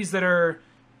 movies that are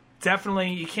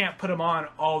definitely, you can't put them on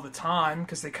all the time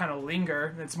because they kind of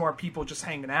linger. It's more people just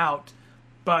hanging out,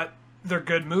 but they're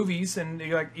good movies, and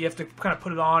you have to kind of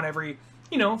put it on every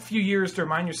few years to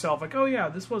remind yourself, like, oh yeah,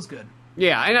 this was good.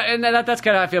 Yeah, and that's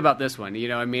kind of how I feel about this one. You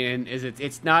know, I mean,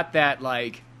 it's not that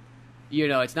like, you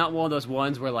know, it's not one of those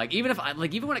ones where like even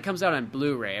when it comes out on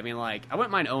Blu-ray, I mean, like I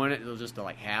wouldn't mind owning it just to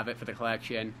like have it for the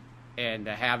collection and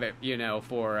to have it, you know,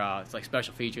 for it's like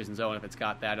special features and so on if it's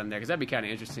got that on there because that'd be kind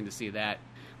of interesting to see that.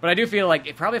 But I do feel like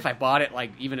if I bought it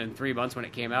like even in 3 months when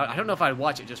it came out, I don't know if I'd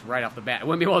watch it just right off the bat. It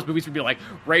wouldn't be one of those movies would be like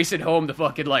racing home to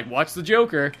fucking like watch the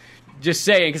Joker. Just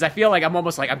saying, because I feel like I'm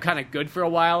almost like I'm kind of good for a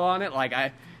while on it. Like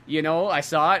I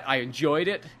saw it, I enjoyed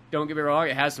it. Don't get me wrong,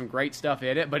 it has some great stuff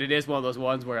in it, but it is one of those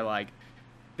ones where like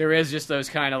there is just those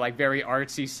kind of like very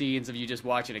artsy scenes of you just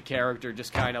watching a character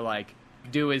just kind of like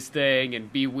do his thing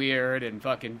and be weird and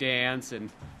fucking dance and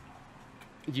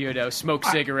smoke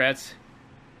cigarettes.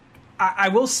 I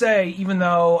will say, even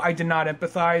though I did not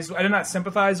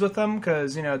sympathize with him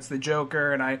because, it's the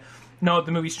Joker and I know what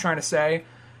the movie's trying to say,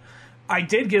 I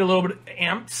did get a little bit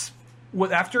amped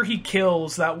after he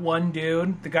kills that one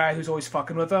dude, the guy who's always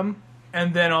fucking with him,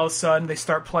 and then all of a sudden they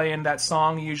start playing that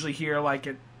song you usually hear like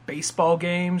at baseball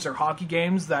games or hockey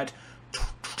games, that...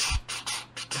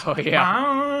 Oh,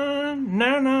 yeah.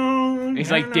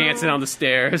 He's like dancing on the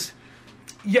stairs.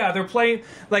 Yeah, they're playing,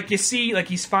 like, you see, like,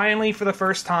 he's finally, for the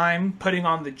first time, putting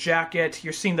on the jacket.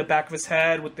 You're seeing the back of his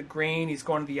head with the green. He's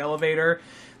going to the elevator.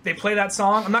 They play that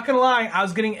song. I'm not going to lie, I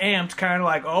was getting amped, kind of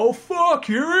like, oh, fuck,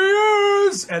 here he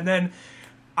is! And then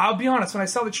I'll be honest, when I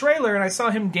saw the trailer and I saw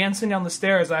him dancing down the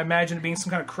stairs, I imagined it being some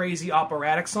kind of crazy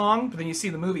operatic song, but then you see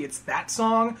the movie, it's that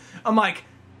song. I'm like,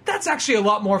 that's actually a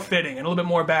lot more fitting and a little bit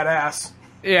more badass.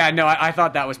 Yeah, no, I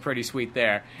thought that was pretty sweet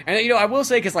there. And, you know, I will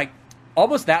say, because, like,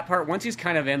 almost that part, once he's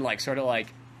kind of in, like, sort of,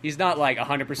 like, he's not, like,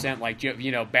 100%, like,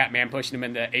 you know, Batman pushing him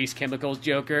into Ace Chemicals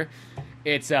Joker.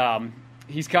 It's,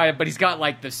 he's kind of, but he's got,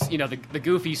 like, this, you know, the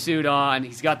goofy suit on,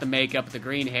 he's got the makeup, the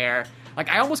green hair. Like,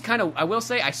 I almost kind of, I will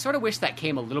say, I sort of wish that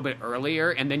came a little bit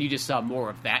earlier, and then you just saw more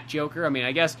of that Joker. I mean,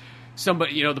 I guess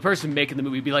somebody, you know, the person making the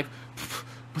movie would be like,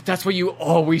 but that's what you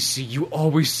always see. You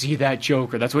always see that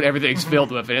Joker. That's what everything's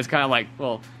filled with. And it's kind of like,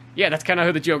 well, yeah, that's kind of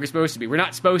who the Joker's supposed to be. We're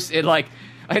not supposed to, like,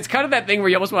 it's kind of that thing where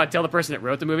you almost want to tell the person that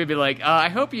wrote the movie, be like, I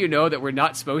hope you know that we're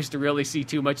not supposed to really see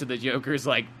too much of the Joker's,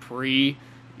 like,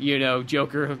 you know,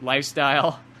 Joker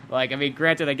lifestyle. Like, I mean,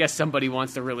 granted, I guess somebody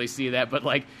wants to really see that, but,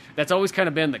 like, that's always kind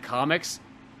of been the comics,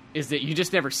 is that you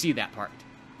just never see that part.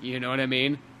 You know what I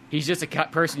mean? He's just a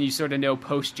person you sort of know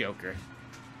post-Joker.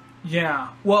 Yeah,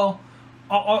 well,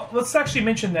 let's actually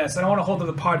mention this. I don't want to hold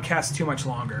the podcast too much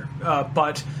longer,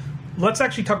 but let's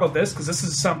actually talk about this, because this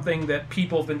is something that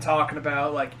people have been talking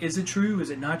about. Like, is it true? Is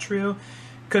it not true?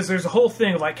 Because there's a whole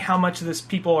thing of, like, how much of this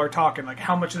people are talking, like,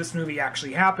 how much of this movie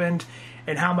actually happened,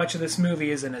 and how much of this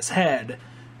movie is in his head.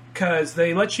 Because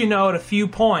they let you know at a few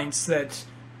points that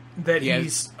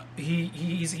he's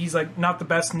like not the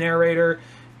best narrator,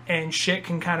 and shit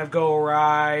can kind of go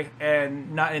awry,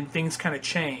 and things kind of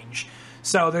change.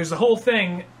 So there's the whole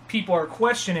thing people are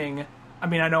questioning. I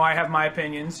mean, I know I have my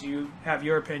opinions, you have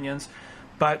your opinions,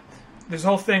 but there's a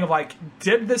whole thing of, like,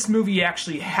 did this movie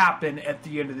actually happen at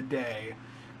the end of the day?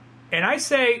 And I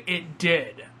say it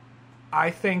did.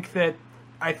 I think that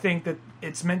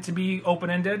it's meant to be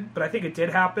open-ended, but I think it did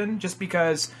happen, just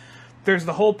because there's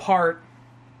the whole part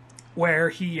where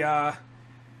he's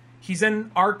in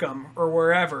Arkham or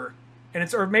wherever,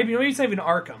 and maybe it's not even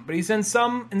Arkham, but he's in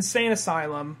some insane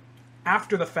asylum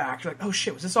after the fact. You're like, oh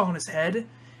shit, was this all in his head?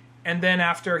 And then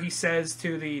after he says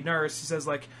to the nurse, he says,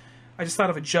 like, I just thought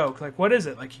of a joke. Like, what is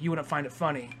it? Like, you wouldn't find it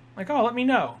funny. Like, oh, let me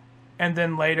know. And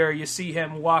then later you see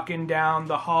him walking down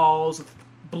the halls with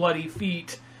bloody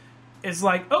feet. It's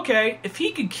like, okay, if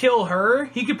he could kill her,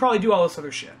 he could probably do all this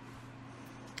other shit.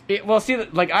 Well, see,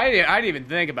 like, I didn't even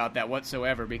think about that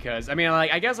whatsoever, because, I mean,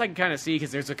 like, I guess I can kind of see,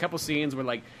 because there's a couple scenes where,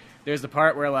 like, there's the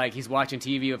part where, like, he's watching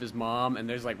TV with his mom, and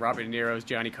there's, like, Robert De Niro's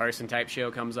Johnny Carson type show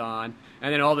comes on,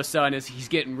 and then all of a sudden, as he's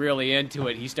getting really into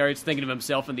it, he starts thinking of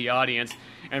himself in the audience,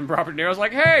 and Robert De Niro's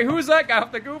like, hey, who's that guy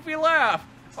with the goofy laugh?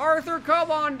 Arthur,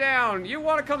 come on down. You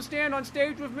want to come stand on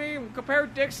stage with me and compare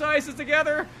dick sizes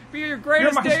together? Be your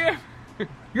greatest day?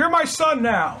 You're my son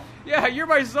now. Yeah, you're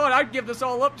my son. I'd give this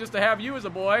all up just to have you as a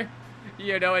boy.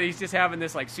 You know, and he's just having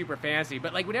this, like, super fantasy.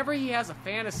 But, like, whenever he has a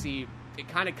fantasy, it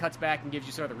kind of cuts back and gives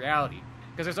you sort of the reality.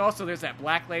 Because there's that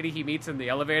black lady he meets in the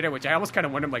elevator, which I almost kind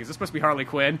of wonder, like, is this supposed to be Harley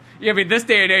Quinn? Yeah, I mean, this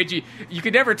day and age, you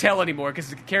can never tell anymore, because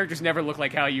the characters never look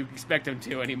like how you expect them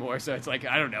to anymore. So it's like,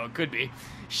 I don't know, it could be.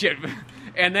 Shit.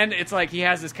 And then it's like he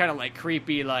has this kind of, like,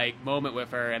 creepy, like, moment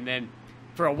with her, and then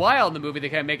for a while in the movie, they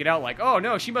kind of make it out like, oh,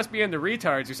 no, she must be in the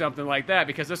retards or something like that,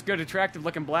 because this good,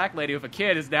 attractive-looking black lady with a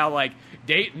kid is now, like,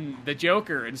 dating the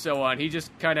Joker and so on. He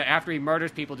just kind of, after he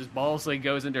murders people, just ballsily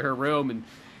goes into her room and,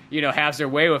 you know, has their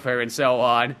way with her and so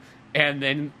on. And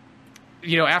then,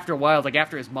 you know, after a while, like,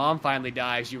 after his mom finally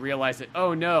dies, you realize that,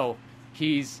 oh, no,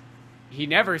 he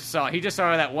just saw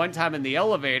her that one time in the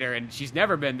elevator, and she's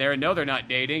never been there, and no, they're not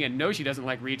dating, and no, she doesn't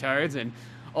like retards, and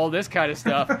all this kind of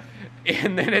stuff.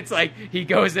 And then it's like he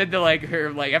goes into, like,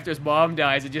 her, like, after his mom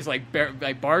dies, and just like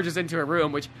barges into her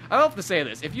room. Which I have to say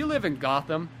this: if you live in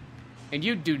Gotham and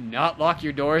you do not lock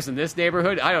your doors in this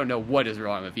neighborhood, I don't know what is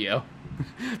wrong with you.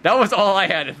 That was all I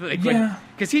had to think. Yeah,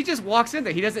 because he just walks in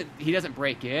there. He doesn't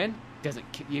break in.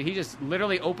 He just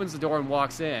literally opens the door and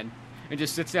walks in and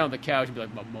just sits down on the couch and be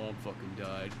like, my mom fucking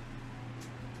died.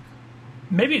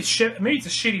 Maybe it's shit. Maybe it's a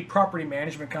shitty property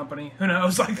management company. Who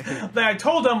knows? Like, I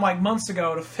told them, like, months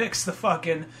ago to fix the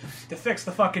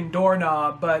fucking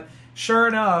doorknob, but sure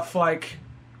enough, like,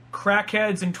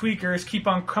 crackheads and tweakers keep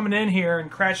on coming in here and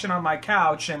crashing on my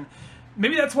couch, and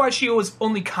maybe that's why she was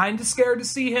only kind of scared to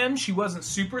see him. She wasn't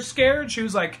super scared. She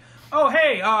was like, oh,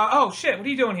 hey, oh, shit, what are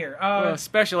you doing here? Well,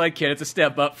 special ed kid, it's a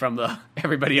step up from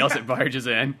everybody else that barges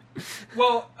in.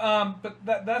 Well, but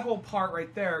that whole part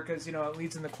right there, because, you know, it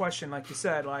leads in the question, like you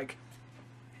said,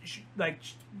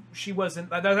 she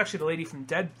wasn't. That was actually the lady from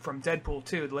Deadpool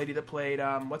too. The lady that played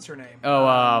what's her name?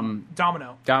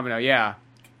 Domino. Domino, yeah.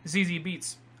 ZZ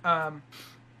Beats, or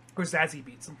Zazie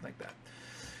Beats, something like that.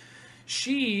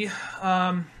 She,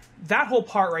 that whole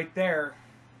part right there,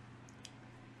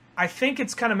 I think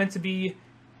it's kind of meant to be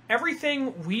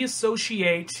everything we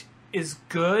associate is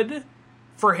good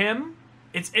for him,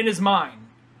 it's in his mind.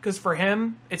 Because for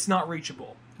him, it's not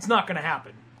reachable. It's not going to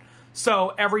happen.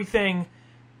 So everything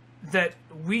that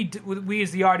we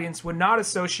as the audience would not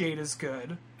associate as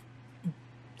good,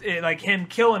 like him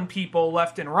killing people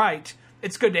left and right,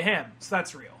 it's good to him. So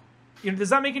that's real.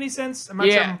 Does that make any sense? I'm not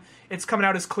sure it's coming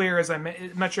out as clear as I'm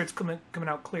not sure it's coming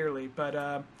out clearly, but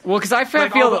well, because I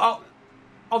like feel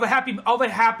all the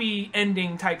happy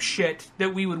ending type shit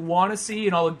that we would want to see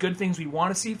and all the good things we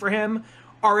want to see for him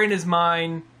are in his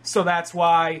mind. So that's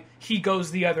why he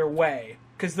goes the other way,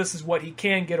 because this is what he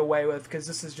can get away with, because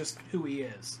this is just who he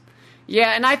is.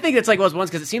 Yeah, and I think it's like those ones,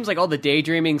 because it seems like all the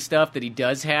daydreaming stuff that he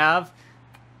does have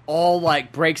all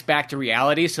like breaks back to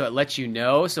reality, so it lets you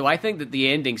know. So I think that the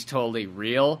ending's totally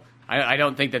real. I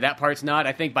don't think that part's not.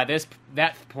 I think by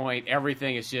that point,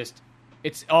 everything is just,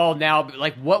 it's all now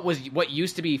like what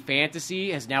used to be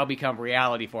fantasy has now become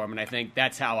reality for him, and I think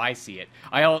that's how I see it.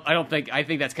 I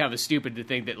think that's kind of stupid to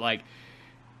think that like.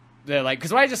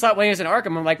 Because I just thought when he was in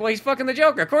Arkham, I'm like, well, he's fucking the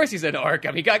Joker. Of course he's in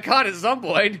Arkham. He got caught at some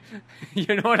point.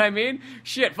 You know what I mean?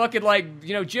 Shit, fucking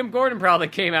Jim Gordon probably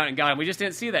came out and got him. We just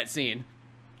didn't see that scene.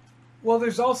 Well,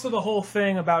 there's also the whole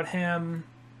thing about him,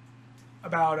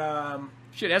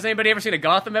 Shit, has anybody ever seen a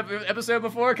Gotham episode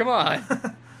before? Come on.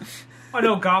 I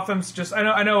know Gotham's just,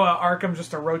 I know Arkham's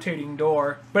just a rotating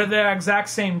door. But at the exact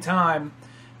same time,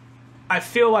 I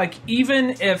feel like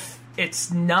even if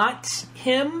it's not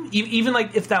him, even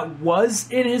like if that was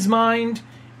in his mind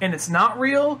and it's not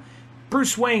real,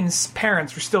 Bruce Wayne's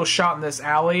parents were still shot in this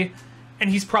alley, and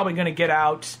he's probably going to get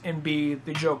out and be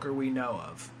the Joker we know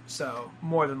of. So,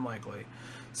 more than likely.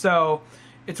 So,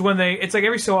 it's like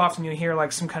every so often you hear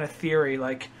like some kind of theory,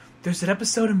 like there's an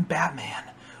episode in Batman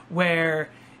where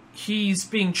he's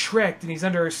being tricked and he's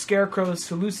under Scarecrow's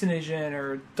hallucinogen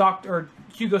or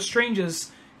Hugo Strange's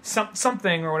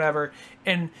something or whatever,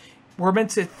 and we're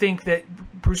meant to think that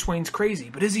Bruce Wayne's crazy.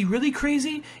 But is he really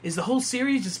crazy? Is the whole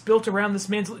series just built around this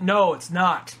man's... No, it's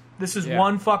not. This is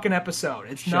one fucking episode.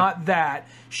 It's not that.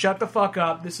 Shut the fuck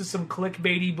up. This is some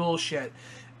clickbaity bullshit.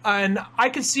 And I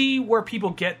can see where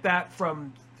people get that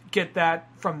from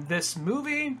this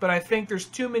movie, but I think there's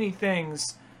too many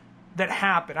things that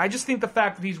happen. I just think the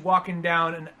fact that he's walking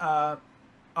down a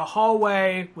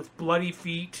hallway with bloody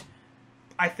feet,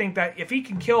 I think that if he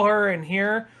can kill her in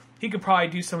here, he could probably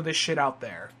do some of this shit out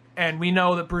there. And we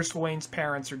know that Bruce Wayne's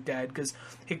parents are dead because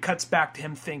it cuts back to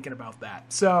him thinking about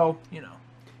that. So,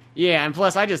 Yeah, and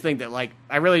plus I just think that,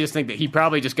 I really just think that he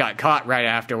probably just got caught right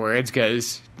afterwards,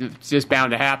 because it's just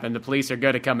bound to happen. The police are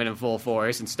going to come in full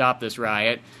force and stop this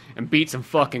riot and beat some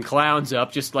fucking clowns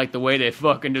up just like the way they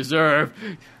fucking deserve.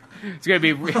 It's gonna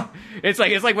be. It's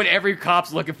like when every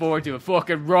cop's looking forward to a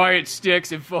fucking riot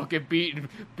sticks and fucking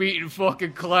beating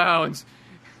fucking clowns.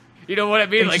 You know what I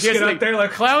mean? They just get out there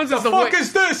like, clowns. The fuck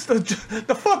is this?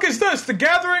 The fuck is this? The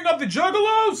gathering of the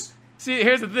Juggalos? See,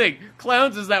 here's the thing.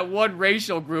 Clowns is that one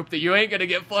racial group that you ain't gonna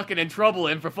get fucking in trouble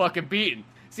in for fucking beating.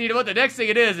 See, what the next thing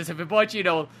it is if a bunch,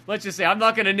 let's just say, I'm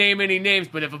not gonna name any names,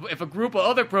 but if a group of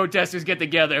other protesters get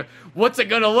together, what's it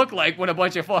gonna look like when a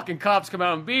bunch of fucking cops come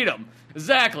out and beat them?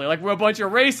 Exactly, like we're a bunch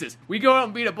of racists. We go out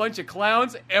and beat a bunch of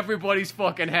clowns, everybody's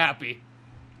fucking happy.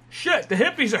 Shit, the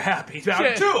hippies are happy about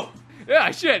it too.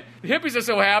 Yeah, shit. The hippies are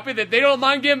so happy that they don't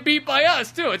mind getting beat by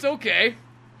us, too. It's okay.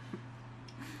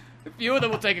 A few of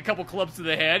them will take a couple clubs to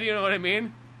the head, you know what I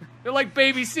mean? They're like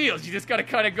baby seals. You just gotta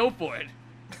kind of go for it.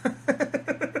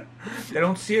 They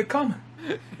don't see it coming.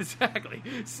 Exactly.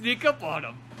 Sneak up on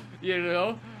them,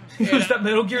 Use that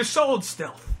Metal Gear Solid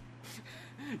stealth.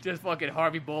 Just fucking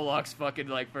Harvey Bullock's fucking,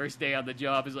 first day on the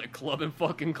job is, clubbing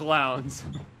fucking clowns.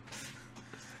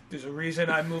 There's a reason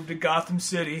I moved to Gotham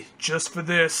City just for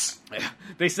this.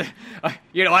 They say, I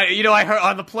heard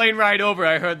on the plane ride over,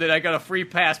 I heard that I got a free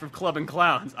pass for clubbing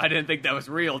clowns. I didn't think that was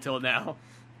real till now.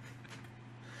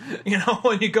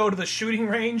 When you go to the shooting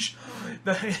range,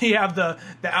 you have the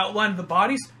outline of the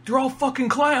bodies. They're all fucking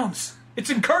clowns. It's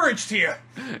encouraged here.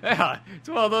 Yeah, it's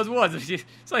one of those ones.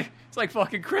 It's like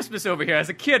fucking Christmas over here. As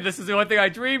a kid, this is the only thing I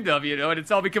dreamed of, and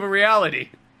it's all become a reality.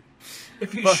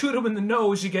 If you shoot them in the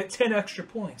nose, you get 10 extra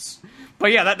points.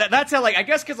 But yeah, that's how, I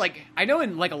guess, because, I know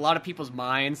in, a lot of people's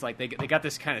minds, they got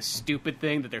this kind of stupid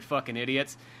thing that they're fucking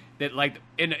idiots. That,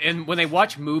 and when they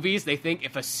watch movies, they think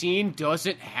if a scene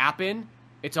doesn't happen,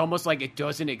 it's almost like it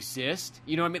doesn't exist.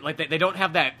 You know what I mean? They don't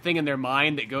have that thing in their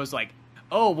mind that goes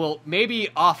oh, well, maybe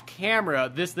off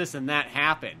camera, this, and that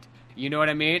happened. You know what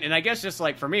I mean? And I guess just,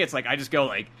 for me, it's I just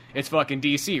go, it's fucking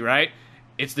DC, right?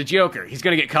 It's the Joker. He's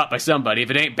going to get caught by somebody.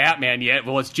 If it ain't Batman yet,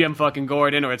 well, it's Jim fucking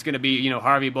Gordon, or it's going to be,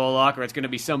 Harvey Bullock, or it's going to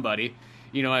be somebody.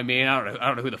 You know what I mean? I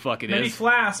don't know who the fuck it is. Maybe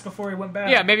Flask before he went back.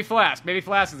 Yeah, maybe Flask. Maybe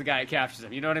Flask is the guy that captures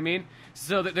him. You know what I mean?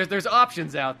 So there's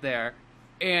options out there,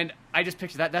 and I just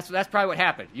picture that. That's probably what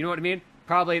happened. You know what I mean?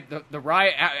 Probably the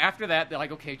riot after that. They're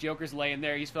like, okay, Joker's laying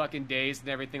there. He's fucking dazed and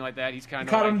everything like that. He's kind of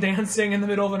caught him dancing in the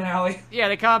middle of an alley. Yeah,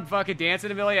 they caught him fucking dancing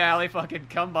in the middle of the alley. Fucking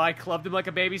come by, clubbed him like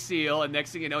a baby seal, and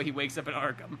next thing you know, he wakes up in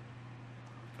Arkham.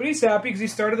 But he's happy because he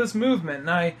started this movement,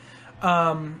 and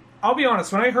I'll be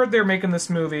honest. When I heard they were making this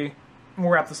movie, we'll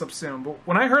wrap this up soon. But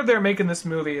when I heard they were making this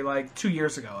movie like 2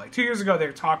 years ago, they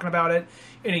were talking about it,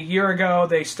 and a year ago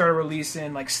they started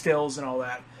releasing like stills and all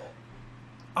that.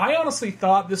 I honestly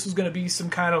thought this was going to be some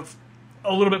kind of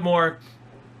a little bit more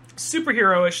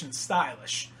superhero-ish and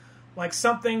stylish, like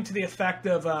something to the effect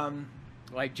of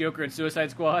like Joker and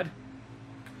Suicide Squad.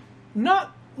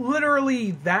 Not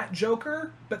literally that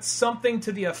Joker, but something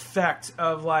to the effect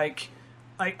of like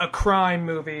a crime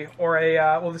movie or a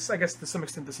I guess to some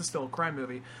extent this is still a crime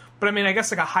movie, but I mean I guess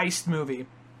like a heist movie,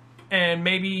 and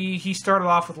maybe he started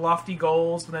off with lofty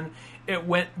goals, but then it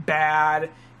went bad,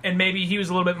 and maybe he was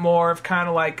a little bit more of kind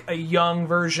of like a young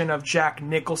version of Jack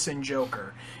Nicholson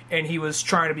Joker, and he was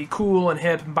trying to be cool and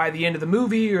hip, and by the end of the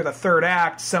movie or the third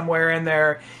act, somewhere in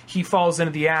there, he falls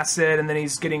into the acid, and then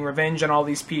he's getting revenge on all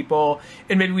these people,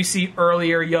 and maybe we see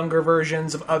earlier, younger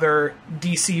versions of other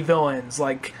DC villains,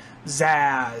 like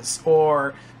Zaz,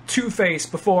 or Two-Face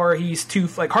before he's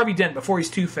like Harvey Dent before he's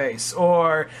Two-Face,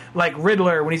 or like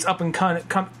Riddler when he's up and coming,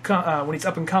 kind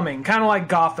of like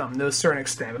Gotham to a certain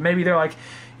extent. But maybe they're like,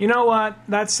 you know what,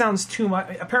 that sounds too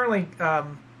much. Apparently,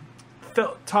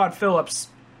 Todd Phillips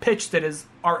pitched it as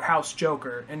art house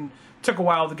Joker, and took a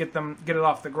while to get it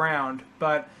off the ground.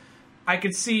 But I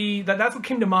could see that's what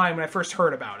came to mind when I first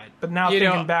heard about it. But now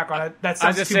thinking back on it, that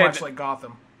sounds too much like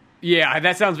Gotham. Yeah,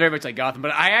 that sounds very much like Gotham,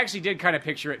 but I actually did kind of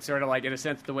picture it sort of like, in a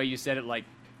sense, the way you said it, like,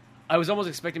 I was almost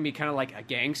expecting to be kind of like a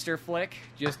gangster flick,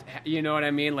 just, you know what I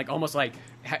mean? Like, almost like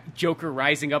Joker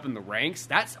rising up in the ranks.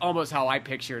 That's almost how I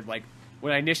pictured, like,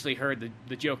 when I initially heard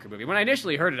the Joker movie. When I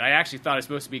initially heard it, I actually thought it was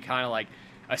supposed to be kind of like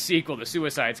a sequel to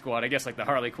Suicide Squad, I guess like the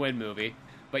Harley Quinn movie.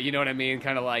 But you know what I mean?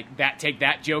 Kind of like take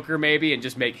that Joker maybe and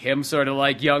just make him sort of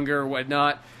like younger or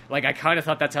whatnot. Like, I kind of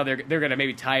thought that's how they're going to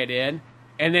maybe tie it in.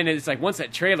 And then it's like, once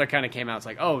that trailer kind of came out, it's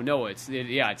like, oh, no, it's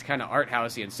kind of art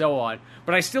housey and so on.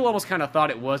 But I still almost kind of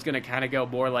thought it was going to kind of go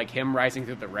more like him rising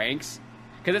through the ranks.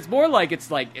 Because it's more like,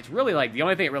 it's really like, the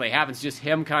only thing that really happens is just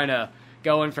him kind of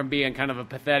going from being kind of a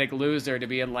pathetic loser to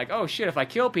being like, oh, shit, if I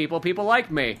kill people, people like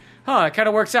me. Huh, it kind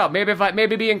of works out.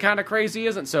 Maybe being kind of crazy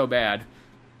isn't so bad.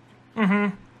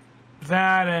 Mm-hmm.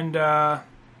 That and,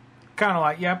 kind of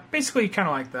like, yeah, basically kind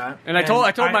of like that. And I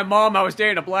told my mom I was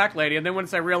dating a black lady, and then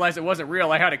once I realized it wasn't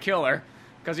real, I had to kill her.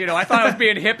 Because, you know, I thought I was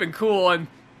being hip and cool, and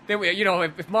then, you know,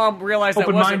 if mom realized that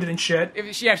wasn't... Open-minded and shit.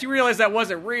 If she realized that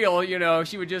wasn't real, you know,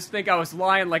 she would just think I was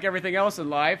lying like everything else in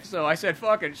life. So I said,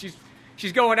 fuck it,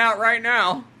 she's going out right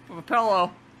now with a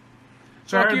pillow.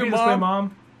 Fuck you,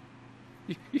 Mom.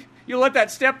 You let that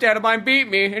stepdad of mine beat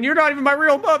me, and you're not even my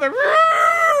real mother.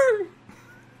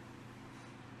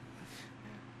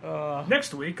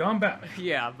 Next week on Batman.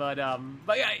 Yeah, but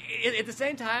yeah, at the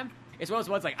same time, it's one of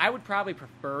those ones, like, I would probably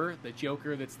prefer the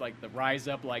Joker that's like the rise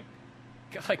up, like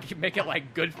make it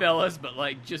like Goodfellas, but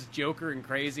like just Joker and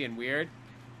crazy and weird.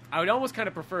 I would almost kind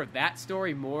of prefer that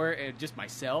story more, just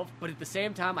myself. But at the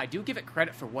same time, I do give it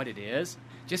credit for what it is,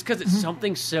 just because it's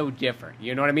something so different.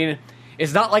 You know what I mean?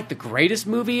 It's not like the greatest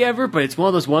movie ever, but it's one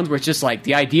of those ones where it's just like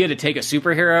the idea to take a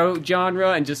superhero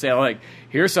genre and just say, like,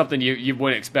 here's something you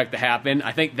wouldn't expect to happen.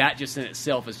 I think that just in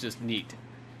itself is just neat.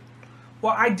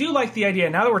 Well, I do like the idea,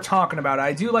 now that we're talking about it,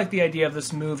 I do like the idea of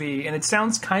this movie, and it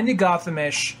sounds kind of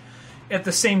Gotham-ish. At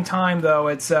the same time, though,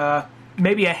 it's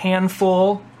maybe a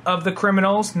handful of the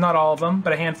criminals, not all of them,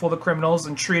 but a handful of the criminals,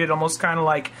 and treated almost kind of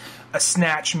like a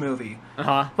Snatch movie.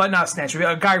 But not a Snatch movie,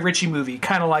 a Guy Ritchie movie,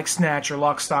 kind of like Snatch or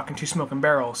Lock, Stock, and Two Smoking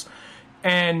Barrels.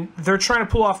 And they're trying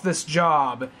to pull off this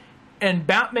job, and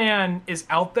Batman is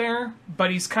out there, but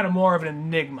he's kind of more of an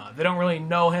enigma. They don't really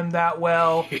know him that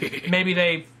well. Maybe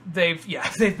they've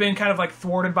been kind of like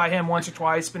thwarted by him once or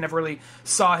twice, but never really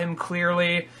saw him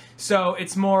clearly. So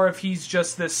it's more of he's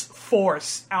just this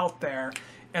force out there.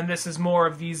 And this is more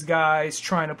of these guys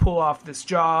trying to pull off this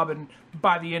job, and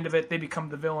by the end of it, they become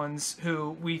the villains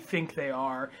who we think they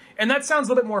are. And that sounds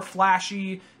a little bit more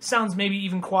flashy, sounds maybe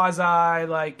even quasi,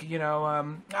 like, you know,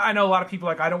 I know a lot of people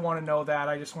are like, I don't want to know that,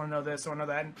 I just want to know this, I want to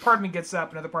know that. And part of me gets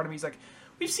up, another part of me is like,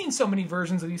 we've seen so many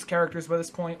versions of these characters by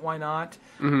this point, why not?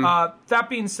 Mm-hmm. That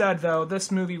being said, though, this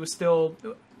movie was still...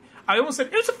 I almost said,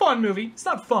 it's a fun movie. It's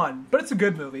not fun, but it's a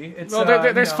good movie. It's, well,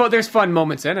 there's fun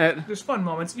moments in it. There's fun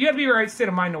moments. You have to be in the right state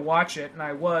of mind to watch it, and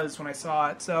I was when I saw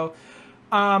it. So,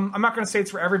 I'm not going to say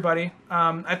it's for everybody.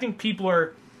 I think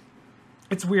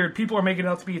it's weird. People are making it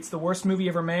out to be it's the worst movie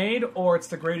ever made or it's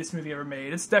the greatest movie ever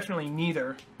made. It's definitely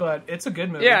neither, but it's a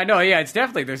good movie. Yeah, no, yeah, it's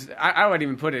definitely, I wouldn't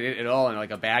even put it at all in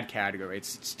like a bad category.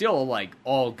 It's still like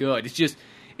all good. It's just,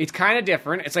 it's kind of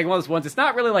different. It's like one of those ones, it's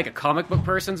not really like a comic book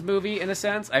person's movie in a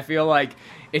sense. I feel like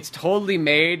it's totally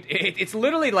made, it's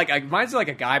literally like, mine's like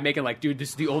a guy making like, dude, this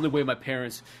is the only way my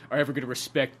parents are ever going to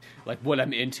respect like what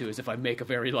I'm into is if I make a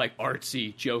very like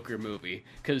artsy Joker movie.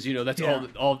 Cause you know, that's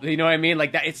all, you know what I mean?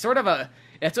 Like that, it's sort of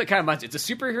that's what kind of much, it's a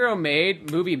superhero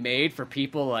movie made for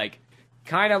people like,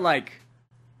 kind of like,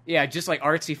 yeah, just like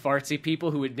artsy fartsy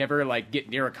people who would never like get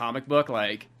near a comic book.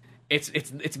 Like,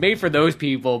 it's made for those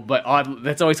people, but odd.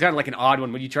 That's always kind of like an odd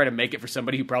one when you try to make it for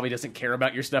somebody who probably doesn't care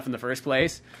about your stuff in the first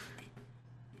place.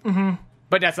 Mm-hmm.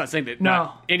 But that's not saying that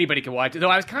not anybody can watch it. Though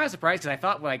I was kind of surprised because I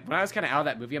thought like when I was kind of out of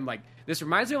that movie, I'm like, this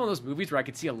reminds me of one of those movies where I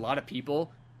could see a lot of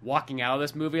people walking out of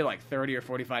this movie like 30 or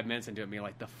 45 minutes into it, being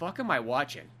like, the fuck am I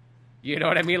watching? You know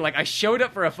what I mean? Like, I showed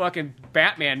up for a fucking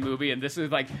Batman movie, and this is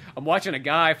like, I'm watching a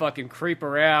guy fucking creep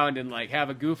around and like have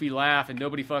a goofy laugh, and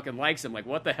nobody fucking likes him. Like,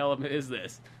 what the hell is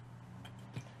this?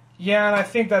 Yeah, and I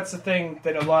think that's the thing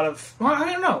that a lot of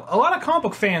comic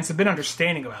book fans have been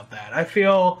understanding about that. I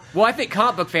feel... Well, I think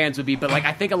comic book fans would be, but like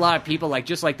I think a lot of people, like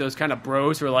just like those kind of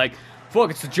bros who are like, fuck,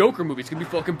 it's the Joker movie, it's gonna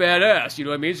be fucking badass, you know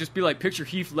what I mean? It's just be like, picture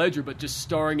Heath Ledger, but just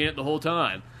starring in it the whole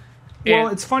time. Well,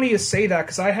 it's funny you say that,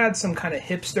 because I had some kind of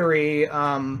hipstery...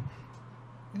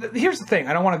 here's the thing,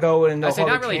 I don't want to go into a whole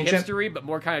not really tangent. Hipstery, but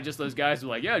more kind of just those guys who are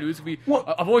like, yeah, dude,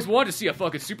 I've always wanted to see a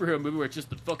fucking superhero movie where it's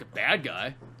just the fucking bad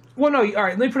guy. Well, no, all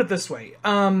right, let me put it this way.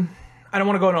 I don't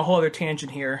want to go on a whole other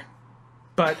tangent here,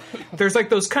 but there's like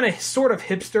those kind of sort of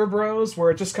hipster bros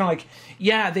where it's just kind of like,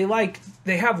 yeah,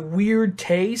 they have weird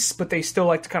tastes, but they still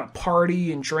like to kind of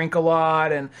party and drink a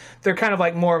lot, and they're kind of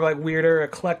like more of like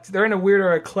they're into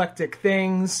weirder eclectic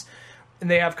things, and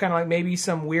they have kind of like maybe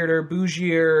some weirder,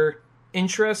 bougier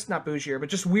interest, not bougier, but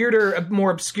just weirder,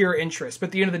 more obscure interests. But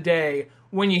at the end of the day,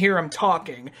 when you hear them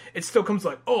talking, it still comes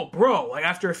like, oh, bro, like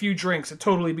after a few drinks, it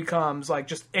totally becomes like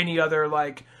just any other,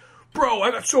 like, bro,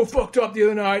 I got so fucked up the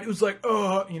other night. It was like,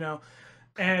 you know.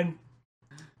 And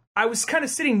I was kind of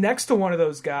sitting next to one of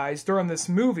those guys during this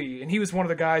movie, and he was one of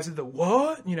the guys at the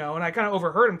what? You know, and I kind of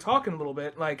overheard him talking a little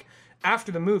bit, like,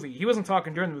 after the movie. He wasn't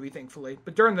talking during the movie, thankfully.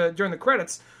 But during the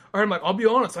credits, I heard him like, I'll be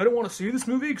honest, I don't want to see this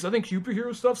movie because I think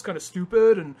superhero stuff's kind of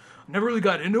stupid, and I never really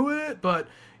got into it, but...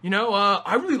 You know,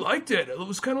 I really liked it. It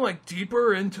was kind of like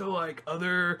deeper into like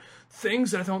other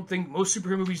things that I don't think most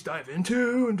superhero movies dive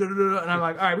into, and da-da-da-da. And I'm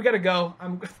like, all right, we gotta go.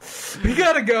 We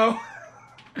gotta go.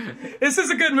 This is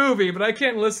a good movie, but I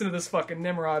can't listen to this fucking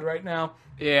Nimrod right now.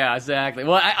 Yeah, exactly.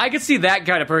 Well, I could see that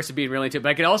kind of person being really into it, but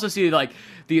I could also see like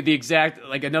the exact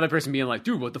like another person being like,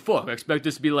 dude, what the fuck? I expect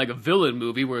this to be like a villain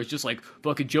movie where it's just like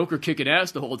fucking Joker kicking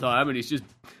ass the whole time, and he's just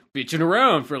bitching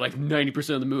around for like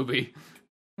 90% of the movie.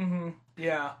 Mm-hmm.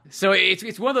 Yeah. So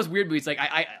it's one of those weird movies. Like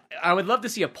I would love to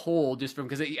see a poll just from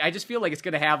because I just feel like it's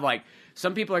gonna have like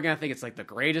some people are gonna think it's like the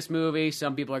greatest movie.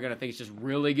 Some people are gonna think it's just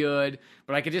really good.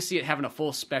 But I could just see it having a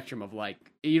full spectrum of like,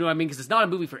 you know what I mean? Because it's not a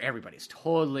movie for everybody. It's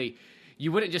totally.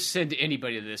 You wouldn't just send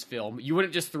anybody to this film. You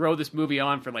wouldn't just throw this movie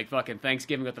on for like fucking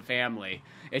Thanksgiving with the family.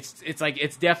 It's like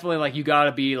it's definitely like you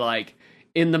gotta be like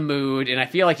in the mood, and I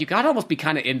feel like you gotta almost be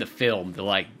kind of in the film to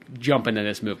like jump into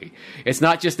this movie. It's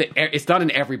not just it's not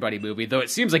an everybody movie, though. It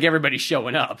seems like everybody's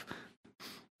showing up.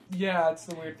 Yeah, it's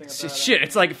the weird thing about it. Shit,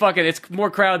 it's like fucking. It's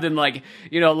more crowded than like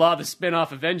a lot of the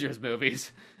spin-off Avengers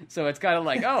movies. So it's kind of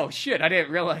like, oh shit, I didn't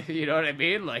realize. You know what I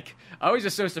mean? Like I was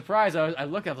just so surprised. I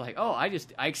look up like, oh, I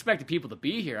expected people to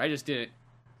be here. I didn't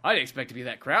expect to be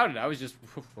that crowded. I was just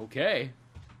okay.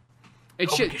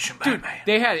 It's shit, dude.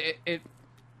 They had it.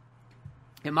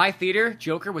 In my theater,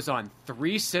 Joker was on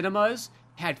 3 cinemas,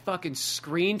 had fucking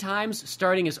screen times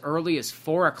starting as early as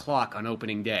 4 o'clock on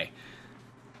opening day.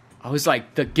 I was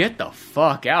like, get the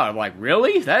fuck out. I'm like,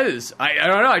 really? That is, I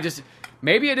don't know,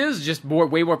 maybe it is just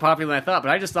way more popular than I thought, but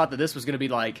I just thought that this was going to be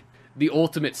like the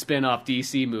ultimate spin-off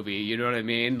DC movie, you know what I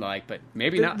mean? Like, but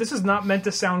maybe not. This is not meant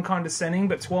to sound condescending,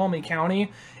 but Tuolumne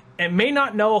County, and may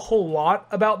not know a whole lot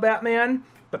about Batman,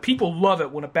 but people love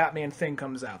it when a Batman thing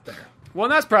comes out there. Well,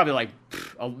 and that's probably like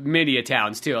many of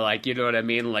towns too. Like, you know what I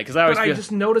mean? Like, I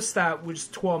just noticed that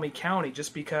with Tuolumne County,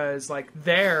 just because like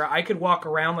there, I could walk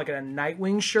around like in a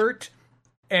Nightwing shirt,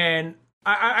 and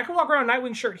I could walk around in a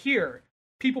Nightwing shirt here.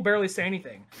 People barely say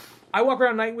anything. I walk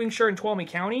around in a Nightwing shirt in Tuolumne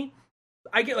County,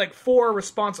 I get like 4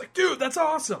 response, like, dude, that's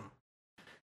awesome.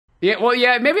 Yeah, well,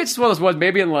 yeah, maybe it's one of those ones.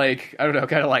 Maybe in like I don't know,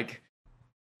 kind of like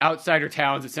outsider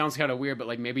towns. It sounds kind of weird, but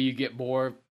like maybe you get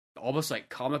more almost like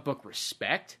comic book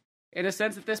respect. in a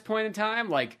sense at this point in time.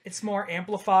 Like, it's more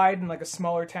amplified in like a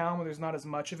smaller town where there's not as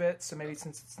much of it. So maybe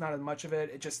since it's not as much of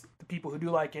it, it just the people who do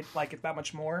like it that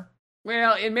much more.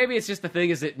 Well, and maybe it's just the thing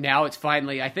is that now it's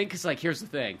finally, I think it's like, here's the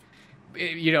thing,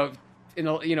 you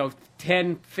know,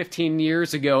 10, 15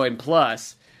 years ago and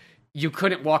plus, you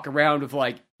couldn't walk around with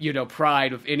like, you know,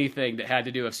 pride of anything that had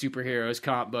to do with superheroes,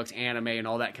 comic books, anime, and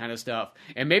all that kind of stuff.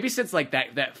 And maybe since like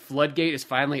that floodgate is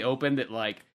finally open, that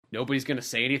like nobody's going to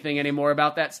say anything anymore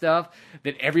about that stuff,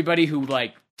 that everybody who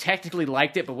like technically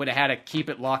liked it but would have had to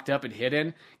keep it locked up and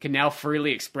hidden can now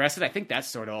freely express it. I think that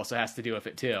sort of also has to do with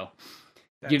it too.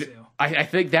 I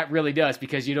think that really does,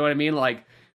 because you know what I mean? Like,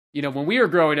 you know, when we were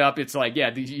growing up, it's like,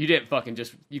 yeah, you didn't fucking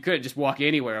you couldn't just walk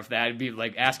anywhere with that. It'd be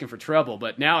like asking for trouble.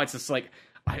 But now it's just like,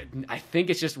 I think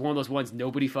it's just one of those ones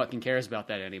nobody fucking cares about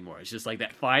that anymore. It's just like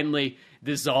that finally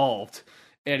dissolved.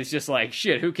 And it's just like,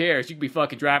 shit, who cares? You could be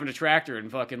fucking driving a tractor and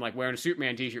fucking like wearing a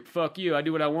Superman t-shirt. Fuck you, I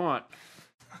do what I want.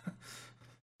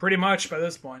 Pretty much by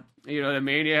this point. You know what I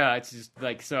mean? Yeah, it's just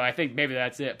like, so I think maybe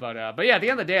that's it. But yeah, at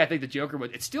the end of the day, I think the Joker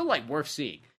it's still like worth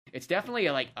seeing. It's definitely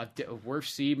a worth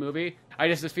see movie. I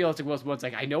just feel it's one of those ones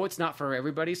like, I know it's not for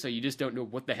everybody, so you just don't know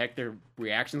what the heck their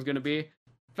reaction's going to be.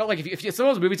 Felt like if some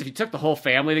of those movies, if you took the whole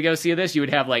family to go see this, you would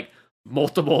have like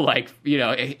multiple, like, you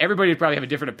know, everybody would probably have a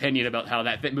different opinion about how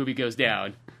that movie goes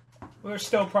down. Well, there's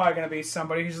still probably going to be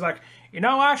somebody who's like, you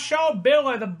know, I showed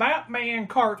Billy the Batman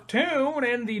cartoon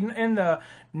in the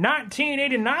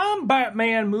 1989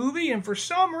 Batman movie, and for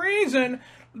some reason,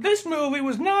 this movie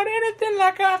was not anything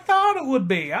like I thought it would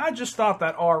be. I just thought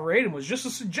that R rating was just a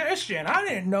suggestion. I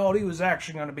didn't know he was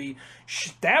actually going to be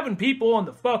stabbing people in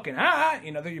the fucking eye.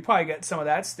 You know, you probably get some of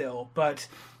that still, but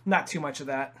not too much of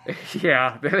that.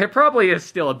 Yeah, there probably is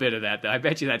still a bit of that, though. I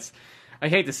bet you that's... I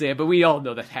hate to say it, but we all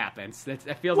know that happens. I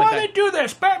feel Why like they do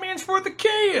this? Batman's for the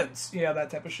kids. Yeah,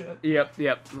 that type of shit. Yep,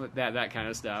 that kind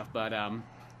of stuff. But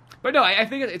no, I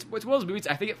think it's one of those movies.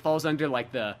 I think it falls under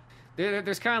like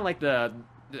there's kind of like the,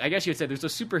 I guess you would say there's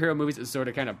those superhero movies that sort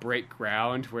of kind of break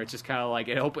ground, where it's just kind of like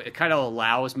it kind of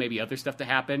allows maybe other stuff to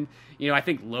happen. You know, I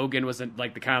think Logan was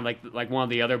like the kind of like one of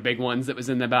the other big ones that was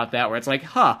in about that, where it's like,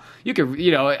 you could,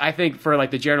 you know, I think for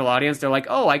like the general audience, they're like,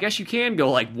 oh, I guess you can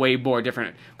go like way more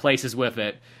different places with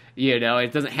it. You know,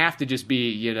 it doesn't have to just be,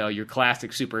 you know, your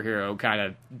classic superhero kind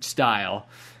of style.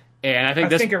 And I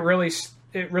think it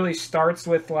really starts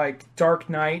with like Dark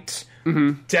Knight.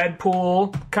 Mm-hmm.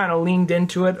 Deadpool kind of leaned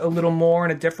into it a little more in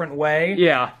a different way.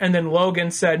 Yeah. And then Logan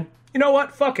said, you know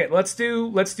what, fuck it. Let's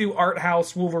do art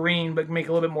house Wolverine, but make it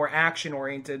a little bit more action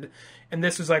oriented. And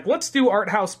this was like, let's do art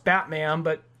house Batman,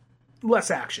 but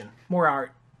less action, more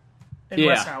art, and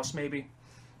less house maybe.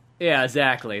 Yeah,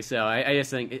 exactly. So I just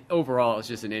think overall it's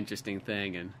just an interesting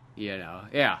thing, and you know,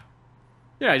 yeah,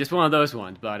 just one of those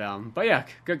ones. But yeah,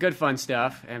 good fun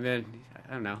stuff. And then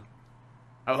I don't know.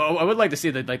 I would like to see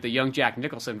the young Jack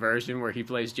Nicholson version where he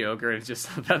plays Joker. It's just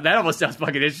that almost sounds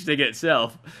fucking interesting in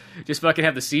itself. Just fucking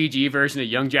have the CG version of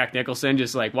young Jack Nicholson.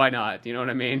 Just like, why not? You know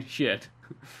what I mean? Shit.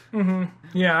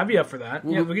 Mm-hmm. Yeah, I'd be up for that.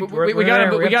 Yeah, we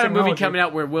got a movie coming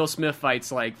out where Will Smith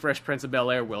fights like Fresh Prince of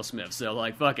Bel-Air Will Smith. So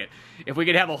like, fuck it. If we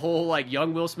could have a whole like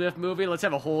young Will Smith movie, let's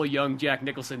have a whole young Jack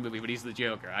Nicholson movie, but he's the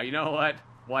Joker. You know what?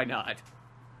 Why not?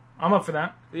 I'm up for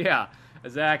that. Yeah.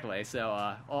 Exactly.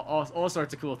 So all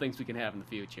sorts of cool things we can have in the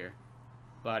future.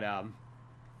 But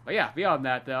yeah, beyond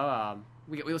that though,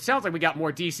 it sounds like we got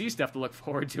more DC stuff to look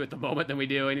forward to at the moment than we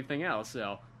do anything else.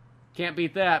 So can't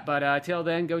beat that. But till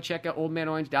then, go check out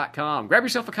oldmanorange.com. Grab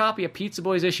yourself a copy of Pizza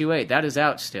Boys issue 8. That is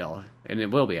out still, and it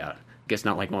will be out. I guess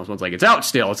not like one of those ones like it's out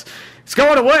still. It's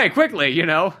going away quickly. You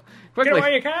know, quickly. Get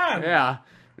away you can. Yeah.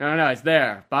 No, it's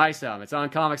there. Buy some. It's on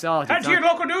Comixology. Head to your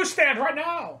local newsstand right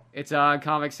now. It's on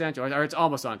Comic Central, or it's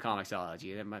almost on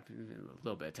Comixology. It might be a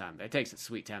little bit of time. It takes a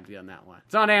sweet time to be on that one.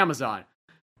 It's on Amazon.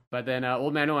 But then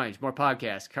Old Man Orange, more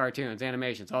podcasts, cartoons,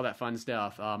 animations, all that fun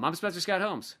stuff. I'm Spencer Scott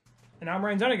Holmes. And I'm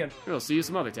Ryan Dunnigan. We'll see you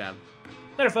some other time.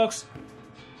 Later, folks.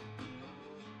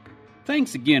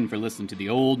 Thanks again for listening to the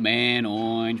Old Man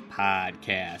Orange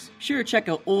podcast. Sure, check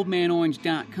out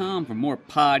oldmanorange.com for more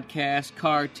podcasts,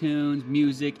 cartoons,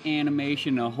 music,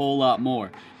 animation, and a whole lot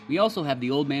more. We also have the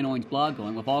Old Man Orange blog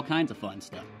going with all kinds of fun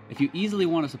stuff. If you easily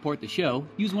want to support the show,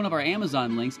 use one of our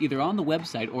Amazon links either on the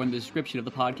website or in the description of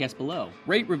the podcast below.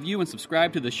 Rate, review, and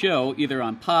subscribe to the show either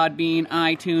on Podbean,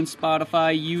 iTunes,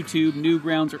 Spotify, YouTube,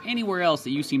 Newgrounds, or anywhere else that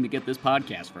you seem to get this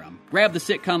podcast from. Grab the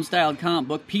sitcom-styled comic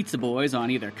book Pizza Boys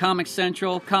on either Comic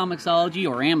Central, Comixology,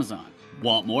 or Amazon.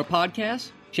 Want more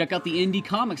podcasts? Check out the Indie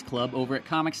Comics Club over at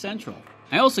Comic Central.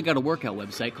 I also got a workout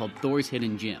website called Thor's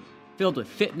Hidden Gym. filled with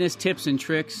fitness tips and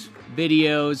tricks,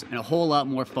 videos, and a whole lot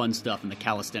more fun stuff in the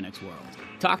calisthenics world.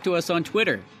 Talk to us on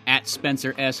Twitter at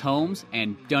Spencer S. Holmes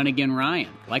and Dunnigan Ryan.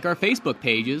 Like our Facebook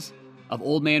pages of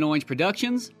Old Man Orange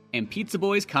Productions and Pizza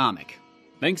Boys Comic.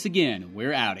 Thanks again.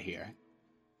 We're out of here.